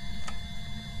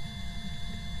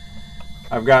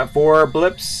 I've got 4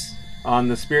 blips on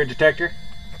the spirit detector.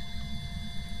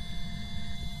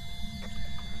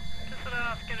 Piss it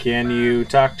off, get it Can back. you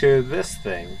talk to this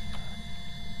thing?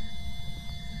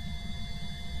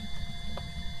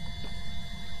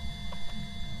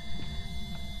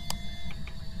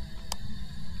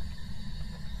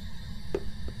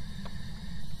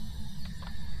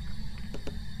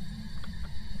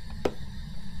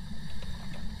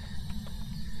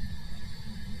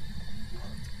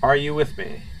 Are you with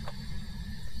me?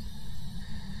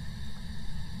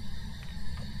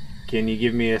 Can you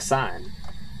give me a sign?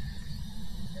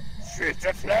 Shoot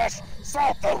the flesh,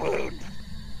 salt the wound.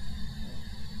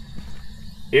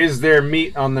 Is there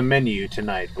meat on the menu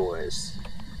tonight, boys?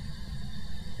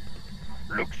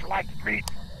 Looks like meat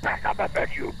back on the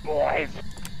menu, boys.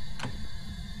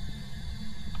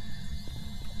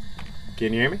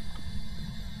 Can you hear me?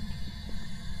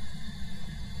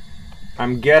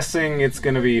 I'm guessing it's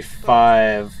gonna be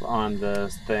 5 on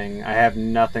the thing. I have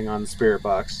nothing on the spirit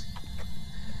box.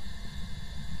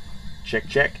 Check,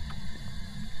 check.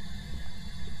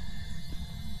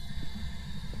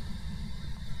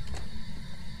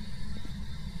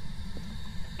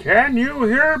 Can you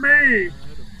hear me?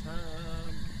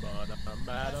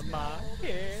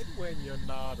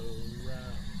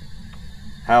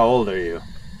 How old are you?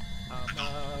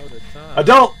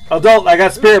 Adult! Adult! I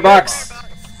got spirit box!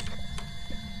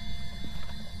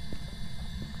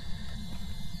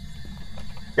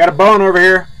 Got a bone over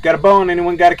here. Got a bone.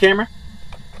 Anyone got a camera?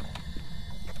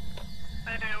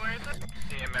 I do, where is it?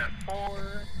 EMF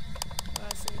 4.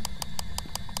 I see.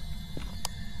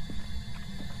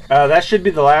 That should be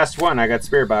the last one. I got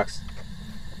spirit box.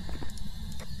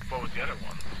 What was the other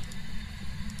ones?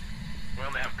 We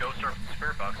only have ghost or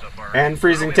spirit box so far. And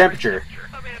freezing Oh, we have temperature.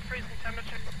 Oh, we have freezing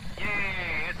temperature.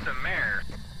 Yay, it's a mare.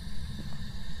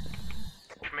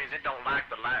 Which means it don't like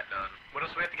the light done. What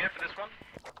else do we have to get for this one?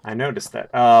 I noticed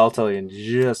that. I'll tell you in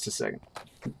just a second.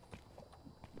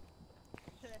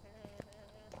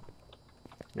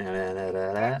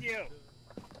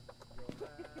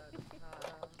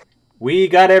 We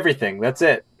got everything. That's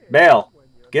it. Bail.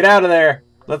 Get out of there.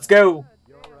 Let's go.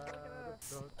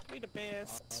 We the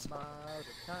best.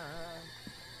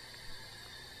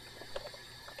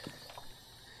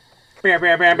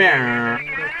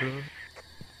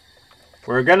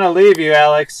 We're gonna leave you,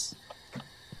 Alex.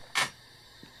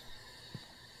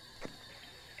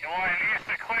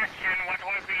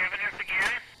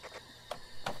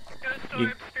 Ghost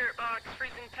orb, spirit box,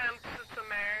 freezing temps, it's a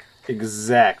mare.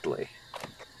 Exactly.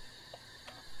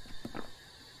 Not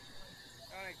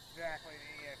exactly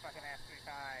the fucking has to be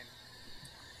fine.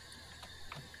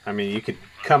 I mean, you could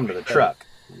come to the truck.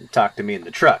 Talk to me in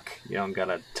the truck. You don't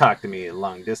gotta talk to me at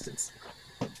long distance.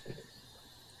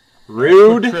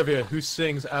 Rude. Quick trivia: who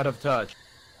sings "Out of Touch"?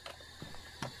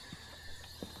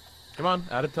 Come on,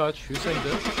 "Out of Touch." Who sings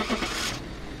it?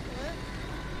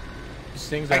 Who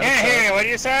sings I "Out of can't Touch"? hear you. What do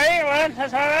you say? What?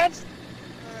 That's how that's?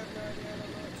 I have no idea. I don't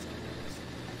know what song it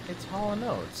is. It's Hall &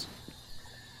 Oates.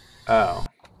 Oh.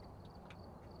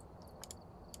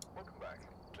 Welcome back.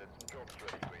 There's some jobs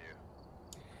ready for you.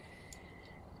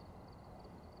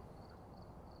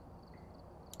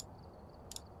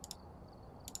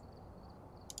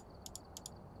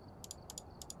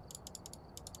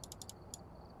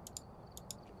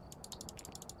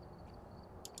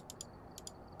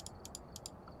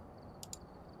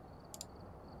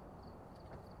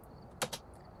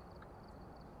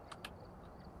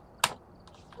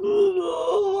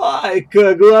 Hi,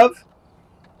 glove.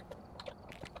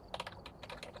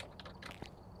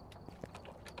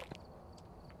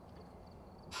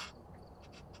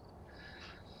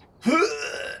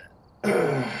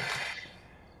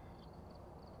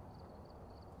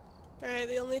 Alright,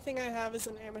 the only thing I have is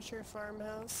an amateur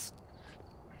farmhouse.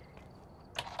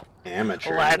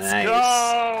 Amateur. Let's nice.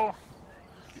 go!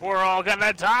 We're all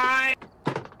gonna die!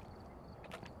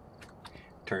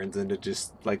 Turns into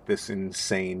just like this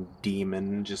insane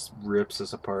demon, just rips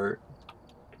us apart.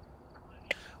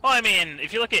 Well, I mean,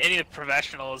 if you look at any of the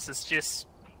professionals, it's just...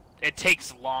 it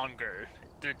takes longer.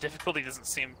 Their difficulty doesn't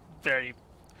seem very...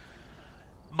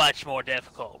 much more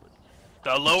difficult.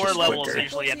 The lower just levels quicker.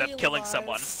 usually end up killing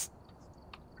someone.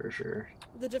 For sure.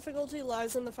 The difficulty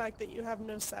lies in the fact that you have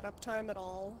no setup time at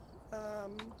all.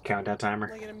 Countdown timer.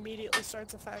 Like it immediately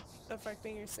starts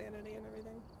affecting your sanity and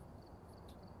everything.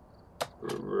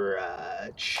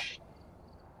 Right.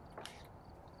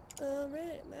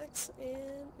 Alright, Max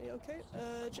and... okay?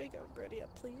 Jacob, ready up,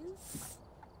 please.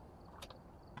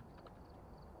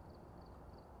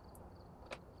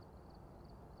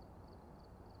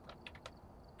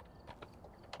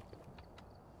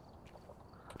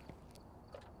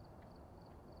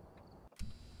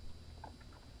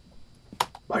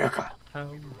 Mayaka. How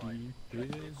deep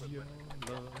is your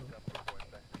love?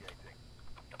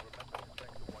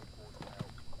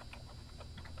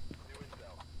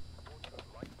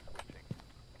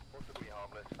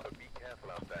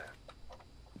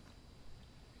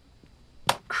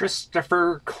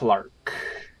 Christopher Clark.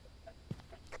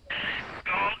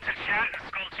 Skull to chat and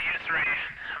skull to use right in.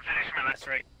 I'm finishing my last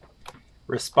right.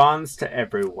 Responds to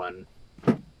everyone.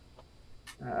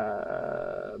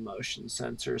 Motion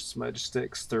sensor, smudge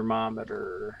sticks,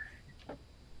 thermometer.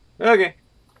 Okay.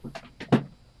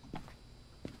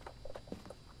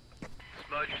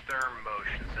 Smudge therm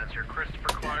motion sensor. Christopher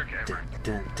Clark Emmer.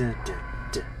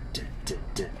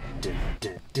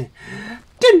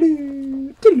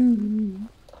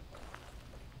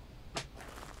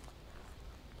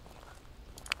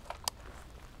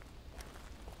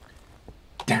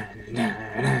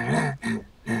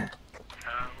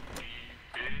 How deep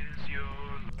is your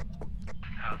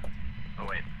love? Oh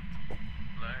wait.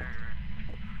 Learn.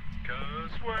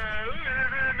 'Cause we're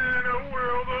living in a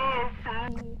world of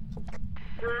fools.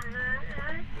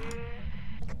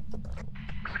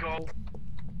 Skull.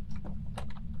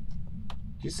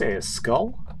 Did you say a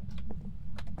skull?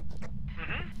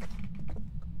 Mm-hmm.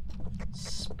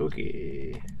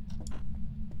 Spooky.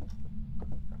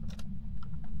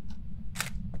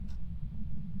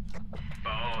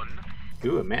 Bone.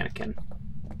 Ooh, a mannequin.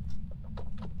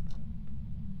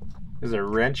 There's a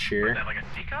wrench Is here. that like a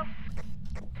C cup?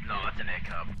 No, that's an A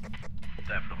cup.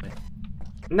 Definitely.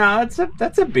 No,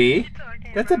 that's a B.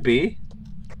 That's a B.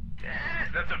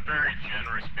 That's a very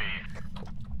generous B.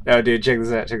 Oh, dude, check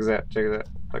this out. Check this out. Check this out.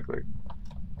 Look, look.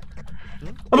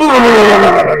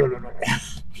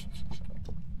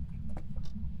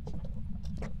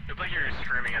 It's like you're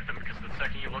screaming at them because the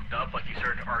second you looked up, like you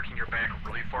started arcing your back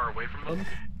really far away from them.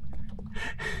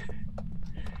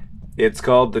 It's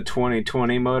called the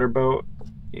 2020 motorboat.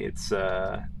 It's you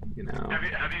know. Have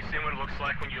you seen what it looks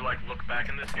like when you like look back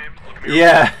in this game? Look at me.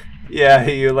 Yeah, yeah.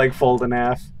 You like fold in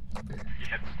half.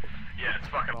 Yeah, it's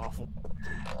fucking awful.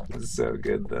 It's so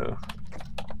good though.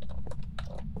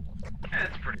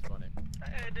 It's pretty funny.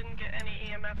 I didn't get any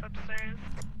EMF upstairs.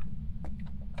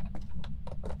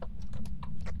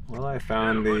 Well, I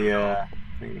found the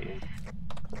thingy.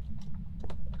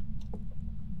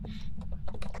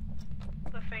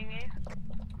 The thingy.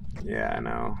 Yeah, I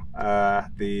know.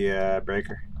 The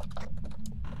breaker.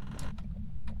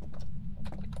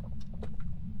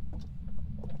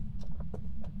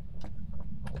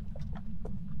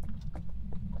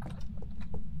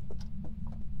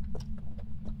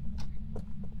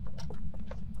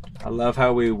 I love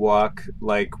how we walk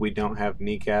like we don't have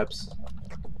kneecaps.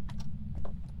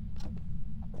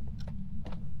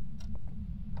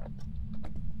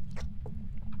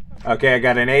 Okay, I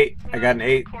got an 8. I got an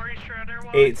 8.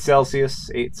 8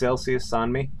 Celsius. 8 Celsius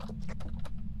on me.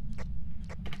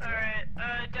 Alright,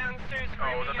 downstairs room,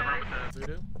 Oh, was that the room with the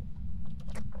Voodoo?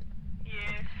 Yeah.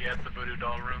 Yeah, it's the voodoo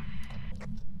doll room.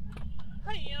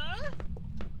 Hiya!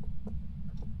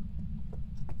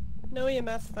 No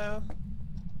EMF though.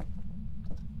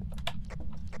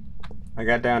 I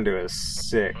got down to a Motion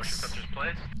 6. sensors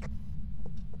placed.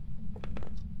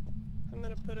 I'm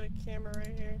gonna put a camera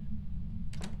right here.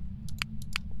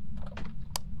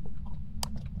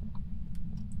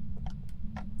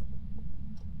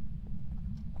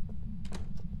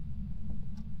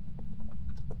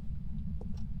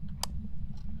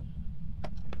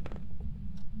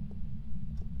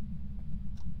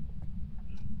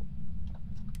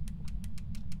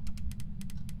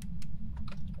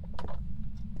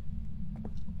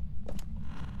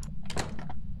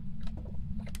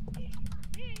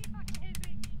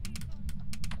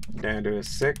 Down to a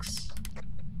 6.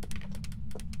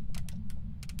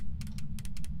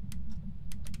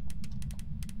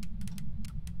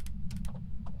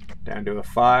 Down to a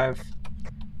 5. Is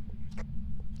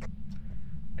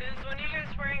one of you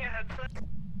guys wearing a headset?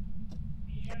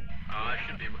 I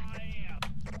should be.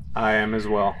 I am as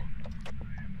well.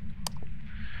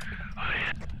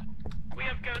 We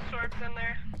have ghost orbs in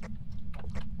there.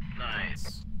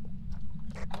 Nice.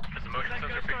 Has the Is motion that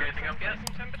sensor ghost picked orbs anything up yet?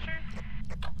 sensing temperature?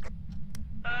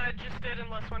 It just did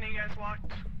unless one of you guys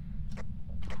walked.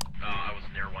 I was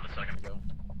near one a second ago.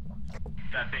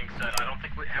 That being said, I don't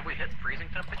think have we hit freezing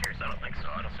temperatures? I don't think so.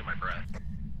 I don't see my breath.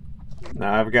 No,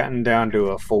 I've gotten down to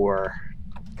a 4.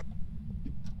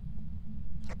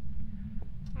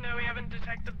 No, we haven't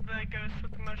detected the ghost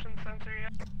with the motion sensor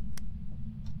yet.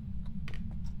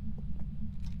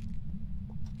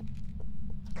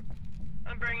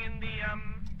 I'm bringing the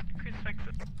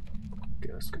crucifixes.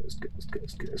 Ghost, ghost, ghost,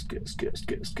 ghost, ghost, ghost, ghost,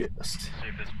 ghost, ghost. See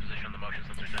if this position on the motion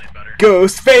sensor is any better.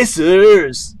 Ghost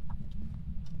facers!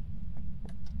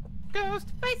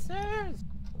 Ghost facers!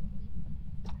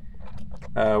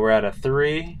 We're at a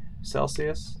 3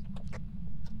 Celsius.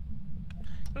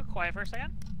 Go quiet for a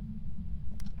second.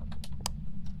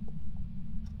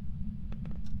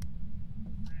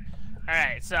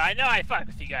 Alright, so I know I fuck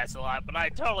with you guys a lot, but I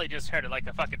totally just heard it like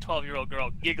a fucking 12-year-old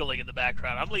girl giggling in the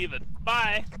background. I'm leaving.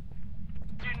 Bye!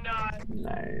 Do not.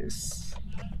 Nice.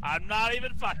 I'm not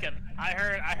even fucking. I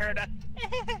heard a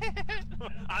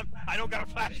I don't got a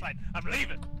flashlight. I'm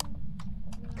leaving.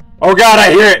 Oh god,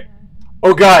 I hear it!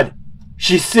 Oh god!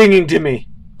 She's singing to me!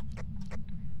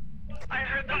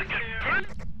 are these two? Are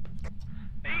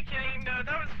you kidding? No,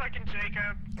 that was fucking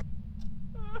Jacob.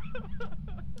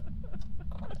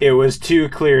 It was too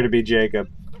clear to be Jacob.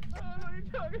 What are you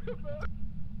talking about?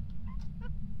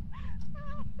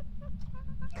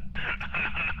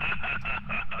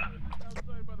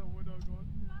 Outside by the window going.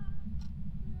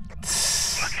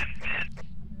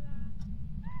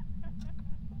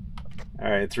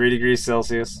 Alright, 3 degrees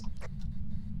Celsius.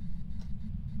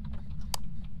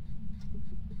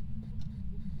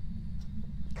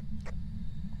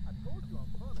 I told you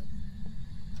I'm funny.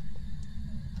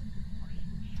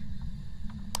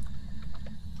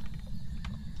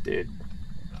 Dude.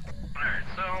 Alright,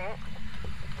 so...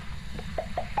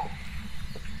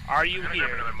 Are you I'm gonna grab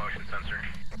here? another motion sensor.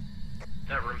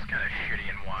 That room's kind of shitty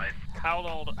and wide.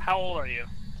 How old are you?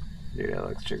 Dude,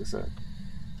 Alex, check this out.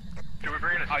 Do we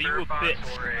bring in a Are you spirit a box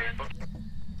bitch? or a book?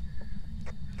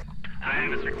 I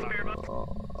have a spirit box.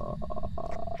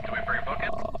 Do we bring a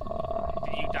bucket?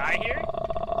 Did you die here?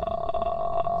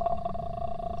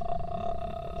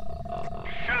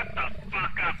 Shut the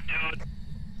fuck up, dude.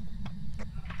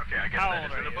 Okay, I guess How that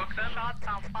old is are in the you? book then. Shut the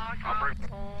fuck I'll bring...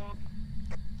 up.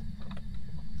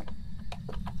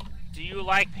 Do you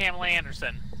like Pamela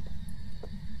Anderson?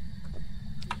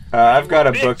 I've got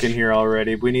a bitch. book in here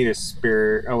already. We need a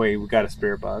spirit. Oh wait, we got a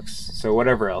spirit box. So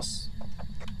whatever else.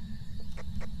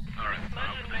 Alright,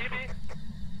 Smudging, maybe?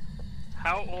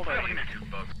 How old I'm are looking you? at 2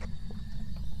 books.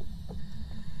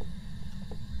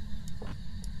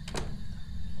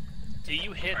 Do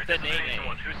you hit Alright, the this is phase name?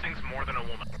 1. Who sings more than a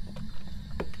woman?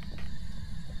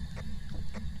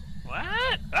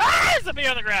 What? Ah! There's a bee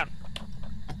on the ground.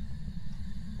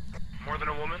 More than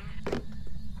a woman?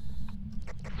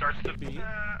 Starts to be.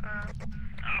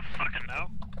 Oh, fucking no.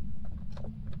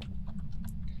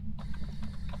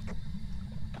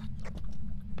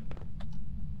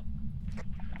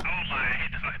 Oh my, I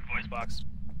hate the fucking voice box.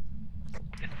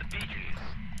 It's the Bee Gees.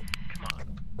 Come on.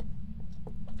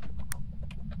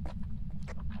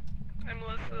 I'm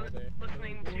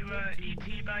listening to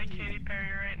E.T. by Katy Perry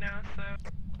right now, so...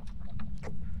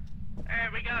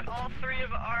 Alright, we got all 3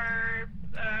 of our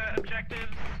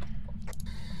objectives.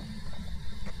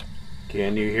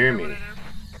 Can you hear What me? it is.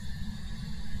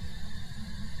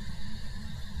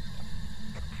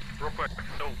 Real quick,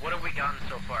 so what have we gotten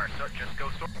so far? So just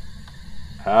ghost orbs?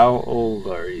 How old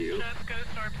are you? Just ghost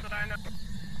orbs that I know.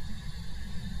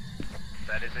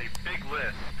 That is a big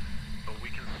list, but we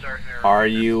can start there. Are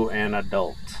you an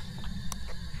adult?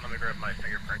 Let me grab my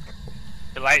fingerprint.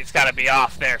 The light's gotta be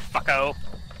off there, fucko.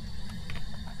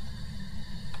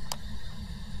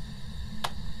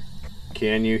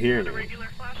 Can you hear The me? regular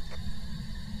flash.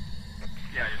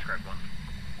 Yeah, I just grabbed one.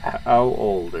 How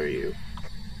old are you?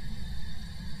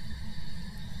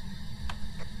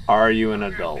 Are you an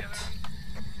adult?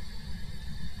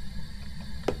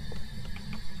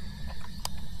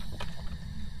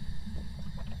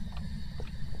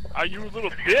 Are you a little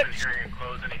Have you guys been bitch? hearing it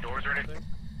close any doors or anything?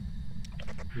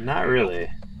 Not really.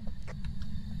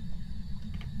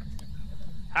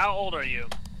 How old are you?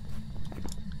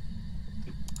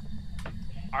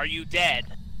 Are you dead?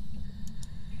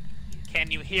 Can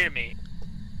you hear me?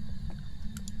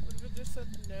 What if it just said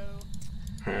no?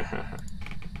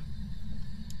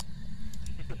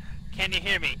 Can you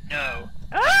hear me? No.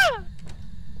 Ah!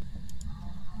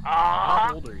 Ah!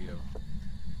 How old are you?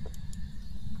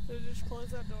 Did it just close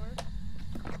that door?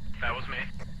 That was me.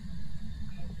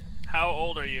 How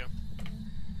old are you?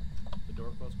 The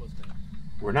door closed was down.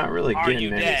 We're not really Are getting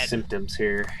you any dead? symptoms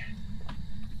here.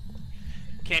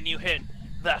 Can you hit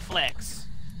the flex?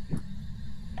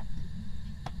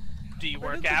 Do you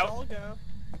Where work did the out? ball go?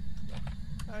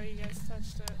 Oh, you guys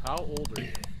touched it. How old are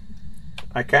you?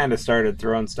 I kind of started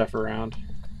throwing stuff around.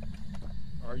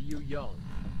 Are you young?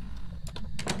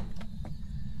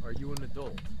 Are you an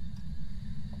adult?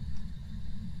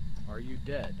 Are you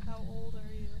dead? How old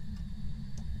are you?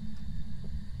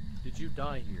 Did you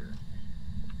die here?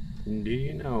 Do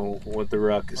you know what the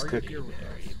ruck is Are you cooking? here with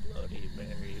us? Bloody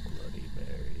Mary, Bloody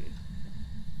Mary.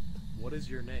 What is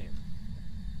your name?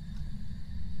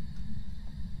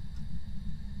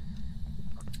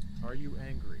 Are you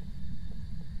angry?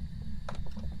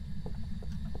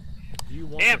 Do you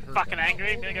want Damn, to hurt fucking us?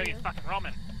 angry. I'm gonna go get fucking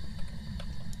Roman.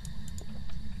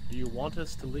 Do you want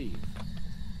us to leave?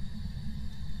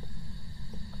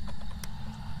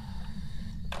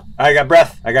 I got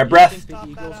breath. I got Do you breath. think the Stop that,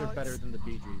 Eagles are Alex. better than the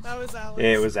Bee Gees? That was Alex.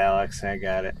 It was Alex. I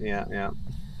got it. Yeah, yeah.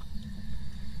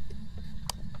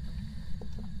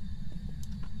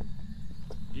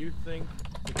 Do you think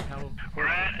the We're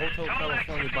at Hotel Total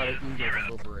California by the Activity Eagles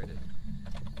Zero. is overrated?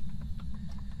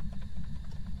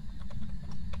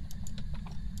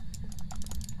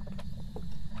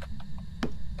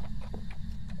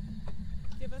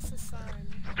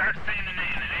 Start saying the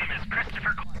name. The name is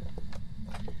Christopher.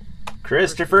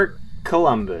 Christopher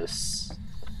Columbus.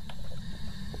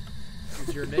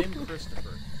 Is your name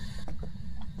Christopher?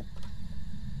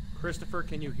 Christopher,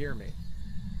 can you hear me?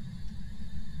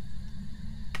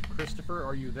 Christopher,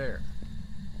 are you there?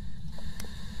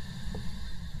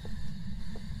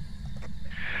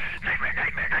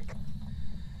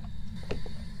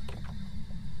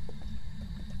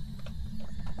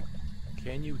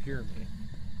 Can you hear me?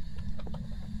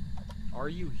 Are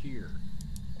you here?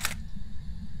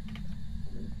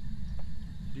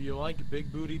 Do you like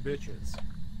big booty bitches?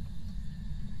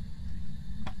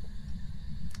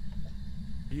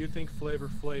 Do you think Flavor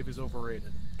Flav is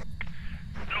overrated?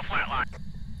 Still flatline.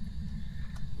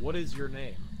 What is your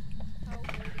name? So what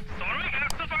do we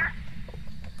got so far?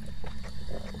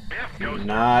 We have ghost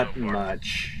Not so far.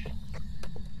 much.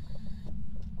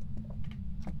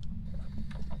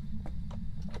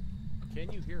 Can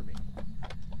you hear me?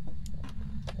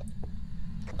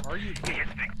 Are you here?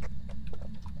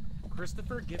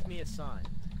 Christopher, give me a sign.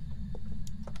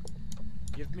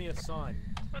 Give me a sign.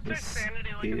 What's our This sanity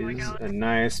looking like, is Alex? a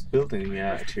nice building you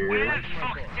got Well, here. you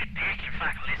fucking sit there and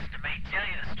fucking listen to me tell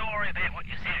you the story about what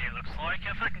your city looks like.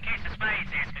 Your fucking case of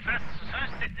spades asked me first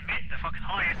sit the bit, the fucking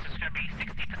highest is going to be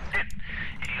 60%.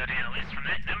 And you go down the list from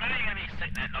that number, you're going to be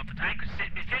sitting at not the tank, which is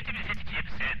sitting at 50 to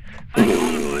 52%. Fucking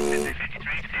all the boys sitting at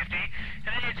 53 to 50.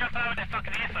 And then you jump over that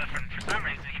fucking effort for some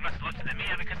reason you must have looked at the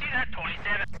mirror because you had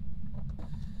 27.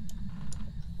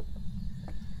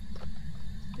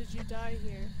 Did you die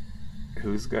here?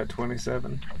 Who's got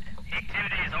 27?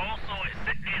 Activity is also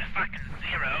sitting at a fucking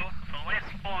 0 for the last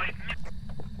 5 minutes.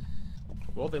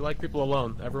 Well, they like people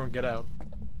alone. Everyone get out.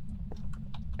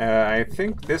 I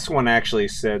think this one actually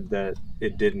said that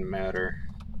it didn't matter.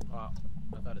 Oh,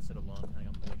 I thought it said alone. Hang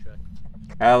on, let me check.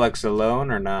 Alex alone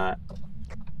or not?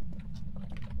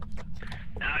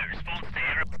 No, it responds to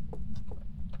error.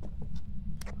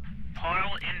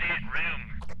 Pile in that room.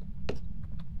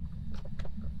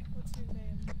 What's your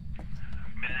name?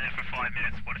 Been in there for 5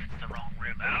 minutes. What if it's the wrong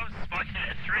room? Oh, it's spiking it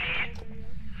at 3.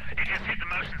 It just hit the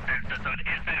motion sensor, so it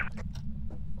is that.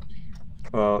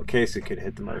 Well, Casey could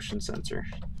hit the motion sensor.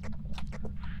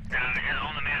 No, it's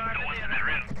on the map. No one's in that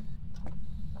room.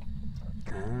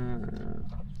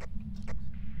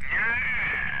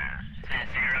 Is that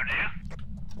 0 now?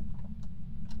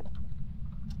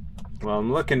 Well,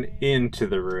 I'm looking into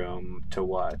the room to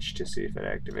watch to see if it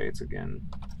activates again.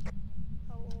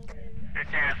 How old are you?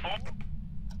 It's at 4.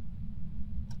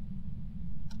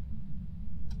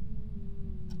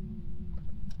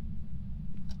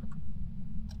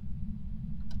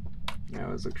 That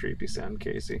was a creepy sound,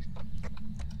 Casey.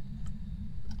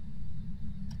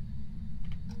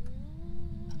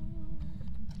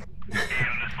 Yeah,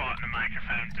 when I fought in the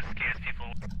microphone just scares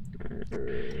people.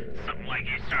 Something like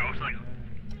you start with like, and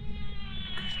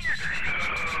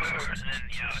then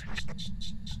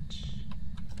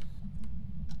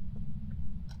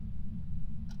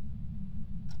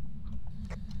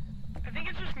I think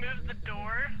it just moved the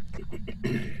door.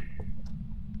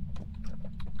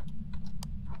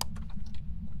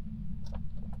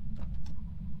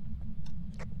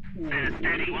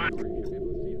 steady one.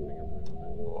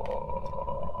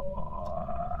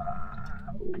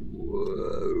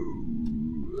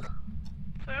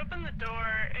 So I opened the door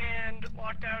and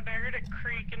walked out and I heard it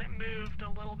creak and it moved a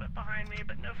little bit behind me,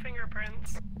 but no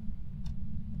fingerprints.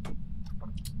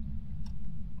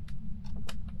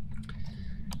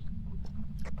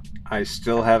 I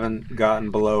still haven't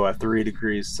gotten below a 3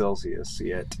 degrees Celsius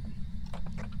yet.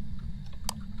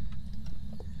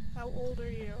 How old are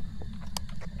you?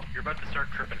 You're about to start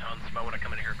tripping, Hans. You might want to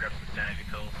come in here and grab some sanity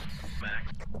pills,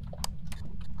 Max.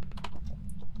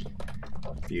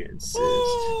 If you insist.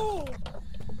 Oh!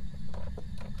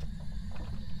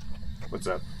 What's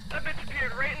up? That bitch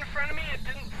appeared right in front of me. It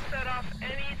didn't set off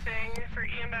anything for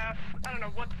EMF. I don't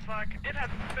know what the fuck. It has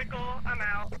a sickle. I'm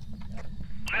out.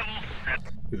 Level 7.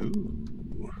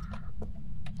 Ooh.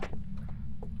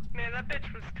 Man, that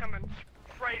bitch was coming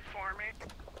right for me.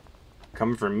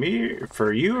 Coming for me,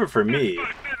 for you, or for me?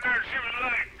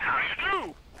 How you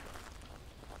do?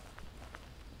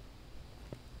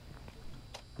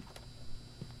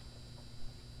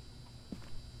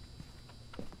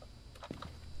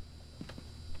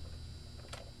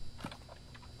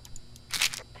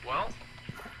 Well,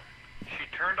 she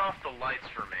turned off the lights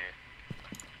for me.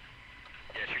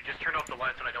 Yeah, she just turned off the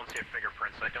lights and I don't see a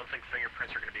fingerprint, so I don't think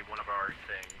fingerprints are going to be one of our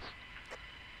things.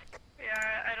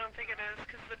 Yeah, I don't think it is,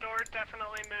 because the door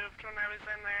definitely moved when I was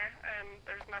in there, and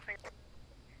there's nothing.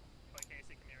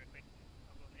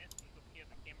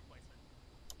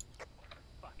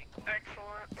 Fucking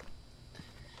Excellent.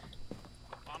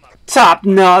 I'm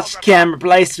Top-notch camera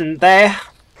placement there.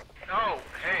 Oh,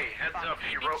 hey, heads up,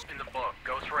 she wrote in the book.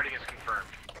 Ghostwriting is confirmed.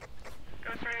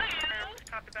 Ghostwriting confirmed.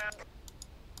 Copy that.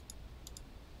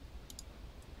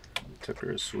 Took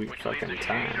her a sweet Which leads fucking to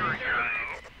Shane or time. Yuri?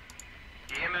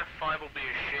 EMF 5 will be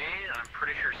a Shane, and I'm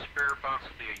pretty sure Spirit Box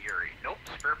will be a Yuri. Nope,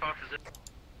 Spirit Box is it.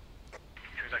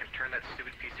 Which means I can turn that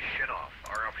stupid piece of shit off.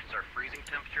 Our options are freezing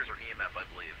temperatures or EMF, I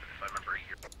believe, if I remember a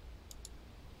Yuri.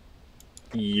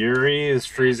 Yuri is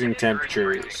freezing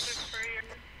temperatures.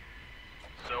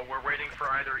 So we're waiting for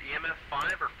either EMF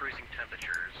 5 or freezing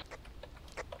temperatures.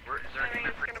 Is there I think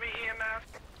anything it's gonna be EMF.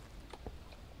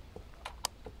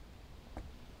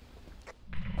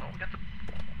 Oh, we got the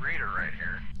reader right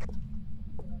here.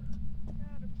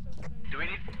 Do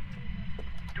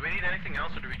we need anything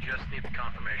else, or do we just need the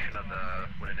confirmation of the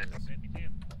what it is?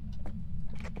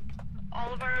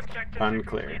 All of our objectives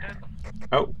Unclear. are completed.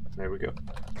 Oh, there we go.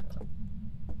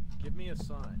 Give me a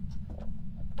sign.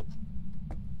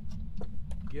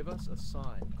 Give us a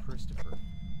sign, Christopher.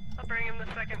 I'll bring in the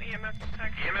second EMF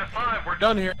detector. EMF 5, we're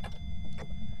Done here.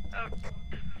 Oh,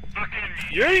 fucking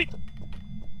Yeet!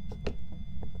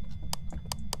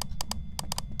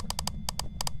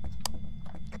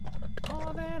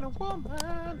 More than a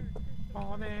woman.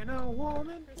 More than a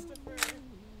woman. Christopher.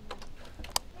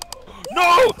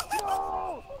 No!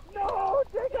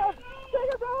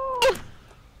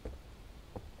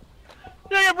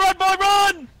 Jacob, run, boy,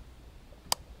 run!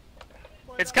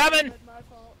 Boy, It's that was coming! my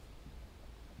fault.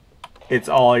 It's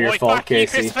all your Boy, fault, fuck you,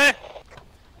 Casey. Christopher!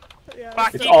 Yeah,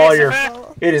 Fuck It's you, all your.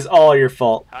 Christopher! It is all your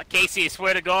fault. Casey, I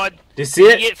swear to God, Do you see you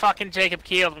it? get fucking Jacob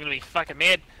killed, I'm gonna be fucking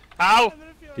mad. How? I'm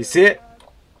gonna feel Do you see it?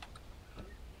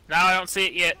 No, I don't see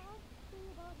it yet.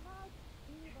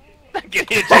 I can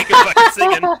hear Jacob fucking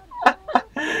singing. oh,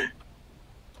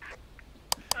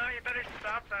 you better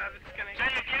stop that. It's gonna.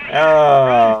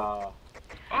 Oh,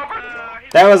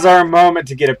 He's that was our moment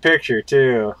to get a picture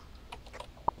too.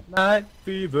 Night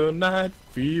fever, night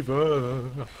fever.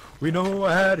 We know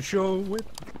how to show it.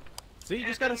 See, you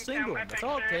just gotta Didn't sing count to my him. That's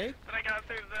all it picture takes. That I got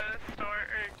through the store,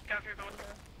 or got through the window.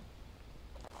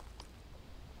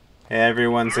 Hey,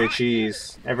 everyone say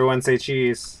cheese. Everyone say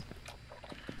cheese.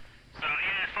 So,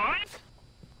 EMF 5?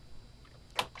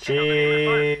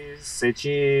 Cheese. Say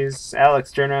cheese.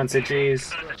 Alex, turn around. Say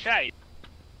cheese. It's a chase.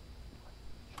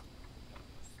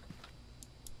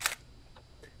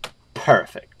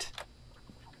 Perfect.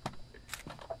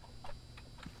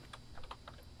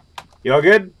 You all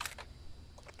good?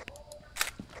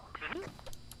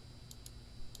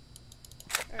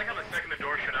 I think on the second the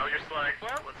door shut out, you're just like,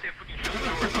 well, let's see if we can shut the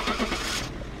doors on.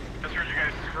 I just heard you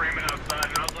guys screaming outside,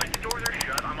 and I was like, the doors are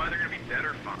shut, I'm either gonna be dead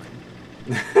or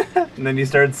fine. And then you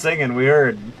started singing. We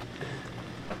heard.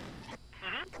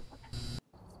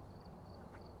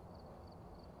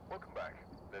 Welcome back.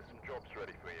 There's some jobs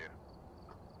ready for you.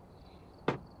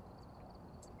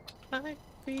 Night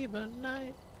fever,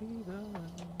 night fever.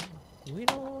 We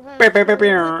know how Beep, beep, beep,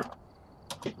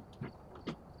 beep.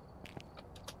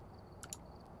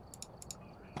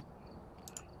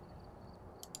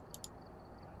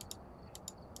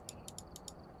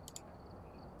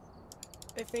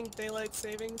 I think daylight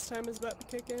savings time is about to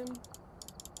kick in.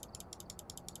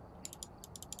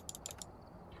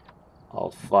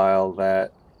 I'll file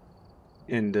that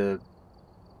into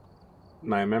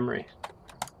my memory.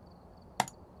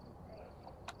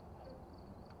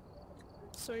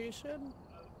 So you should.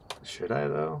 Should I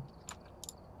though?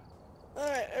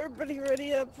 Alright, everybody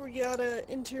ready up. We got an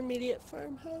intermediate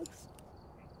farmhouse.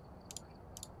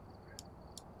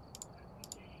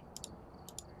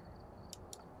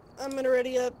 I'm gonna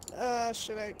ready up. I'm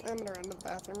gonna run to the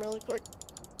bathroom really quick.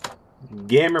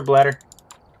 Gamer bladder.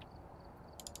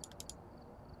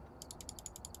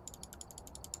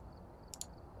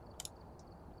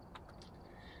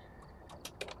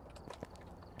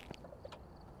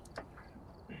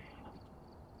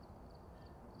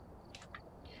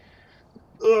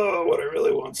 Oh, what I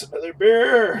really want's another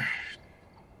beer.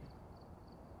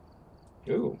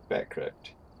 Ooh, back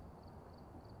cracked.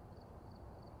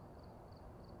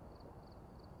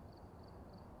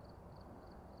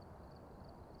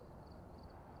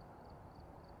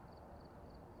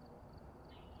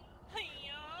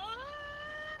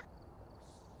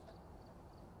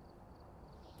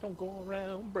 Don't go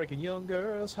around breaking young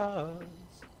girls'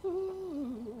 hearts.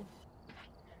 Ooh.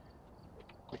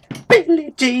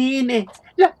 Billie Jean is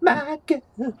like my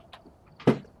girl.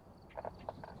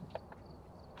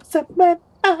 Someone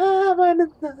I wanna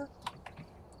love.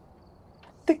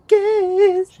 The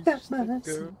kiss She's that just a my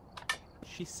girl.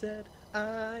 She said,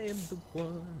 I am the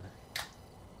one.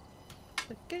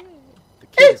 The kid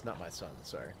is not my son,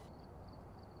 sorry.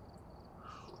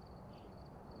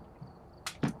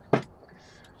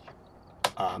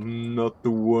 I'm not the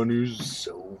one who's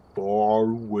so far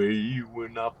away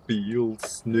when I feel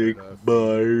snake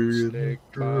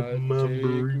bite my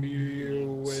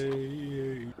brains.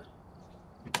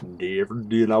 Never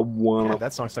did I Yeah, wanna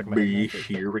that song stuck in my head. be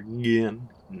here again,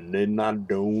 and then I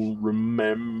don't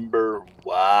remember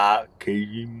why I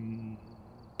came.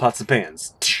 Pots and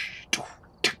pans.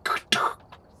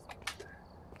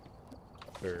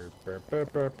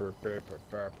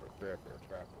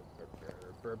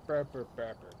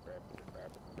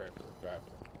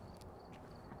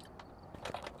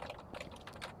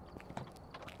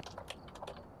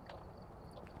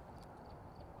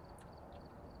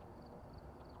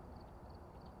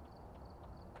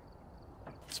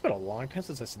 It's been a long time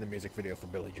since I've seen the music video for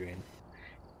Billie Jean.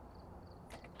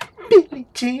 Billie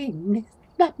Jean is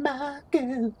not my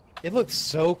girl. It looked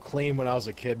so clean when I was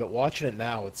a kid, but watching it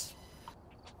now, it's...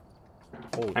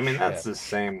 Holy I mean, shit. that's the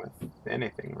same with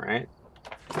anything, right?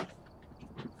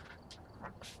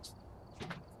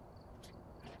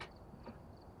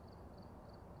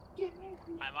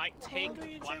 I might take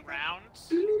one round.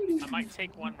 I might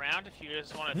take one round if you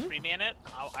just want to 3-man it.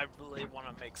 I really want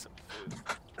to make some food.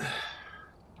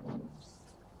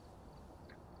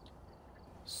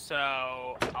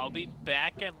 So, I'll be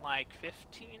back in like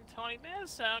 15-20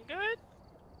 minutes. Sound good?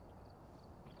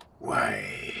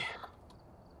 Why?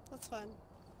 That's fine.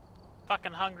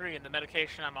 Fucking hungry, and the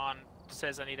medication I'm on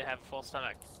says I need to have a full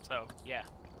stomach. So, yeah.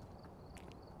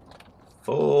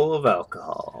 Full of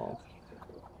alcohol.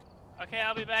 Okay,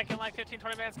 I'll be back in like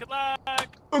 15-20 minutes. Good luck!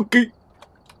 Okay.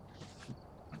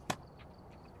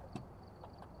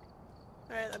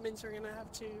 Alright, that means we're gonna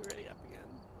have to ready up again.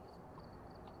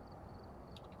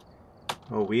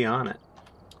 Oh, we on it.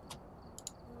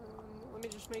 Let me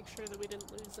just make sure that we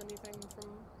didn't lose anything from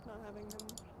not having him.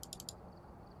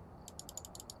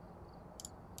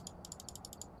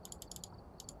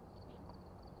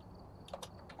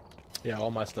 Yeah,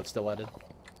 all my stuff's still edited.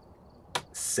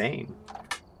 Same.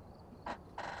 Okay,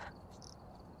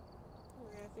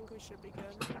 I think we should be good.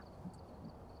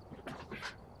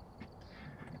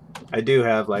 I do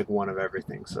have like one of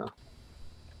everything, so.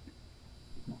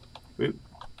 Oop.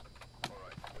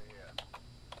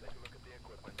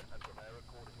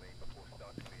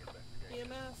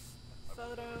 EMF,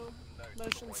 photo,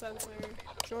 motion sensor,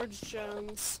 George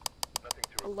Jones,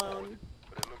 alone.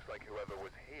 But it looks like whoever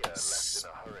was here left in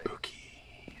a hurry.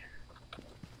 Spooky.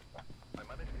 I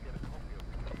managed to get a copy of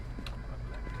the key, but I've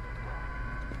left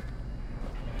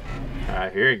it.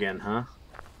 Alright, here again, huh?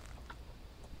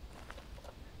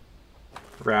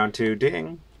 Round 2,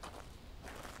 ding.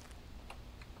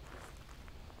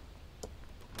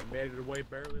 I made it away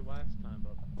barely last time,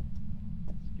 but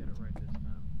let's get it right this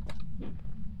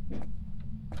time.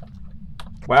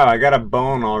 Wow, I got a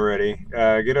bone already.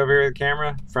 Get over here to the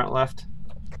camera, front left.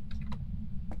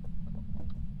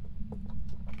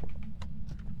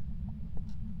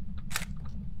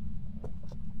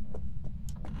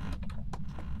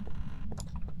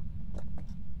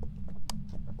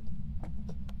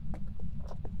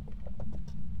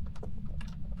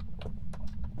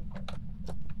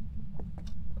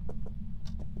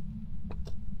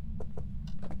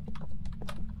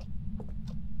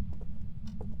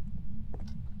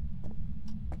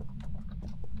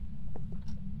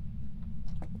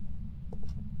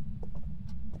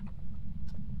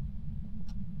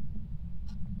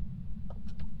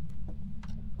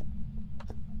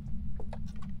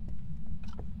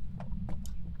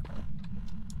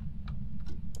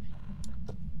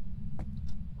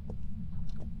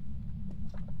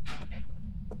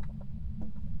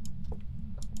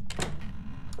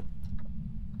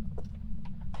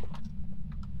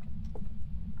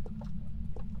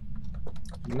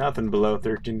 Nothing below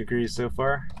 13 degrees so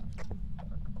far.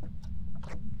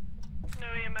 No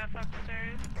EMF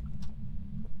upstairs.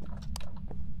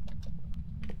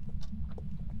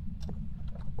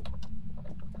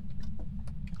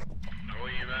 No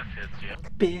EMF hits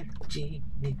yet. Billie Jean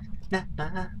is not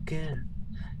my girl.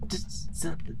 Just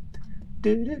something.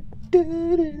 Do do do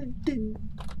do do.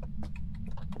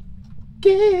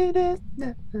 Get it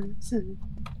now.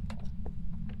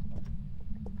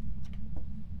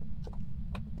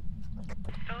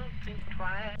 Don't think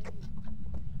twice.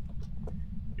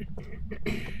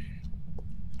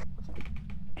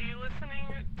 Are you listening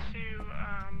to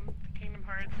the Kingdom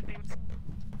Hearts theme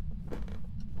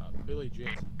song? Billie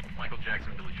Jean. Michael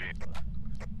Jackson, Billie Jean.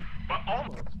 But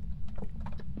almost.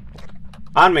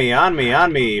 On me, on me,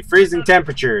 on me. Freezing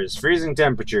temperatures, freezing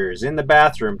temperatures. In the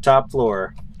bathroom, top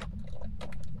floor.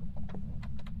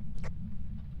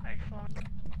 Excellent.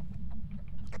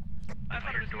 I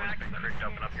thought it was Door's Max been that was cricked up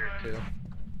singing, and up here so I too. was,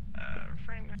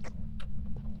 refraining.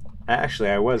 Actually,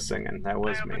 I was singing. That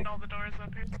was I me. opened all the doors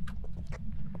up here.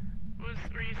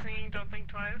 Were you singing Don't Think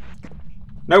Twice?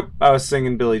 Nope, I was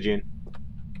singing Billie Jean.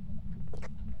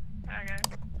 Okay.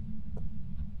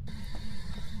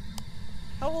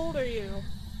 How old are you?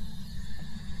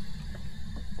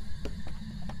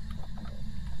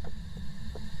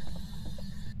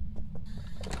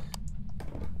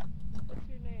 What's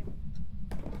your name?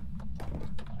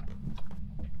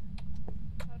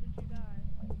 How did you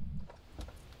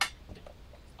die?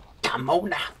 Come on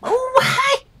now. Oh,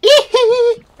 hi.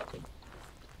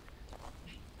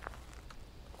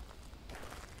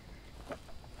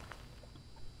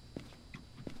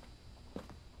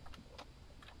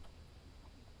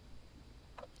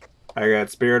 I got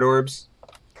spirit orbs.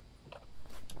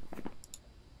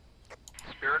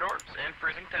 Spirit orbs and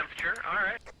freezing temperature.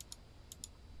 Alright.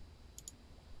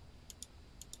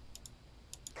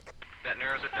 That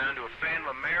narrows it down to a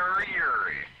Phantom Mary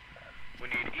Yuri. We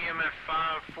need EMF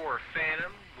 5 for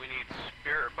Phantom. We need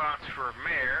Spirit Box for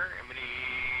Mare. And we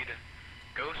need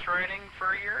Ghost Writing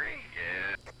for Yuri?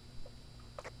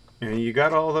 Yeah. And you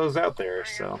got all those out there,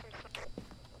 Bring so. up some stuff.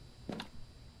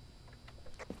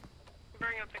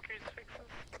 Bring up the crucifixes.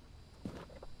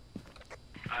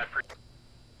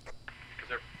 Because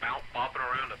they're bopping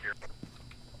around up here.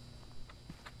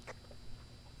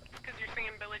 It's because you're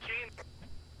singing Billie Jean.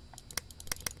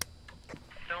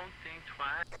 Don't think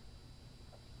twice.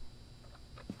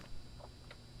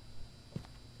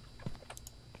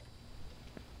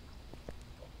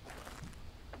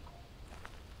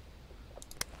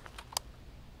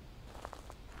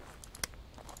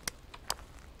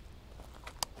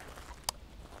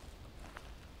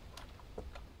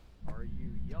 Are you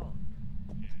young?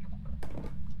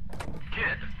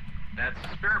 Kid, that's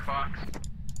Spirit Box.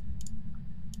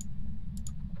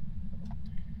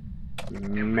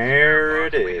 There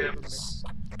it is.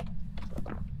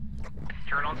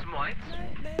 Turn on some lights,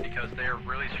 because they are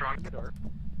really strong. In the dark.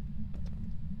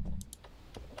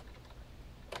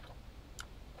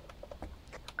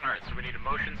 Alright, so we need a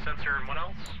motion sensor and what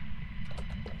else?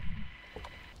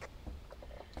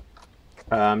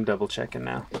 I'm double checking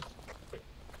now. Okay,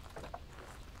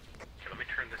 let me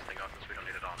turn this thing off since we don't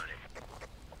need it on anymore.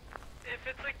 If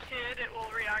it's a kid, it will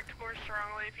react more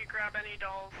strongly if you grab any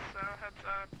dolls, so heads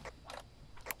up.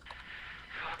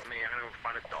 Fuck me, I'm gonna go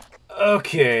find a doll.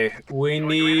 Okay, we Do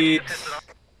we need just hit it off?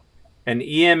 an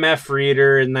EMF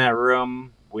reader in that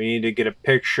room. We need to get a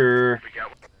picture. We got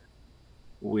one.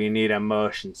 We need a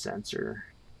motion sensor.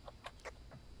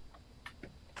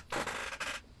 Oh,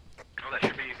 that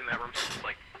should be using that room since it's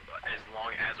like as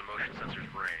long as a motion sensor's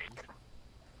range.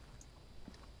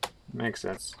 Makes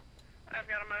sense. I've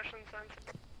got a motion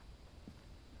sensor.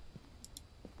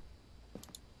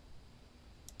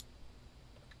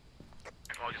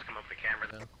 I'll just come up with the camera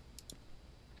then.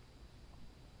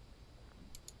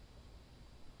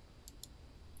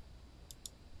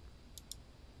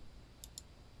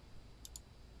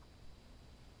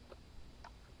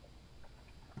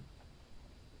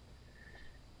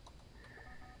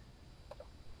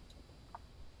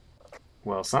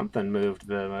 Well, something moved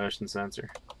the motion sensor.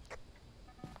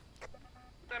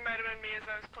 That might have been me as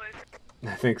I was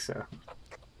placing. I think so.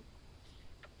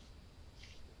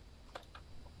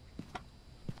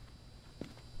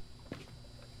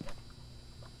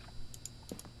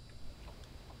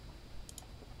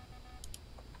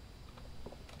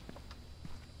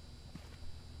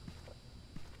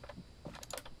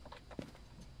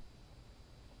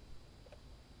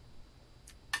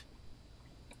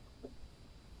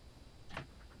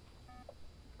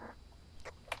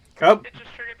 Oh, It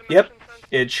just triggered the yep, motion sensor.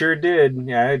 it sure did.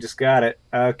 Yeah, I just got it.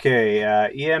 Okay,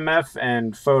 EMF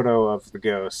and photo of the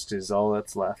ghost is all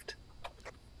that's left.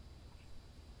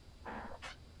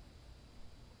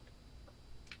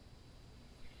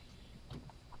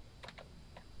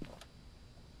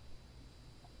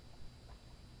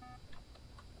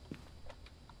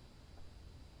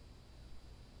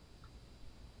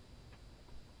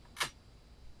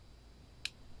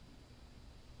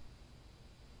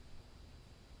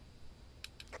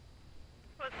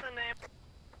 What's the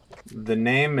name? The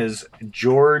name is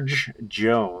George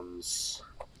Jones.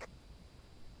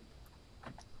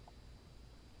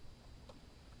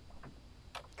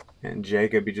 And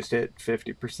Jacob, you just hit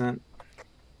 50%.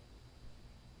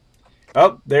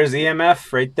 Oh, there's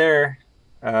EMF right there.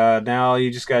 Now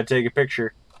you just gotta take a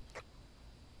picture.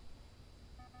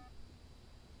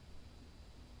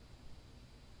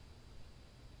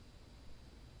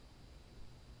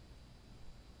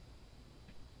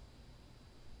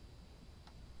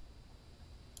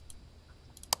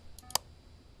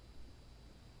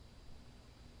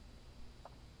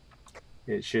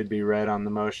 It should be right on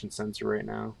the motion sensor right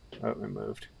now. Oh, it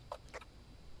moved.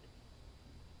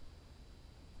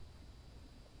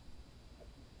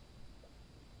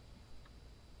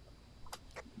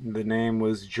 The name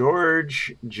was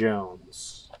George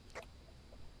Jones.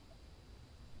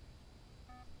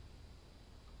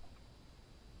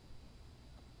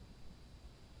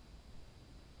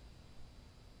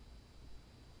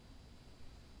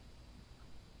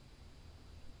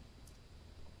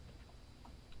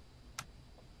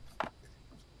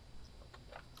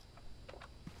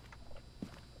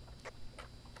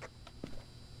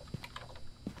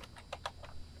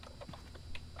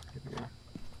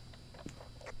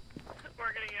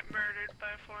 We're gonna get murdered by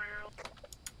a 4-year-old.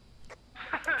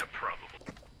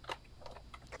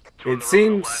 Probably. It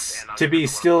seems to be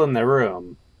still in the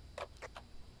room.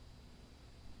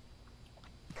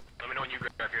 Let me know when you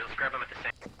grab here. Let's grab them at the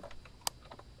same.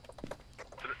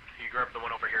 You grab the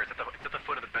one over here. It's at the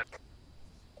foot of the bed.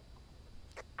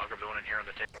 I'll grab the one in here on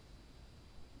the table.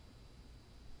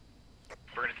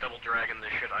 We're gonna double dragon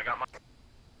this shit. I got my.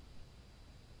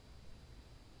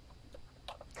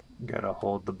 Gotta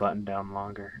hold the button down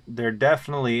longer. They're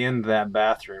definitely in that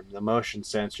bathroom. The motion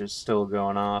sensor's still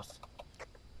going off.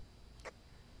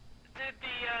 Did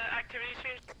the activity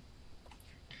change?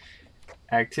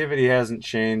 Activity hasn't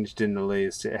changed in the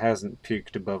least. It hasn't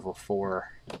peaked above a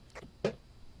 4.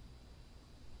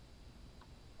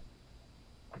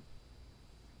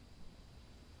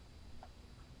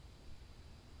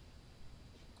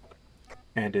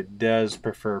 And it does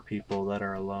prefer people that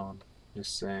are alone.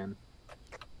 Just saying.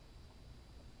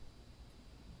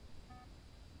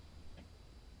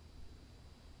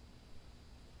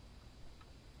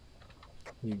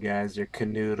 You guys are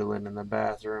canoodling in the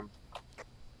bathroom.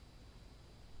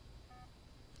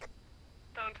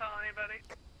 Don't tell anybody.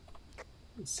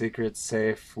 Secret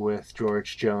safe with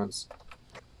George Jones.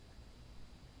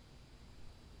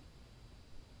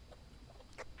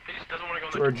 He just doesn't want to go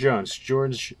in the. George Jones.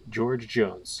 George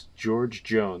Jones. George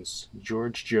Jones.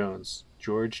 George Jones.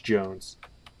 George Jones.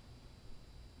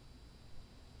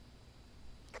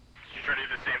 Did you try to do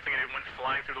the same thing and it went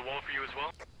flying through the wall for you as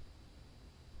well?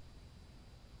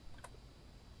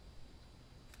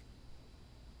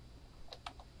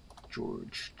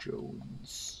 George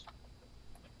Jones.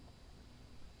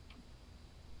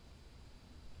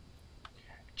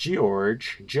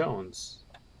 George Jones.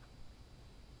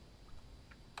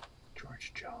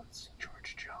 George Jones.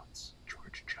 George Jones.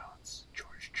 George Jones.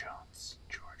 George Jones.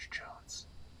 George Jones.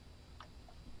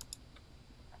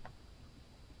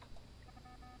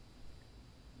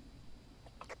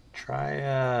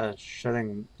 Try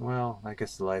shutting. Well, I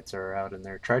guess the lights are out in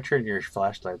there. Try turning your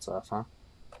flashlights off, huh?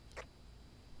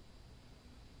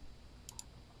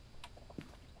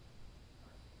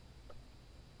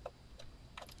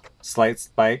 Slight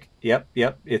spike. Yep,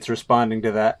 it's responding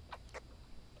to that.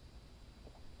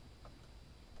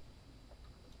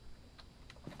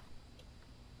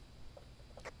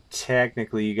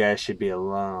 Technically, you guys should be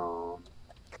alone.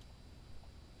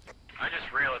 I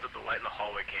just realized that the light in the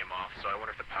hallway came off, so I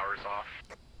wonder if the power's off.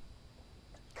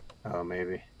 Oh,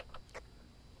 maybe.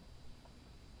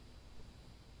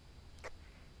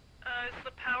 Is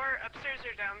the power upstairs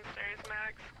or downstairs,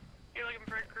 Max? You're looking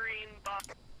for a green box.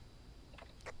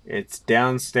 It's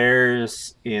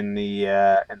downstairs in the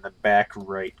back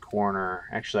right corner.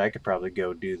 Actually, I could probably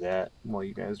go do that while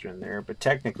you guys are in there. But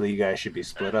technically, you guys should be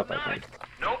split up, I think.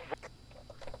 Nope.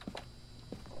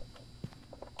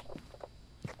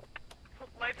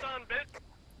 Lights on,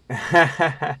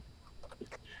 bitch.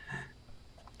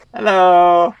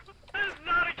 Hello. That is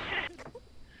not a kid.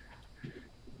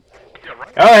 Yeah,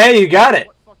 right. Oh, hey, you got it.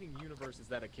 What fucking universe is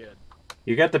that a kid?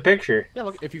 You got the picture. Yeah,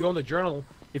 look, if you go in the journal,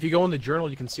 you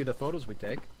can see the photos we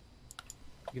take.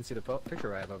 You can see the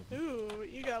picture I have of him. Ooh,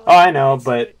 you got. Oh, I know, nice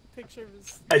but picture of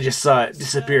his I just saw it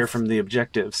disappear from the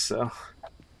objectives, so.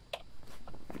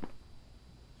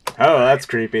 Oh, that's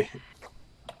creepy.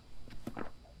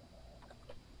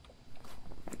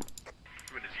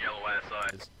 With his yellow ass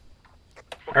eyes.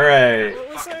 Alright.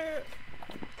 What was there?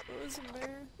 What was in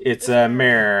there? It's a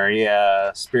mirror,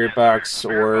 yeah. Spirit box,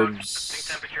 Spirit box, orbs,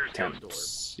 temperature,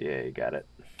 temps. Yeah, you got it.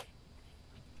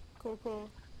 Cool, cool.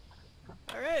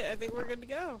 Alright, I think we're good to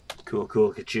go. Cool,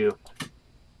 look at you.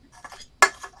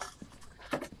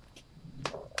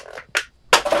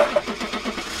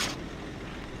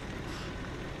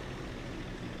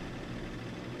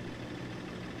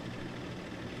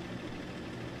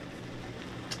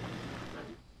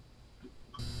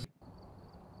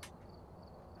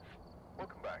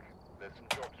 Welcome back. There's some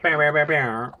jobs Bow, ready. bow,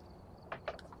 bow,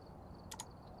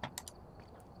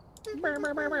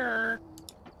 bow.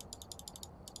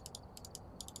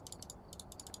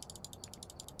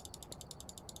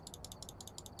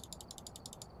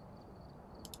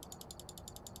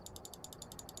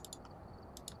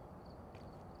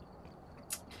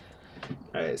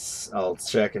 Nice. I'll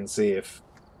check and see if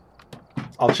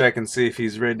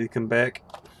he's ready to come back.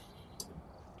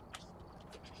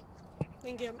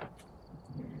 Thank you.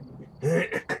 I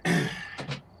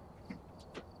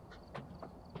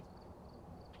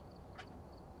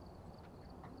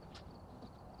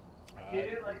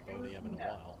haven't phoned him in a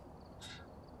while.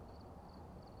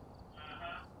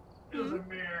 It was a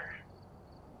mirror.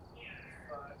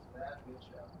 Fuck that bitch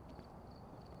up.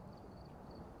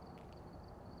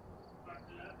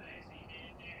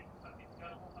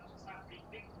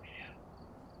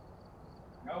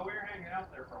 No, we were hanging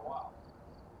out there for a while.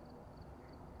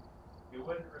 It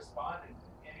wouldn't respond to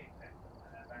anything,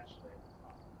 and eventually it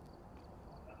responded.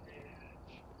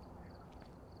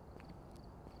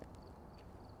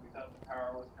 We thought the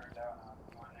power was turned out on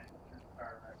one end, turned the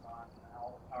power back on, and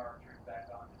all the power turned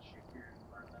back on, and she appeared in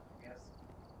front of them, I guess.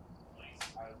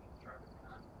 Out of the truck at the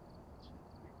time.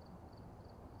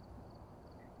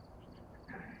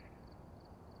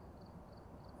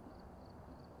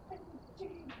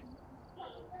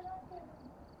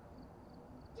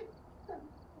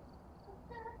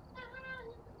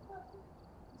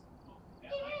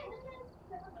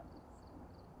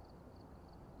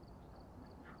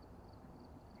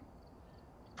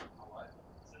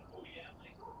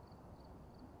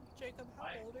 Jacob, how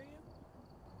old are you?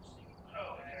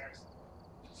 Oh, Erickson.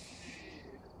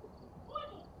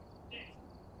 Well,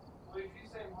 if you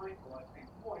say Michael, I think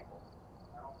Michael.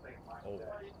 I don't think Michael.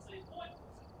 Oh. I didn't say Michael.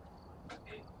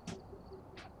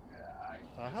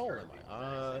 Yeah, How old am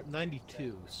I?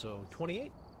 92, so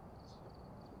 28?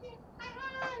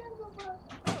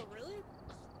 Oh, really?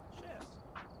 Shit.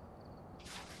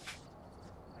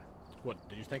 What,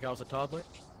 did you think I was a toddler?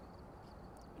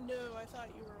 No, I thought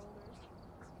you were older.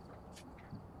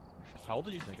 How old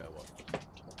did you think I was?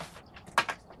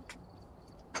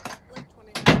 Like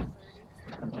 29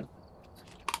 or 30.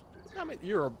 I mean,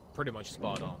 you're pretty much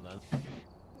spot on then.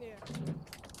 Yeah.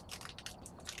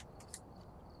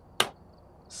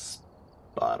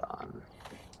 Spot on.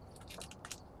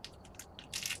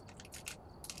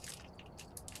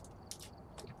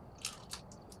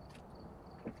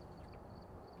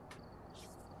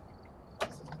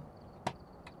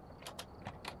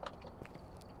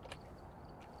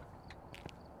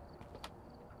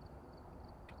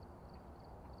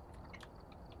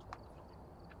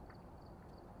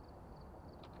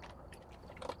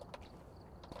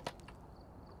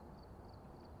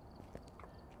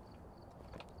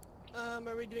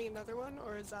 Are we doing another one,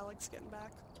 or is Alex getting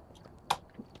back?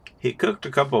 He cooked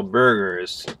a couple of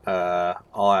burgers.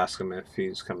 I'll ask him if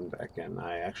he's coming back in.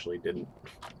 I actually didn't.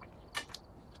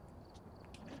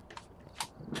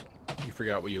 You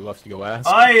forgot what you left to go ask?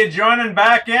 Are you joining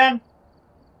back in?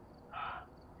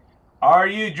 Are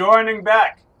you joining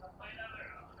back?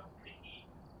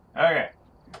 Okay.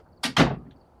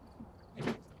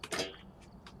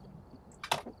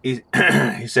 He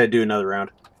he said do another round.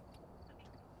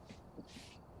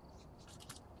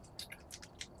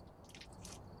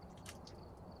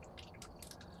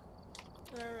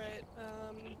 Alright,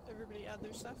 everybody add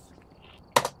their stuff.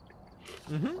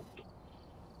 Mm-hmm.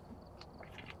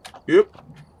 Yep.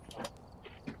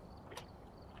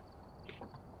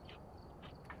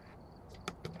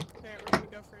 Alright, we're gonna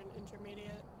go for an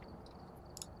intermediate.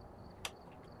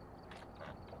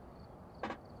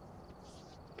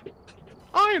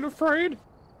 I ain't afraid.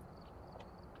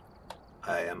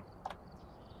 I am.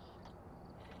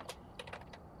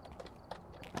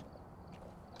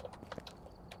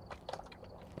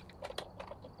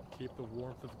 Keep the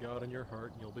warmth of God in your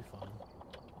heart and you'll be fine.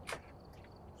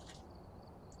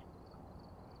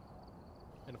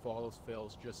 And if all else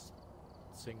fails, just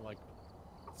sing like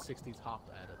 60s hop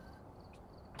at it.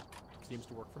 Seems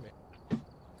to work for me.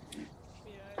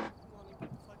 Yeah, I want to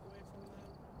get the fuck away from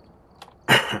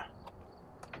that.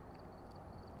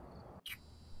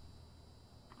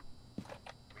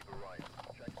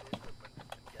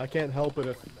 I can't help it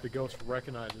if the ghost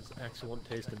recognizes excellent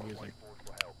taste in music.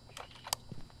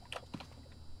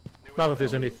 Not that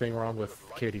there's anything wrong with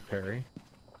Katy Perry.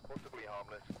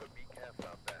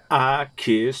 I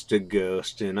kissed a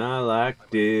ghost and I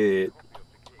liked it.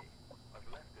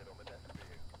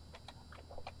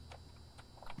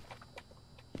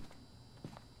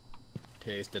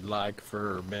 Tasted like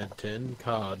fermenting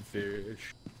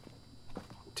codfish.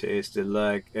 Tasted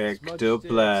like Smudge sticks, ghost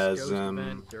ectoplasm.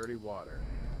 event, dirty water.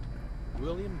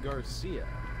 William Garcia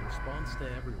responds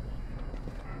to everyone.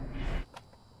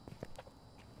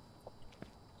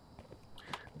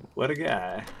 What a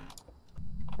guy.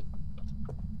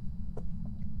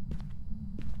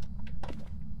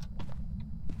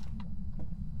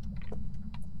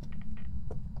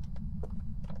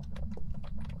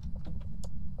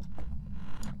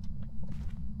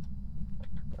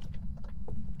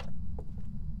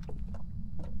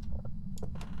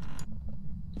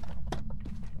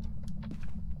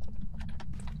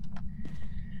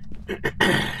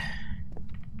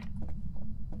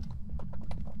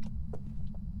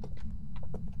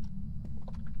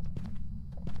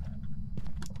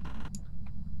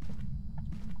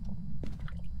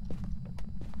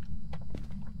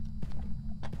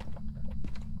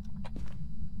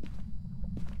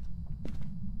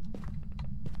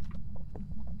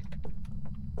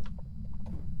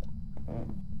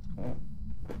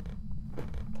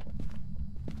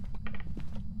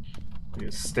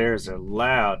 The stairs are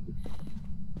loud. Did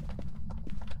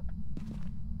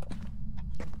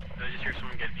I just hear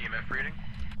someone get EMF reading?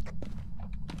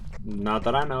 Not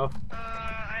that I know of.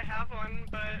 I have one,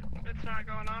 but it's not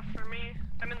going off for me.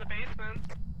 I'm in the basement.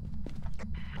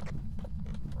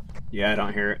 Yeah, I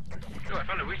don't hear it. Oh, I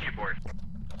found a Ouija board.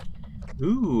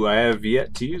 Ooh, I have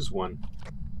yet to use one.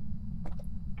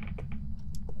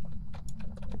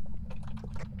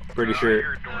 Pretty I sure.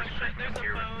 hear doors creaking up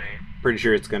here with me. Pretty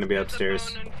sure it's gonna be There's upstairs.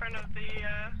 a bone in front of the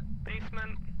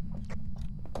basement.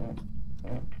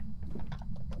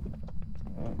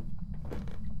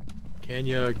 Can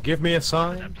you give me a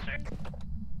sign? Upstairs.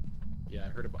 Yeah,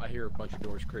 I hear a bunch of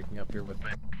doors creaking up here with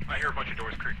me. I hear a bunch of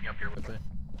doors creaking up here with me.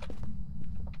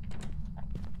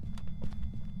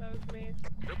 That was me.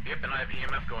 Nope, yep, and I have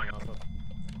EMF going off.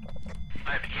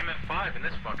 I have EMF 5 in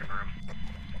this fucking room.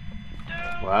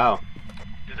 No. Wow.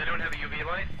 Does anyone have a UV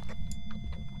light?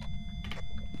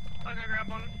 I'll go grab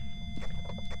one.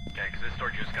 Okay, because this door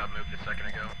just got moved a second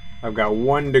ago. I've got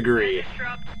 1 degree. I just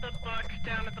dropped the book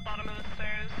down at the bottom of the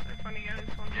stairs. If one of you guys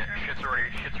want to Yeah, grab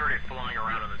it. shit's already flying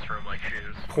around in this room like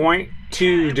shoes.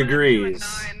 0.2 degrees.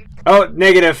 Oh,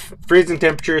 negative. Freezing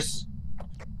temperatures.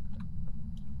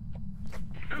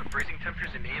 Ooh, freezing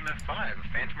temperatures in EMF 5,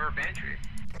 Phantom or Banshee.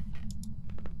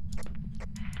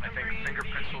 I think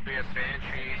fingerprints will be a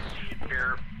Banshee,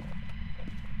 Spear.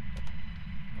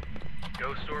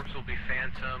 Ghost orbs will be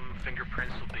Phantom,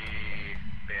 fingerprints will be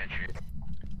Banshee.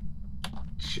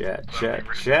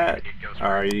 Chat.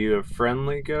 Are you a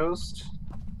friendly ghost?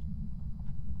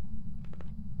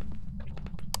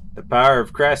 The power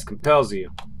of Christ compels you.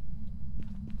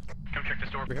 Come check this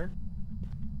door over here.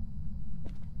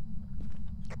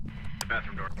 The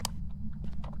bathroom door.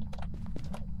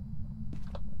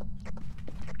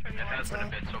 It has been a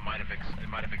bit, so it might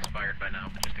have expired by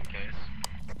now, but just in case.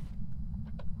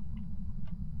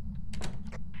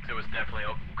 It was definitely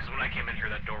open, because when I came in here,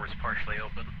 that door was partially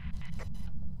open.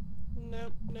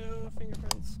 Nope, no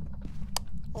fingerprints.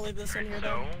 I'll leave this in here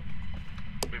So, though.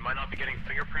 we might not be getting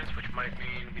fingerprints, which might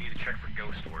mean we need to check for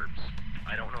ghost orbs.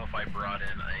 I don't know if I brought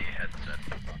in a headset.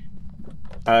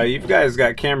 You guys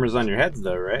got cameras on your heads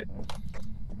though, right?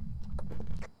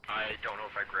 I don't know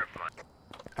if I grabbed mine.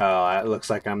 Oh, it looks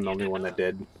like I'm the only one that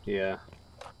did. Yeah.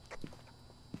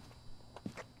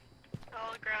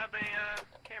 I'll grab a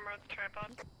camera with a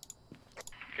tripod.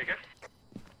 Okay, good.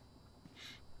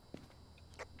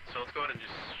 So let's go ahead and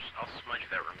I'll smudge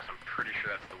that room, because I'm pretty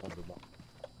sure that's the one.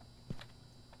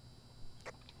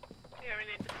 Yeah, we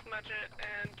need to smudge it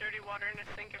and dirty water in a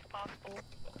sink if possible.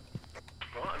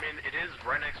 Well, I mean, it is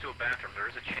right next to a bathroom. There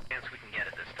is a chance we can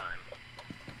get it this time.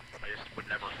 I just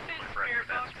would never hold my breath Spirit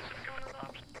for that box is specific one of the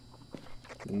options.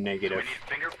 Negative. So we need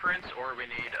fingerprints, or we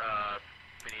need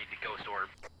the ghost orb.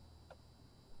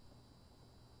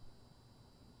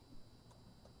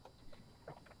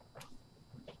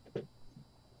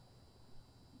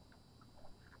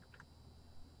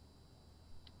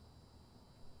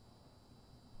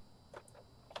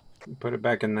 Put it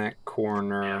back in that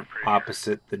corner Yeah,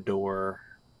 opposite the door.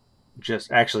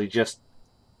 Just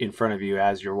in front of you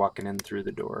as you're walking in through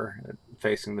the door,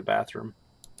 facing the bathroom.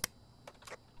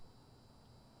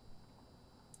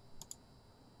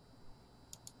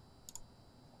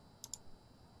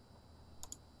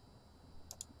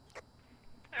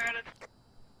 Alright,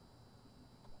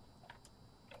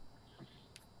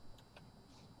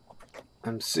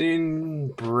 I'm seeing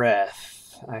breath.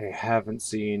 I haven't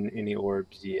seen any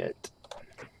orbs yet.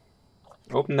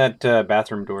 Open that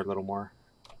bathroom door a little more.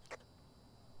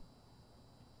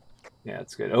 Yeah,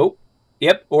 that's good. Oh,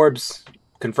 yep, orbs.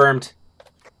 Confirmed.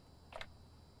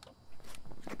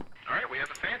 Alright, we have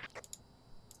a phantom.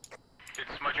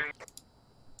 It's smudging.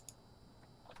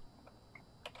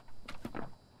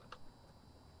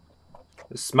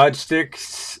 The smudge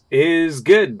sticks is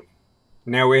good.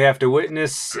 Now we have to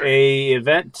witness a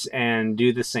event and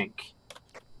do the sync.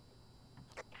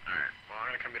 Alright, well, I'm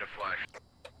gonna come get a flash.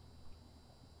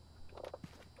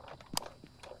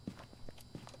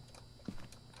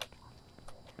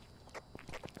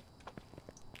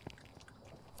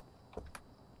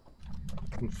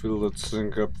 Fill it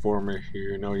sync up for me.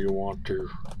 You know you want to.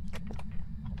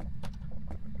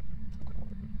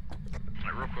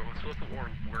 Alright, real quick, let's look at what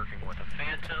we're working with. A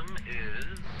phantom is...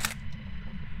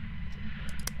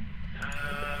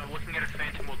 looking at a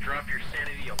phantom will drop your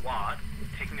sanity a lot.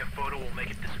 Taking a photo will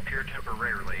make it disappear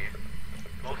temporarily.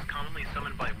 Most commonly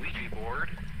summoned by Ouija board.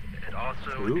 It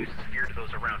also induces fear to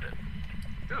those around it.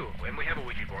 Ooh, and we have a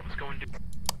Ouija board. Let's go and do...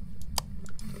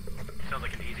 Sounds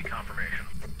like an easy confirmation.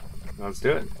 Let's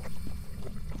do it.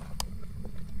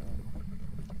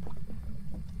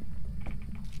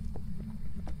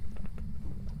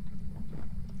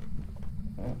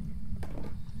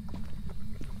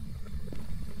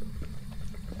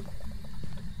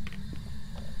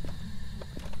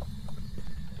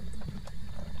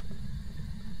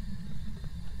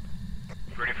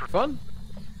 fun?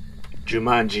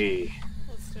 Jumanji.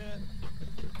 Let's do it.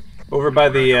 Over by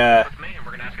the, With me, and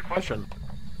we're gonna ask a question.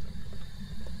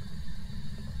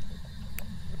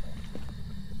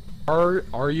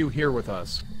 Are you here with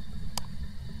us?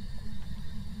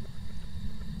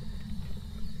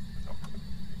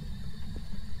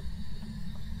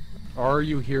 Are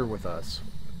you here with us?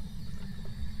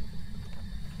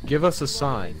 Give us a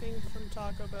sign. Anything from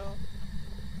Taco Bell.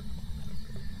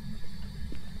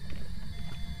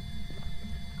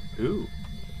 Ooh.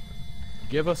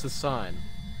 Give us a sign.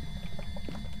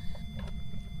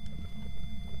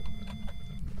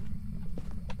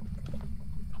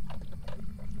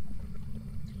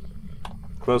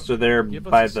 Closer there Give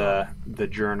us by a sign. the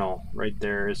journal. Right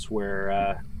there is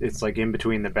where, it's like in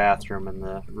between the bathroom and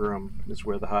the room is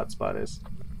where the hot spot is.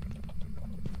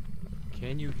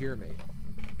 Can you hear me?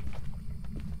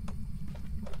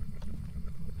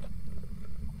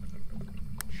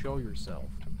 Show yourself.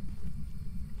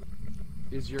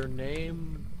 Is your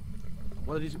name...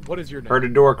 What is your name? Heard a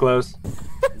door close.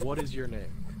 What is your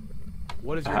name?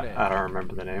 What is your name? I don't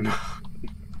remember the name.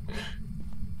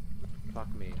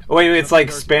 Fuck me. Oh, wait, it's like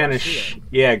Garcia. Spanish.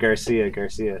 Yeah, Garcia.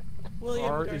 William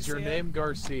Garcia. Is your name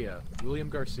Garcia? William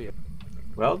Garcia.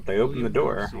 Well, they opened the William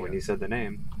door Garcia. when you said the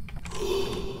name.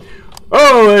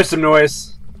 Oh, there's some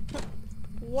noise.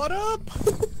 What up?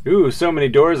 Ooh, so many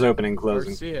doors opening,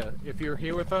 closing. Garcia, if you're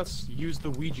here with us, use the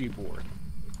Ouija board.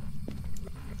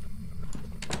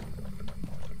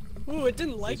 Ooh, it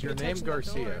didn't like Is your me name touching the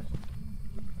Garcia? door.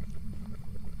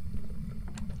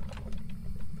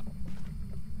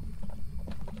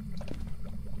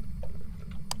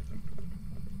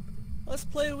 Let's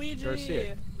play Ouija.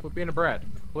 Garcia, quit being a brat.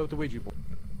 Play with the Ouija board.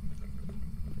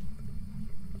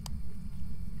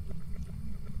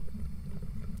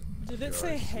 Did it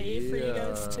say hey for you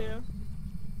guys Garcia. too?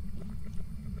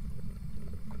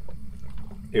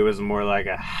 It was more like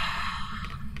a...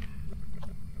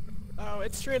 Oh,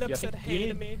 it straight up Yeah, said do you hey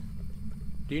to need- me.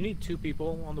 Do you need 2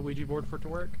 people on the Ouija board for it to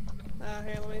work?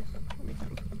 Here, let me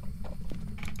come.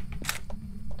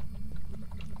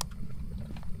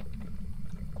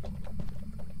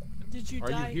 Did you Are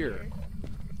die you here?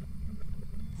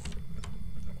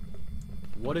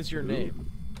 What is your name?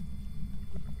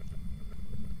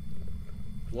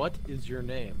 What is your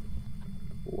name?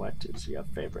 What is your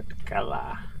favorite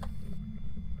color?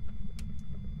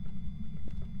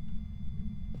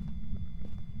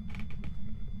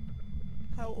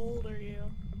 How old are you?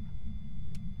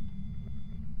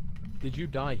 Did you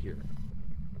die here?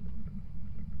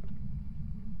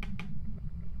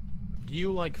 Do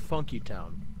you like Funky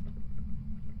Town?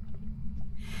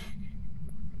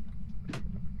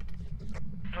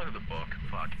 Out of the book.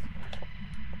 Fuck.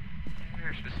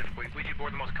 Very specifically, Ouija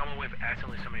board, the most common way of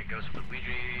accidentally summoning a ghost with a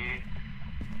Ouija.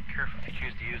 Careful if you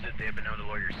choose to use it. They have been known to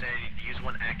lower your sanity. To use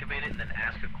one, activate it, and then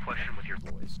ask a question with your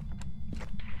voice.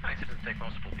 Nice, it doesn't take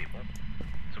multiple people.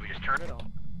 So we just turn it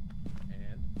on.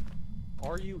 And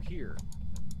are you here?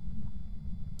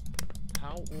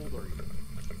 How old are you?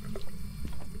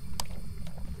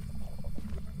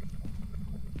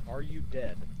 Are you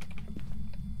dead?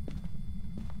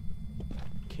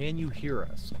 Can you hear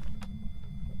us?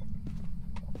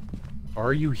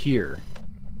 Are you here?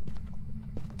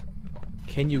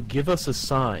 Can you give us a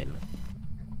sign?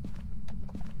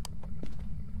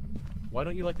 Why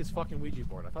don't you like this fucking Ouija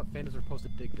board? I thought fandoms were supposed to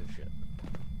dig this shit.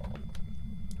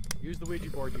 Use the Ouija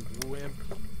board, you wimp.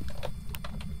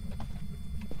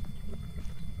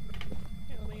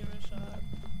 Here, let me give it a shot.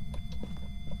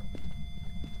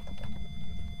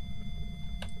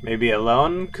 Maybe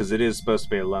alone? Because it is supposed to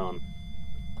be alone.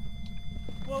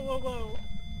 Whoa, whoa, whoa.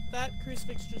 That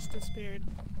crucifix just disappeared.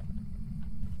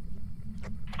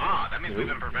 Ah, that means we've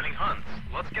been preventing hunts.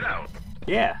 Let's get out.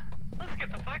 Yeah. Let's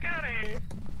get the fuck out of here.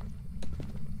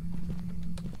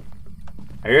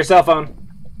 I hear your cell phone.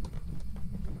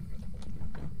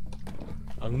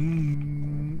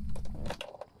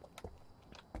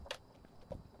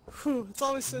 Whew, it's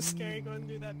always so scary going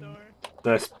through that door.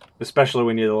 Especially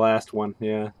when you're the last one,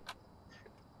 yeah.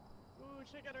 Ooh,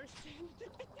 check out our scene.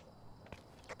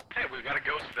 Hey, we've got a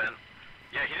ghost vent.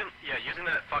 Yeah, he didn't. Yeah, using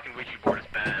that fucking Ouija board is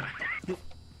bad.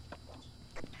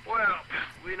 Well,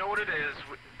 we know what it is.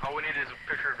 All we need is a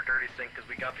picture of a dirty sink because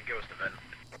we got the ghost event.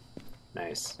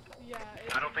 Nice. Yeah.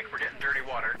 I don't think we're getting dirty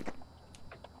water.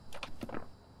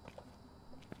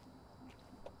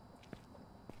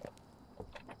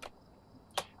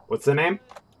 What's the name?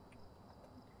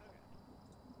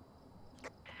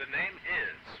 The name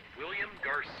is William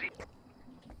Garcia.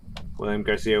 William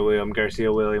Garcia, William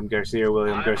Garcia, William Garcia,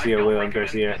 William Garcia, I don't William recommend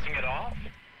Garcia. pissing it off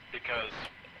because,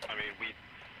 I mean,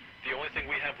 the only thing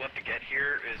we have left to get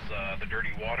here is the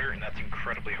dirty water,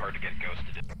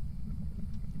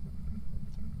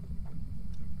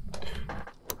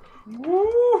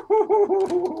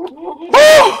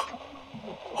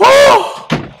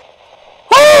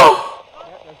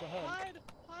 Hide!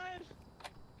 Hide!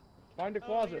 Find a Oh,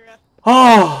 closet. you're at-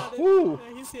 Oh! Woo!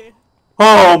 Yeah, he's here.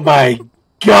 Oh my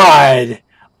god!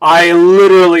 I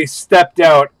literally stepped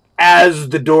out as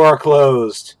the door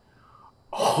closed.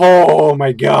 Oh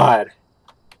my god.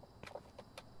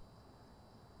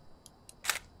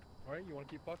 Alright, you want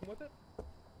to keep fucking with it? I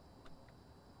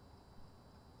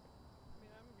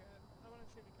mean, I'm good. I want to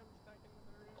see if he comes back into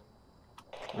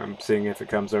the room. I'm seeing if it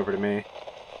comes over to me.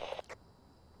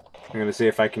 I'm gonna see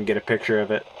if I can get a picture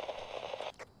of it.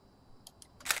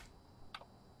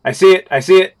 I see it! I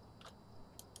see it!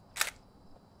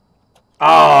 Oh,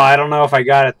 I don't know if I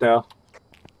got it though.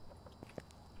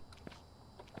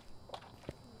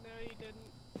 No, you didn't.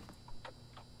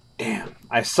 Damn,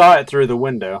 I saw it through the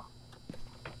window.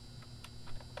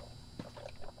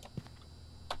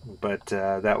 But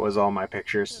that was all my That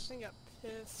pictures. thing got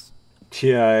pissed.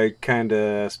 Yeah, I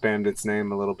kinda spammed its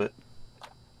name a little bit.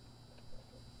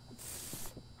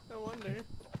 No wonder.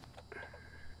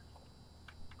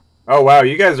 Oh wow,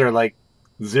 you guys are like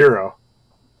 0.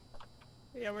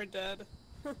 Yeah, we're dead.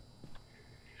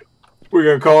 We're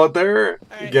gonna call it there?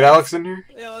 Alright, Get Alex in here?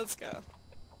 Yeah, let's go.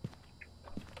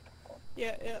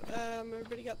 Yeah,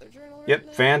 everybody got their journal right Yep,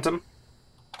 now? Phantom.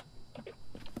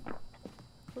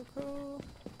 Cool.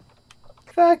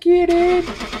 Fuck you, dude!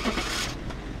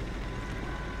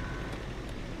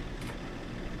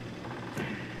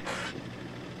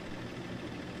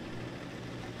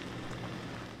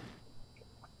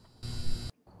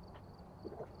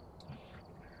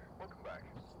 Welcome back.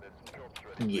 There's some jobs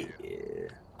ready for you. Yeah.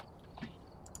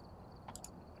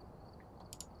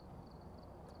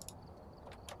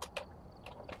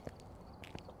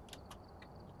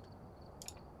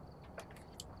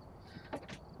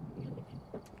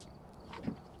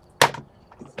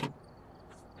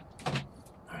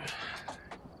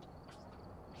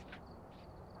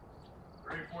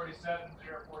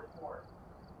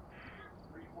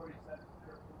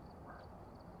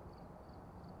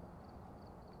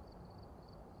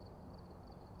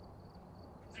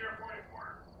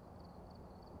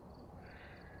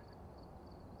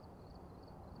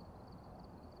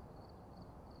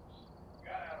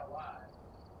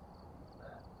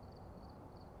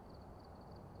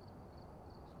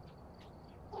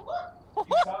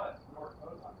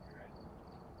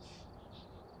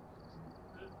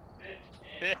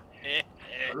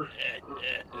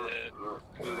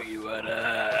 Boogie, what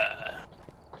up?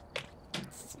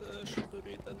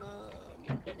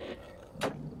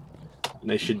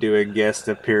 They should do a guest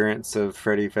appearance of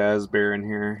Freddy Fazbear in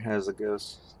here as a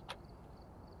ghost.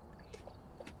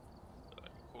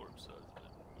 Corpse husband,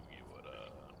 Boogie, what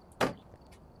up?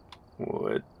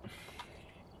 What?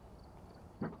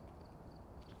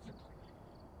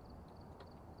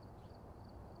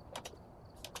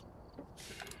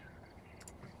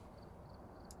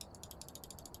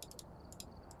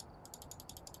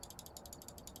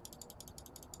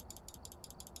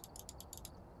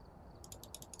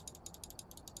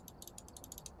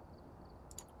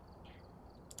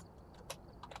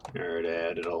 I already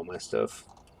added all my stuff.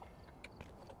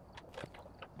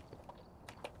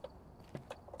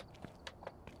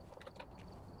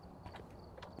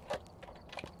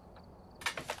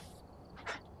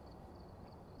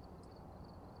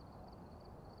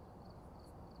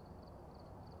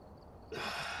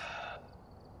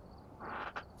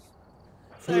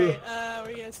 Sorry, were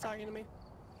you guys talking to me?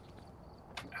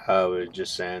 I was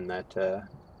just saying that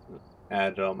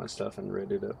added all my stuff and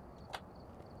ready to.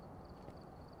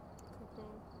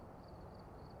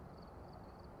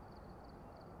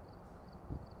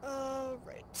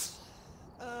 Right.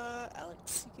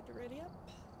 Alex, you get ready up?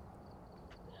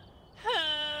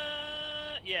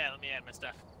 Yeah, let me add my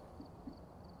stuff.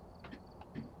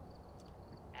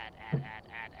 Add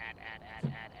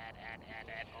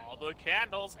all the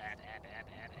candles. Add.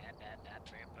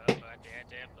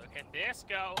 Look at this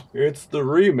go. It's the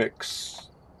remix.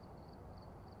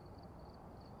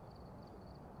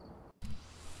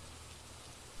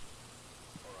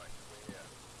 Alright, we're here.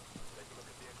 Take a look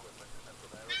at the equipment and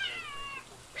prepare accordingly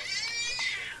before starting the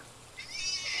investigation.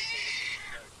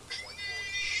 I've also written notes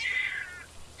on the whiteboard.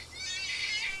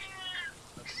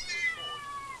 Nothing to report,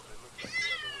 but it looks like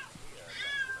whoever was here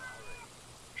left in a hurry.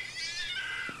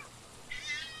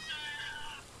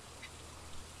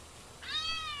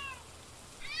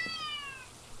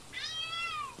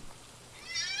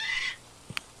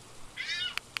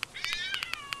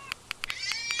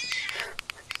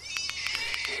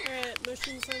 Alright,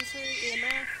 motion sensor,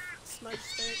 EMF, smudge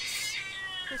sticks,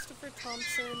 Christopher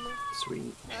Thompson,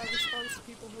 Sweet. response to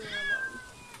people who are alone.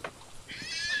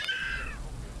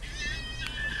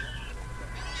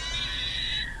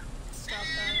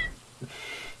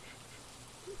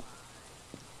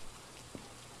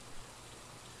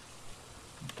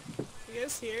 You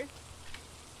guys here?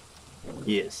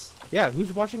 Yes. Yeah,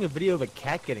 who's watching a video of a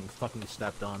cat getting fucking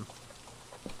stepped on?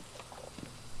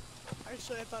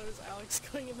 Actually, I thought it was Alex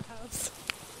going in the house.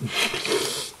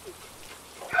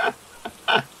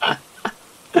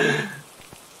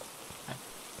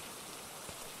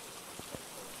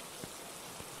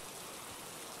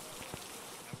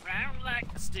 Around like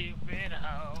a stupid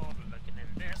hoe, looking in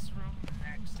this room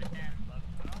next to them. Look,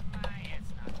 oh my,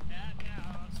 it's not the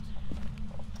ghost.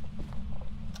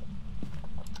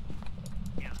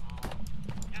 Meow, meow,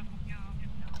 meow,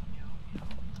 meow,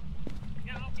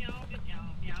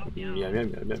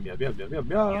 meow, meow, meow,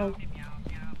 meow.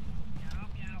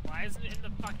 Why isn't it in the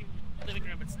fucking living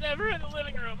room? It's never in the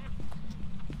living room.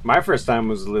 My first time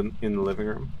was in the living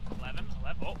room. 11.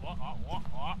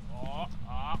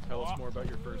 Tell us more about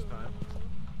your first time.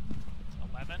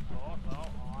 11.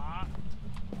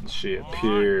 She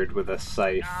appeared with a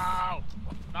scythe. No!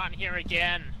 Not in here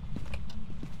again.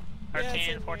 Yeah, it's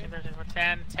 13, in 14, here. 13,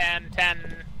 14,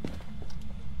 10.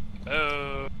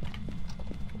 Oh.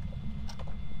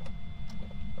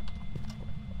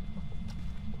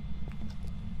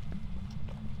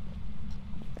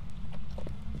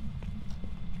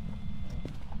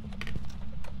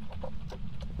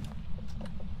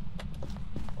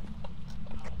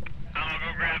 I'm gonna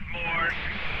go grab more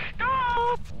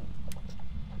stuff.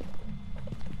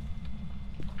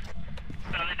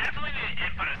 So they definitely need to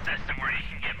input a system where you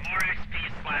can get more XP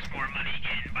 / more money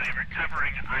in by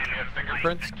recovering items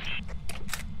fingerprints? like the key.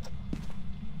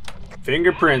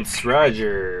 Fingerprints,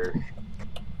 Roger.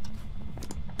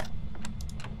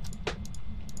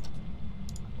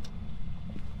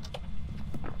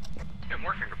 Yeah,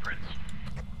 more fingerprints.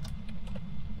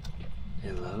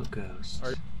 Hello, ghost.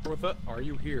 Are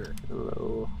you here?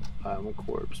 Hello, I'm a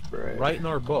corpse bride. Write in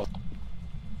our book.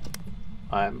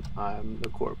 I'm the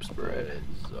corpse bride.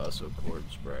 This is also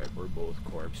corpse bride. We're both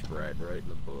corpse bride. Write in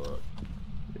the book.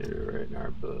 You're right in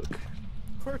our book.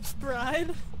 Corpse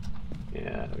Bride?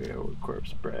 Yeah, we're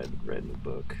corpse bride. Right in the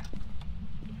book.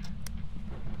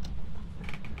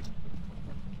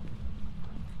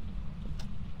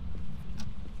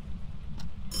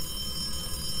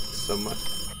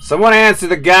 Someone answer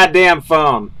the goddamn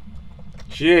phone.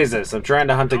 Jesus, I'm trying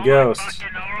to hunt a ghost.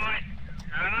 Fucking alright.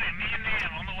 Alright, me and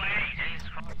them on the way. Jesus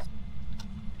Christ.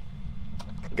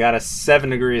 Got a 7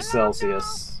 degrees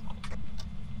Celsius.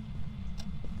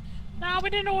 No, we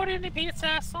didn't order any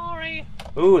pizza. Sorry.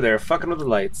 Ooh, they're fucking with the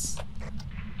lights.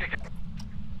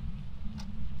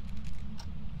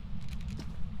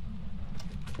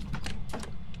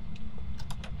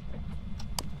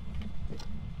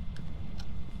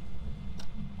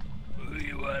 Who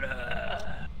you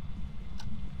wanna?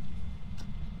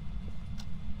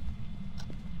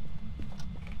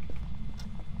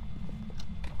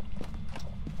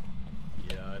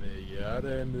 Yada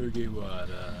yada noogie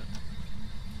wada.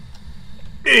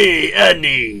 Hey,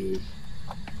 Annie.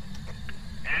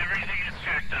 Everything is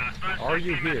checked off. Are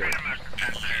you here?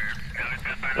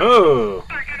 Oh,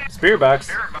 spirit box.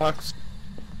 Box.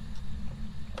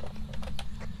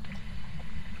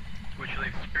 Would you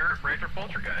like spirit, wraith, or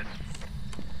poltergeist?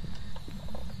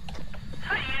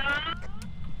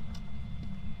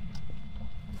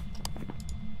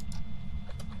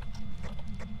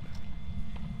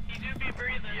 You do be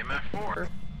breathing. EMF 4.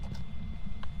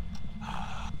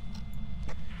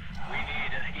 We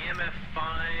need EMF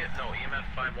 5. No, EMF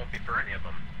 5 won't be for any of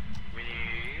them. We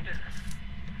need.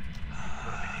 What do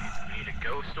we need? We need a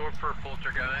ghost orb for a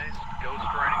poltergeist, ghost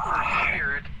writing for a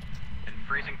spirit, and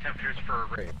freezing temperatures for a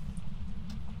wraith.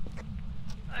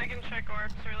 I can check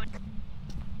orbs really.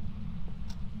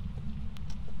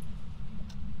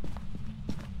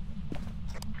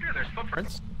 Here, there's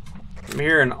footprints. I'm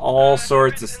hearing all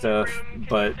sorts of whoever's in the stuff, room, can you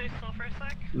but stay still for a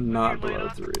sec? not With your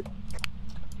light below off? 3.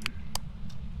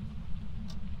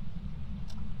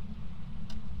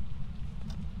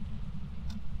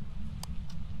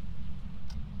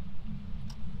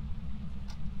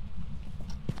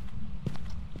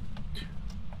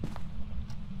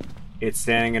 It's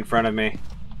standing in front of me.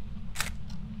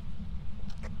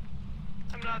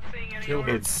 I'm not seeing any Kill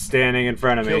orbs. It's standing in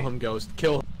front of Kill me. him, ghost.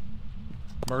 Kill him.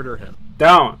 Murder him.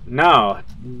 Don't. No.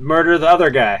 Murder the other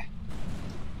guy.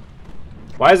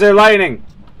 Why is there lightning?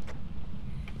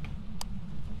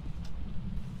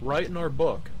 Write in our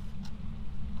book.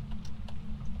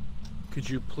 Could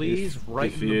you please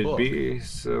write if in the you'd book? be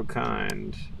so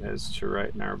kind as to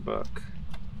write in our book.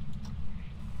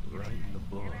 Write in the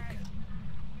book.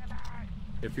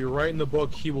 If you write in the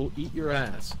book, he will eat your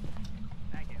ass.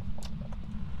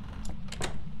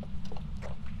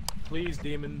 Please,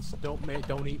 demons, don't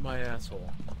eat my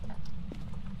asshole.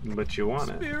 But you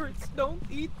want it. Spirits don't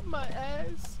eat my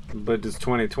ass. But it's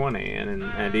 2020,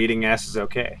 and eating ass is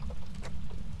okay.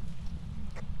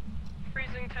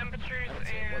 Freezing temperatures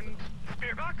and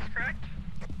spirit box, correct?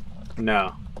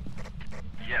 No.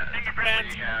 Yeah,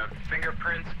 we have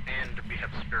fingerprints and we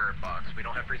have spirit box. We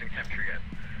don't have freezing temperature yet.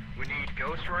 We need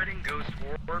ghost writing, ghost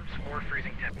orbs, or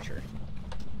freezing temperature.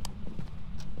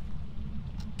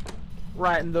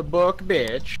 Right in the book,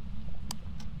 bitch.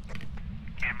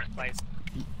 Camera's placed.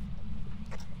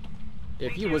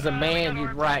 If you was a man,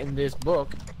 you'd write in this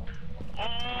book.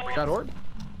 We got orb?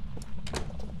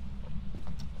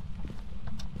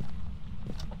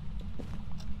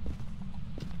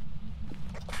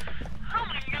 Oh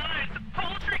my god, it's a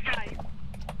poultry guy!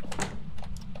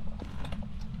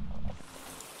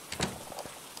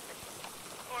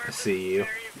 I see you.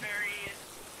 Very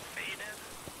faded.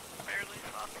 Barely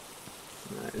possible.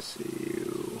 I see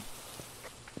you.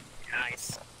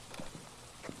 Nice.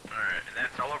 Alright, and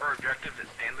that's all of our objectives that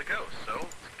stand the ghost, so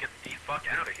let's get the fuck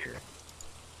out of here.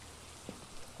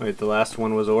 Wait, the last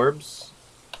one was orbs?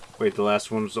 Wait, the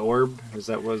last one was orb? Is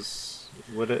that was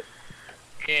what it?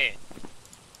 Yeah.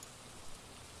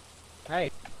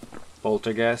 Hey.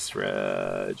 Poltergeist,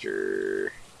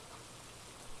 Roger.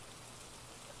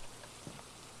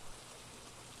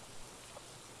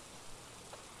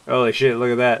 Holy shit,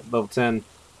 look at that, level 10.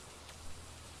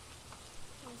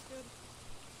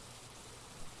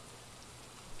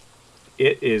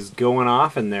 It is going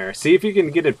off in there. See if you can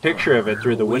get a picture of it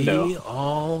through the window. We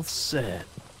all set.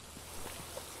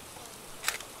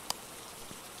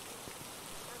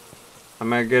 I'm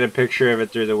gonna get a picture of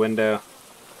it through the window.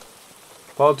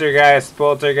 Poltergeist,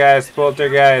 poltergeist,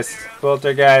 poltergeist,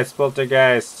 poltergeist,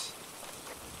 poltergeist.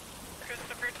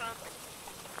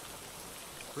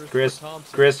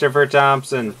 Christopher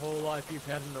Thompson. Your whole life you've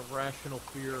had an irrational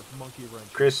fear of monkey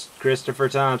wrench. Christopher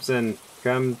Thompson,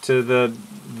 come to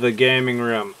the gaming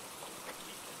room.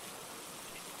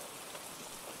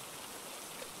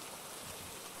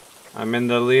 I'm in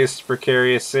the least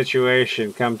precarious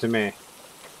situation. Come to me.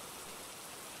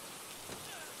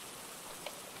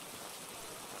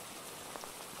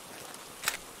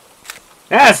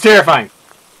 That's terrifying.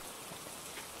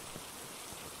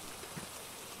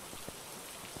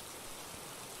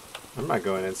 I'm not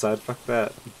going inside. Fuck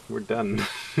that. We're done.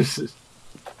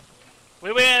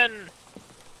 We win!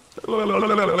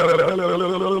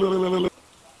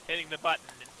 Hitting the button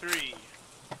in 3,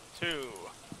 2,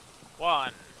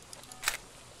 1.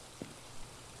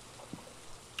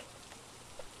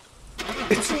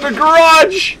 It's in the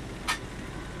garage!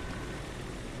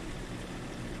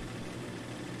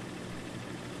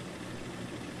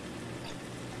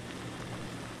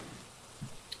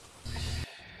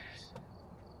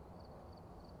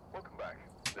 Welcome back.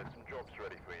 There's some jobs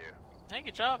ready for you. Hey,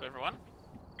 good job, everyone.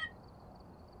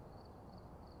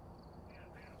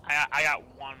 I got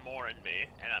one more in me,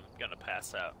 and I'm gonna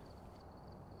pass out.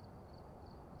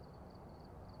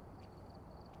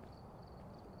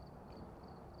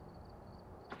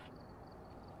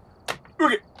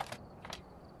 Okay.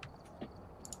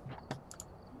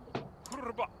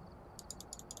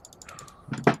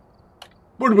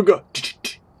 Where do we go?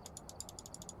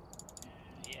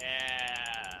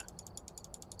 Yeah.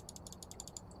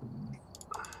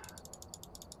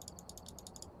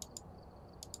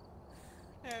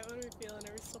 Alright, what are we feeling?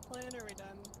 Are we still playing or are we done?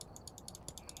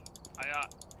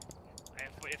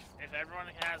 If everyone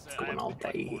has it, Going I all have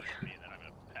one day. more in me, then I'm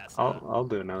gonna pass out. I'll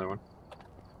do another one.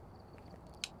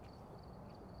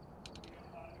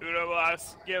 Udo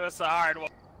Boss, give us a hard one.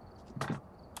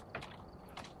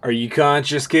 Are you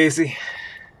conscious, Casey?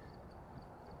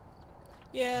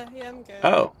 Yeah, I'm good.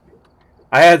 Oh.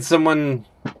 I had someone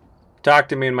talk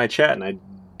to me in my chat and I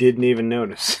didn't even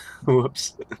notice.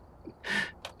 Whoops.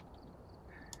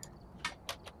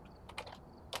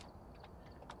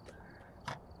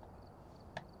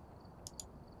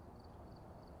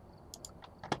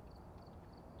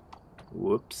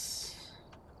 Whoops.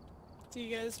 Do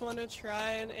you guys want to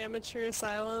try an amateur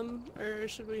asylum, or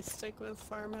should we stick with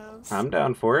farmhouse? I'm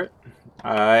down for it.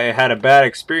 I had a bad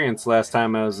experience last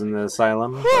time I was in the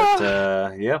asylum,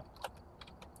 but yeah.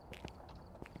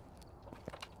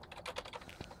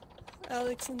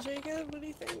 Alex and Jacob, what do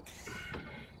you think?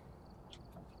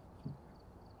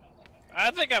 I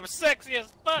think I'm sexy as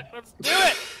fuck. Let's do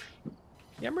it.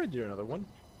 Yeah, I'm ready to do another one.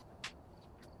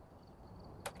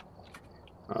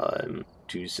 I'm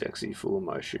too sexy for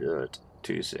my shirt.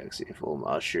 Too sexy for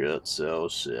my shirt. So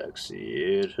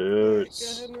sexy it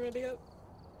hurts. Go ahead and ready up.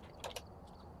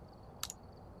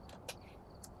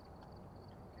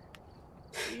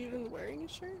 Are you even wearing a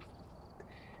shirt?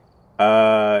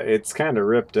 It's kind of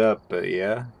ripped up, but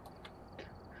yeah.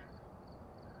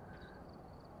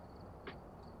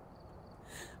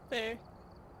 There.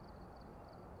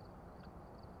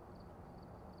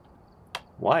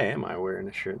 Why am I wearing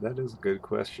a shirt? That is a good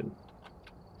question.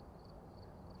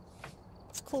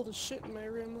 It's cold as shit in my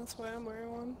room, that's why I'm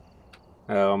wearing one.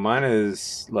 Oh, mine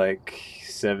is like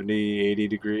 70, 80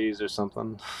 degrees or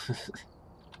something.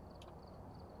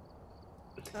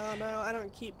 Oh no, I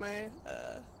don't keep my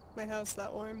my house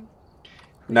that warm.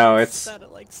 No, It's it's set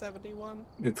at like 71.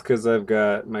 it's because I've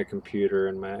got my computer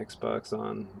and my Xbox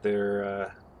on.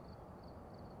 They're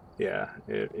yeah,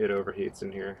 it overheats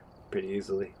in here pretty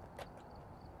easily.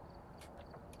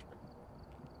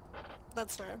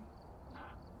 That's fair.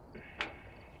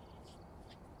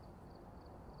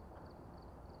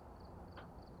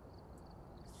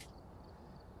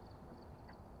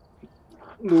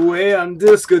 The way I'm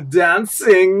disco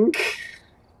dancing.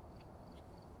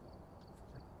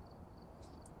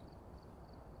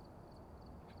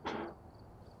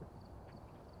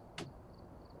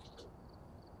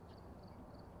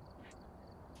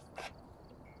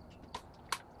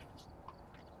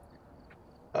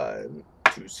 I'm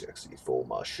too sexy for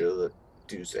my shirt.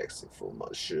 Too sexy for my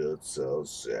shirt. So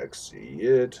sexy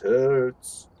it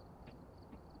hurts.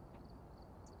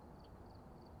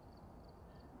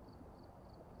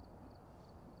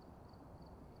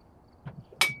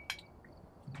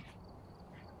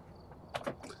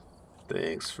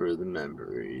 Thanks for the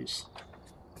memories.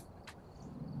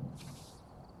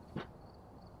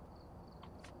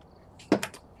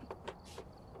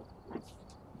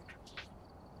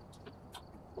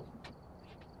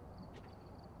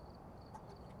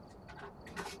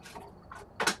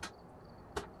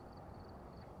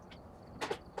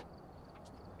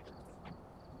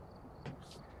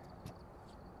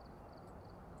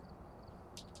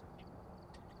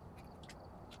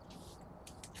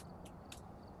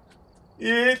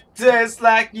 It tastes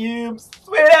like you,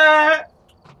 sweeter.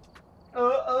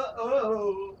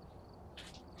 Oh.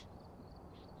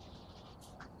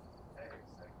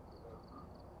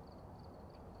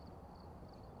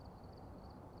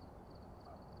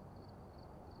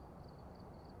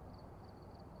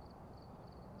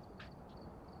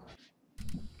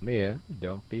 Mia,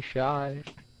 don't be shy.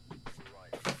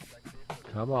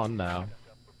 Come on now.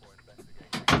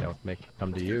 Don't make it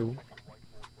come to you.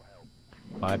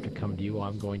 If I have to come to you,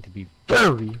 I'm going to be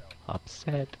very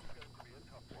upset.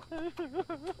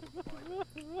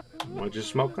 What you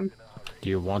smoking? Do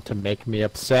you want to make me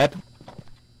upset?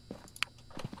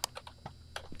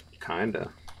 Kinda.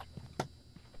 At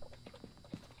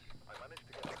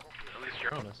least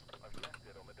you're honest.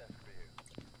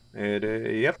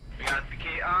 Yep. We got the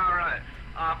key. Alright.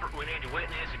 We need a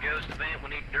witness, a ghost event, we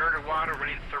need dirty water, we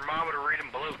need a thermometer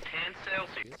reading below 10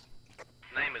 Celsius.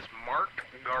 Name is Mark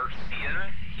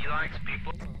Garcia. He likes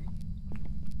people.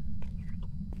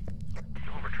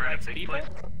 Go over traffic, big place.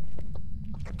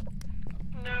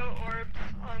 No orbs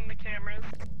on the cameras.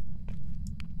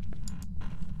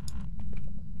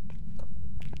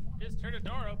 Just turn the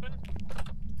door open.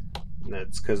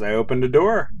 That's because I opened a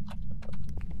door.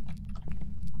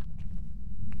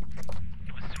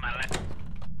 It was to my left.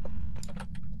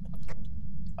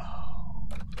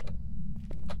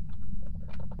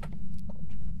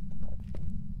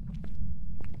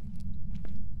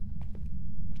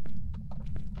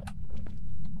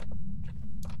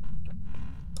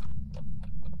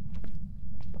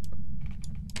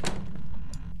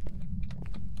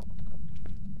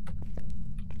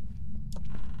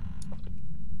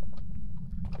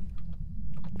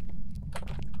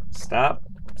 Stop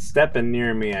stepping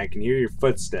near me. I can hear your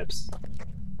footsteps.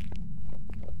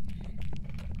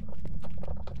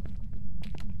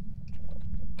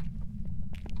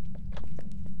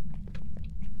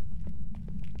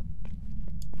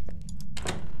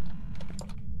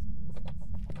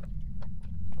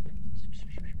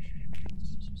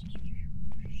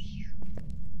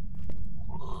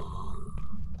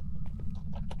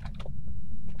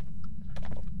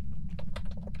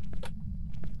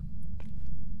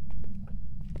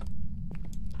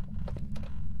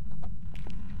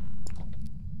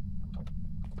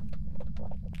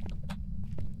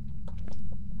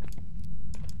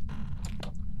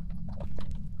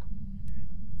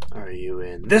 Are you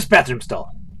in this bathroom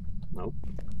stall? Nope.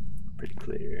 Pretty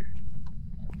clear.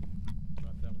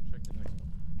 Not that one. Check the next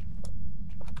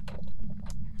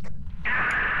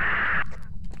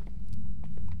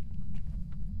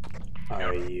one.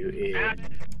 Are you in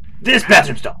this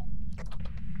bathroom stall?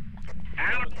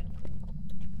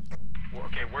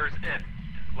 Okay, where's it?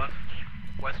 Left,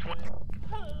 west wing?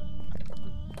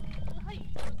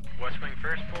 West wing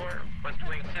first floor, west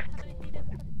wing second floor.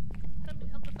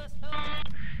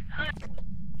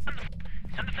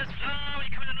 It's on the first floor.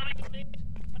 You coming on the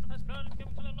first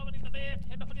floor?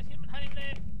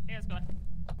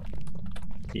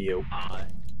 Yo.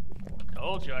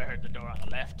 Told you I heard the door on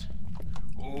the left.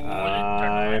 Ooh,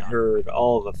 I heard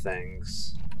all the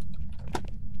things.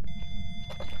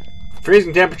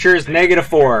 Freezing temperatures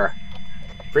 -4.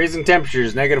 Freezing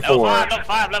temperatures -4. Level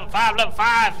 5, level 5, level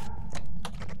 5.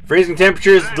 Freezing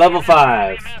temperatures level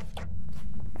 5.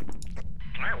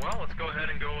 Alright, well, let's go ahead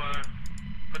and go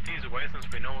put these away since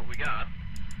we know what we got.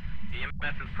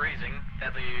 EMF and freezing.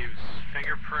 That leaves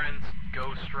fingerprints,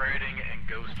 ghost writing, and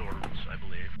ghost orbs, I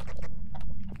believe.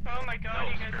 Oh my god,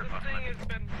 you guys, this thing has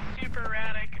been super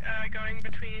erratic, going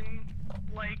between,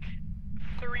 like,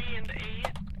 3 and 8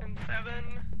 and 7.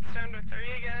 It's down to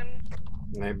 3 again.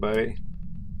 Hey, buddy.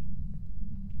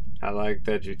 I like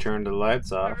that you turned the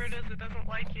lights off. Whoever it is, it doesn't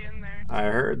like you in there. I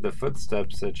heard the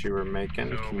footsteps that you were making.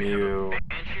 So Can we have you a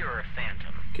banshee or a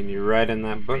phantom? can you write in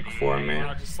that book for me?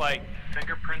 Just like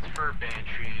Fingerprints for a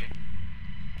banshee,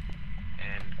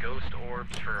 and ghost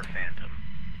orbs for a phantom.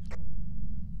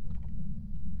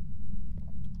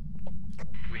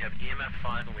 We have EMF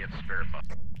 5 and we have spirit box.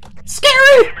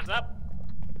 Scary! cameras up.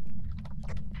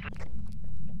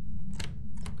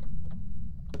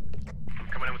 I'm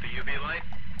coming in with the UV light.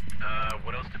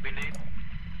 What else did we need?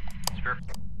 Spirit.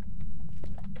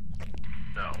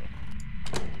 No.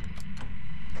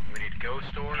 We need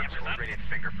ghost orbs or we need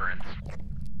fingerprints.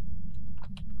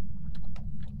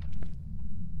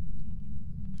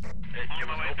 It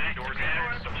was open doors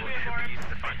there, so we'll should be easy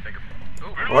to find fingerprints.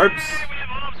 Ooh. Orbs. We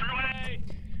have orbs, run away.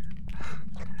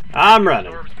 I'm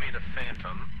running. Orbs mean a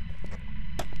phantom.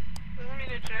 Doesn't mean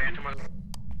a gem. Phantom was...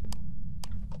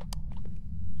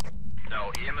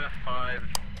 No, EMF 5,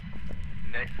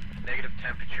 negative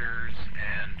temperatures,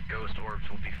 and ghost orbs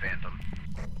will be phantom.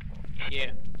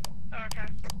 Yeah. Okay.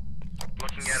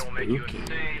 Looking at it will make you Spooky.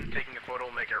 insane, taking a photo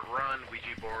will make it run,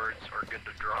 Ouija boards are good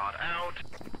to draw it out.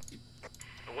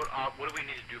 What do we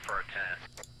need to do for our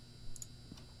task?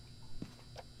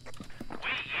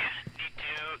 We need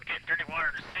to get dirty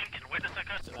water in the sink and witness a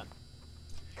ghost event.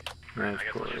 Of I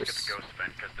guess let's just get course. the ghost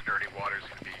event, because the dirty water is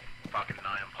going to be fucking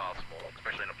nigh impossible,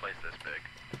 especially in a place this big.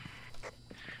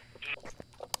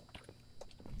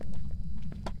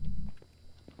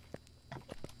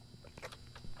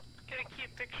 Get a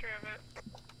cute picture of it.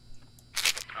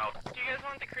 Oh, Do you guys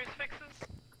want the crucifixes?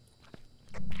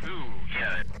 ooh,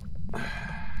 yeah.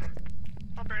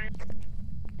 I'll burn it.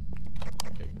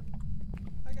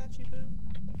 I got you, boo.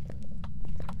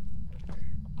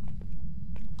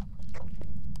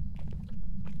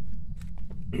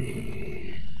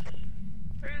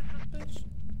 Where is this bitch?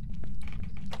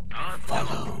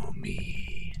 Follow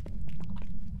me.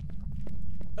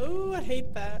 Oh, I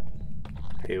hate that.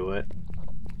 Hey, what?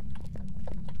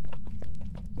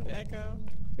 The echo.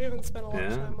 We haven't spent a lot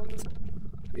of Yeah. time on this.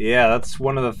 Yeah, that's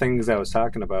one of the things I was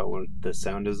talking about with the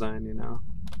sound design, you know?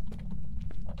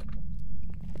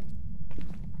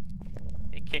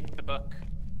 They kicked the book.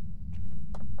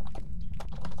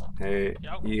 Hey,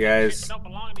 Yo, you shit guys don't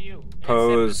belong to you. It's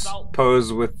pose salt.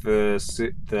 pose with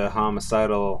the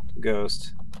homicidal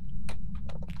ghost.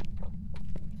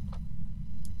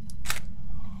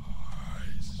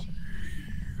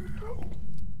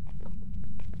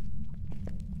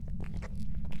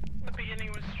 The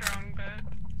beginning was strong,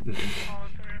 but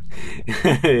followed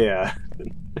through. Yeah.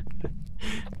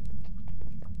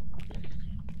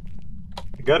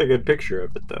 I got a good picture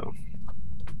of it though.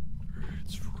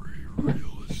 It's free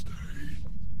real estate.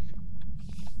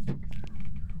 You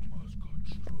must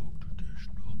construct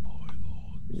additional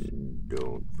pylons.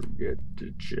 Don't forget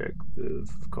to check the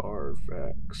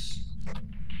Carfax.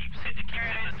 Keep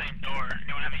syndicated in the same door.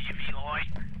 Anyone have a UV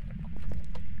light?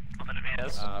 Nothing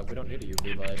advanced. We don't need a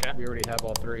UV light. We already have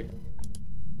all three.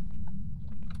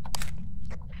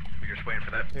 We're just waiting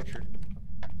for that. Picture.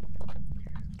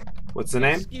 What's the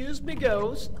name? Excuse me,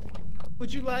 ghost.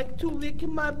 Would you like to lick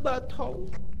my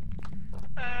butthole?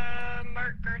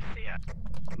 Mark Garcia.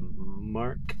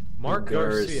 Mark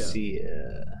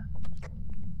Garcia.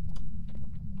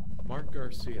 Mark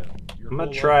Garcia. Your I'm gonna whole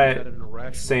life try you had an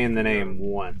irrational saying the fear name of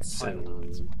once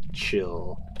pylons. and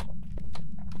chill.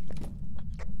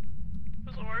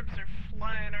 Those orbs are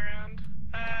flying around.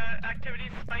 Activity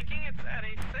spiking, it's at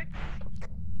a 6.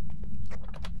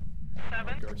 7.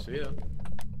 Mark Garcia.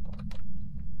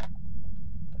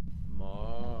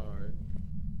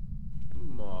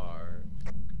 Mark.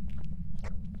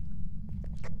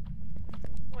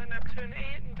 Went up to an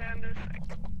 8 and down to a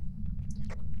 6.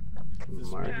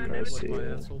 This Mark make you look like my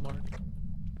Garcia. asshole, Mark?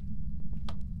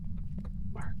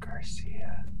 Mark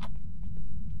Garcia.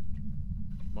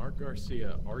 Mark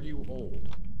Garcia, are you old?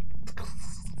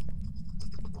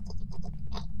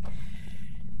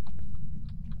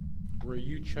 Were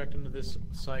you checked into this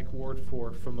psych ward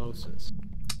for phimosis?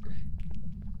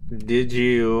 Did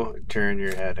you turn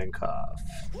your head and cough?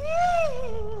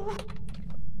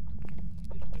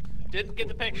 Didn't get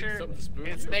the picture. Something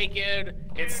spooky? It's naked.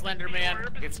 It's Slender Man.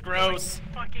 It's gross.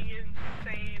 Fucking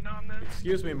insane on this.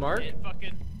 Excuse me, Mark? It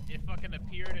fucking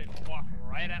appeared and walked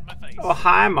right at my face. Oh,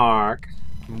 hi, Mark.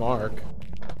 Mark.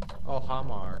 Oh, hi,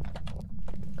 Mark.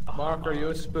 Mark, are you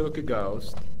a spooky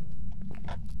ghost?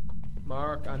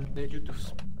 Mark, I need you to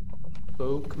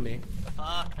spook me.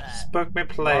 Fuck that. Spook me, Mark,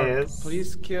 please.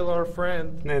 please kill our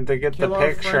friend. Need to get Kill the our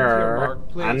friend picture. here, Mark.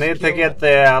 Please I need to kill get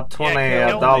the- the kill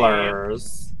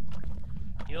 $20.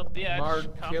 You bitch.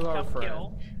 Mark, kill our friend.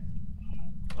 Kill.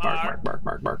 Mark, Mark,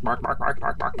 Mark, Mark, Mark, Mark, Mark,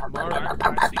 Mark, Mark, Mark, Mark, Mark, Mark,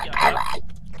 Mark, Mark.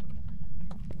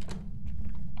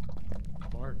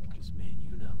 Mark, just me and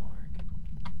you now, Mark.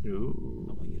 I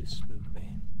Ooh, want you to spook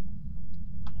me.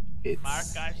 Mark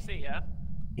it's Garcia.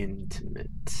 intimate.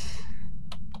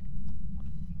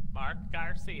 Mark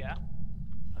Garcia.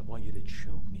 I want you to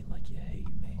choke me like you hate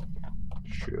me.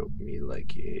 Choke me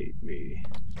like you hate me.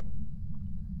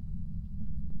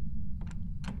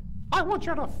 I want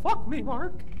you to fuck me,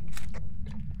 Mark.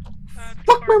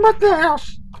 Fuck me with the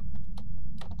ass.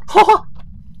 Ha ha.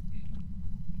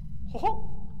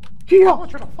 I Yeah.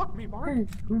 want you to fuck me, Mark.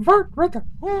 Right there.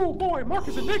 Oh boy, Mark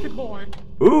is a naked boy.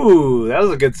 Ooh, that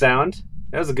was a good sound.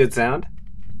 That was a good sound.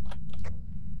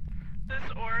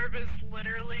 This orb is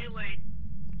literally like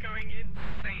going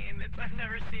insane. I've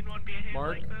never seen one behave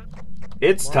Mark? like this.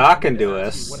 It's Mark, talking I need to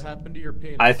ask you, us. what happened to your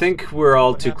penis? I think we're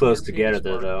all What too happened close to your together,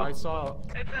 penis, Mark? though. I saw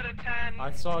It's at a 10.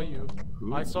 I saw you.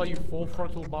 Ooh. I saw you full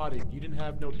frontal body. You didn't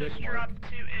have no dick, Just Mark. drop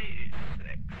to a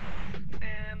 6.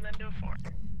 And then do a 4.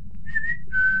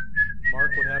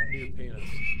 Mark, what happened to your penis?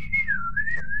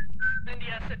 And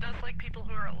yes, it does like people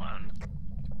who are alone.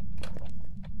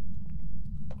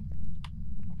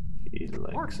 He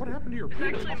Mark, likes what it. happened to your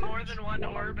There's penis? actually more than one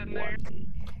orb in there.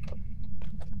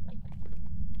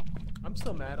 I'm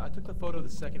still mad. I took the photo the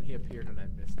second he appeared and I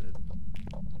missed it.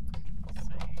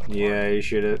 Yeah, you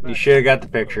should have. You should have got the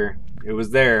picture. It was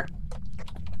there.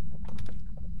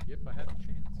 Yep, I had the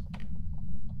chance.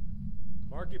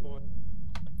 Marky boy.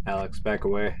 Alex, back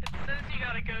away. It says you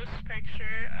got a ghost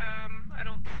picture. I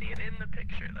don't see it in the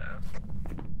picture though.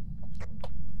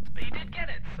 But you did get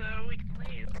it, so we can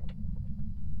leave.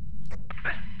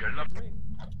 Good enough. For me.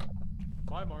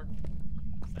 Bye, Mark.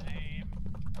 Same.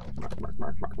 Mark, Mark,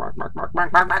 Mark, Mark, Mark, Mark, Mark,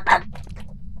 Mark, Mark, Mark, Mark.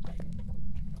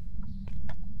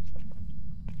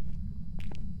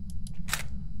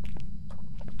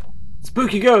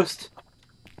 Spooky ghost.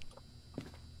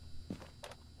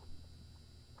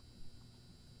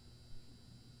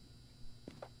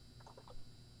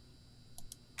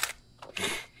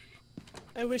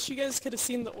 I wish you guys could have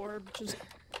seen the orb just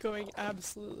going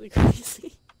absolutely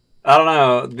crazy. I don't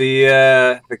know.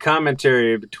 The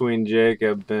commentary between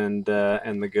Jacob and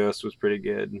the ghost was pretty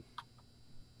good.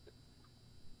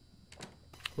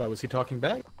 Why, was he talking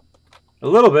back? A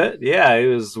little bit, yeah. He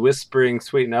was whispering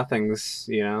sweet nothings.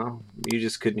 You know, you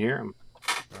just couldn't hear him.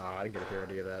 Oh, I didn't get a hear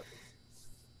any of that.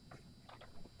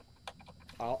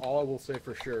 All I will say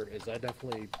for sure is I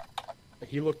definitely...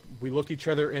 We looked each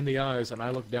other in the eyes, and I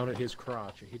looked down at his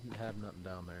crotch, and he didn't have nothing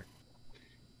down there.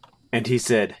 And he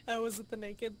said, Oh, was it the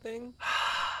naked thing?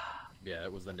 Yeah,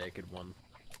 it was the naked one.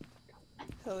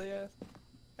 Hell yeah.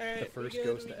 Alright, The first we good?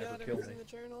 ghost We to ever got kill it in me. the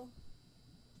journal.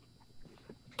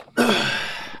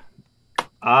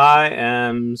 I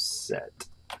am set.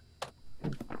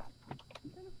 I'm trying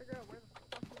to figure out where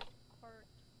the fuck my part.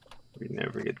 We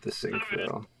never get the sync,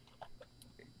 though.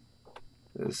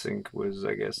 The sync was,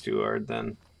 I guess, too hard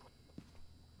then.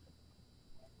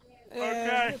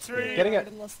 Okay, it's really Getting hard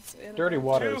it unless it's animal. dirty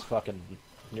water is fucking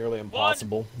nearly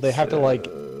impossible. They have to, like...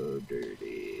 So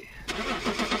dirty.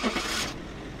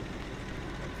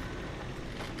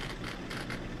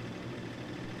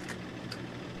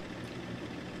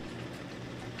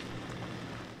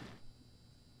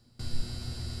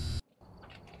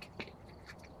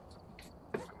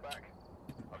 Welcome back.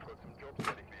 I've got some jobs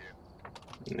ready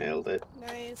for you. Nailed it.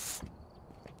 Nice.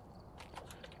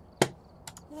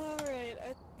 Alright,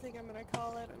 I think I'm gonna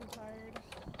call it. I'm tired.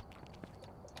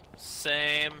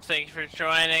 Same. Thank you for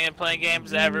joining and playing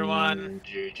games, everyone.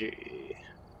 GG.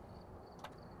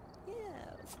 Yeah,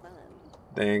 it was fun.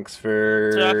 Thanks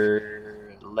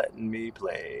for letting me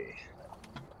play.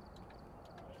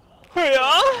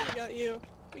 Yeah.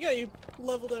 We got you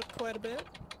leveled up quite a bit.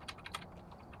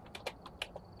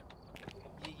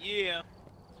 Yeah.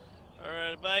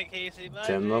 Alright, bye, Casey. Bye,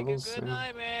 10 Jacob. levels, Good yeah.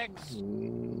 night, Max. Good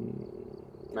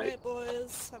Night. night,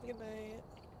 boys. Have a good night.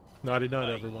 Naughty night,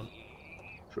 everyone.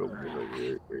 Trouble like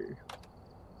it.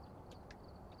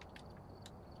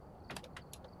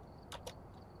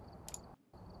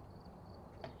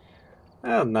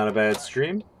 Well, not a bad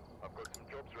stream. I've got some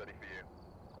jobs ready for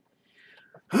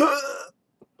you.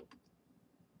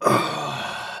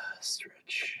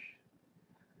 Stretch.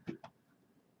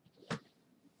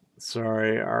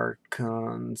 Sorry,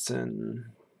 Arconson,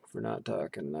 for not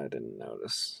talking. I didn't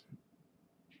notice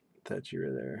that you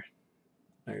were there.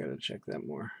 I gotta check that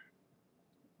more.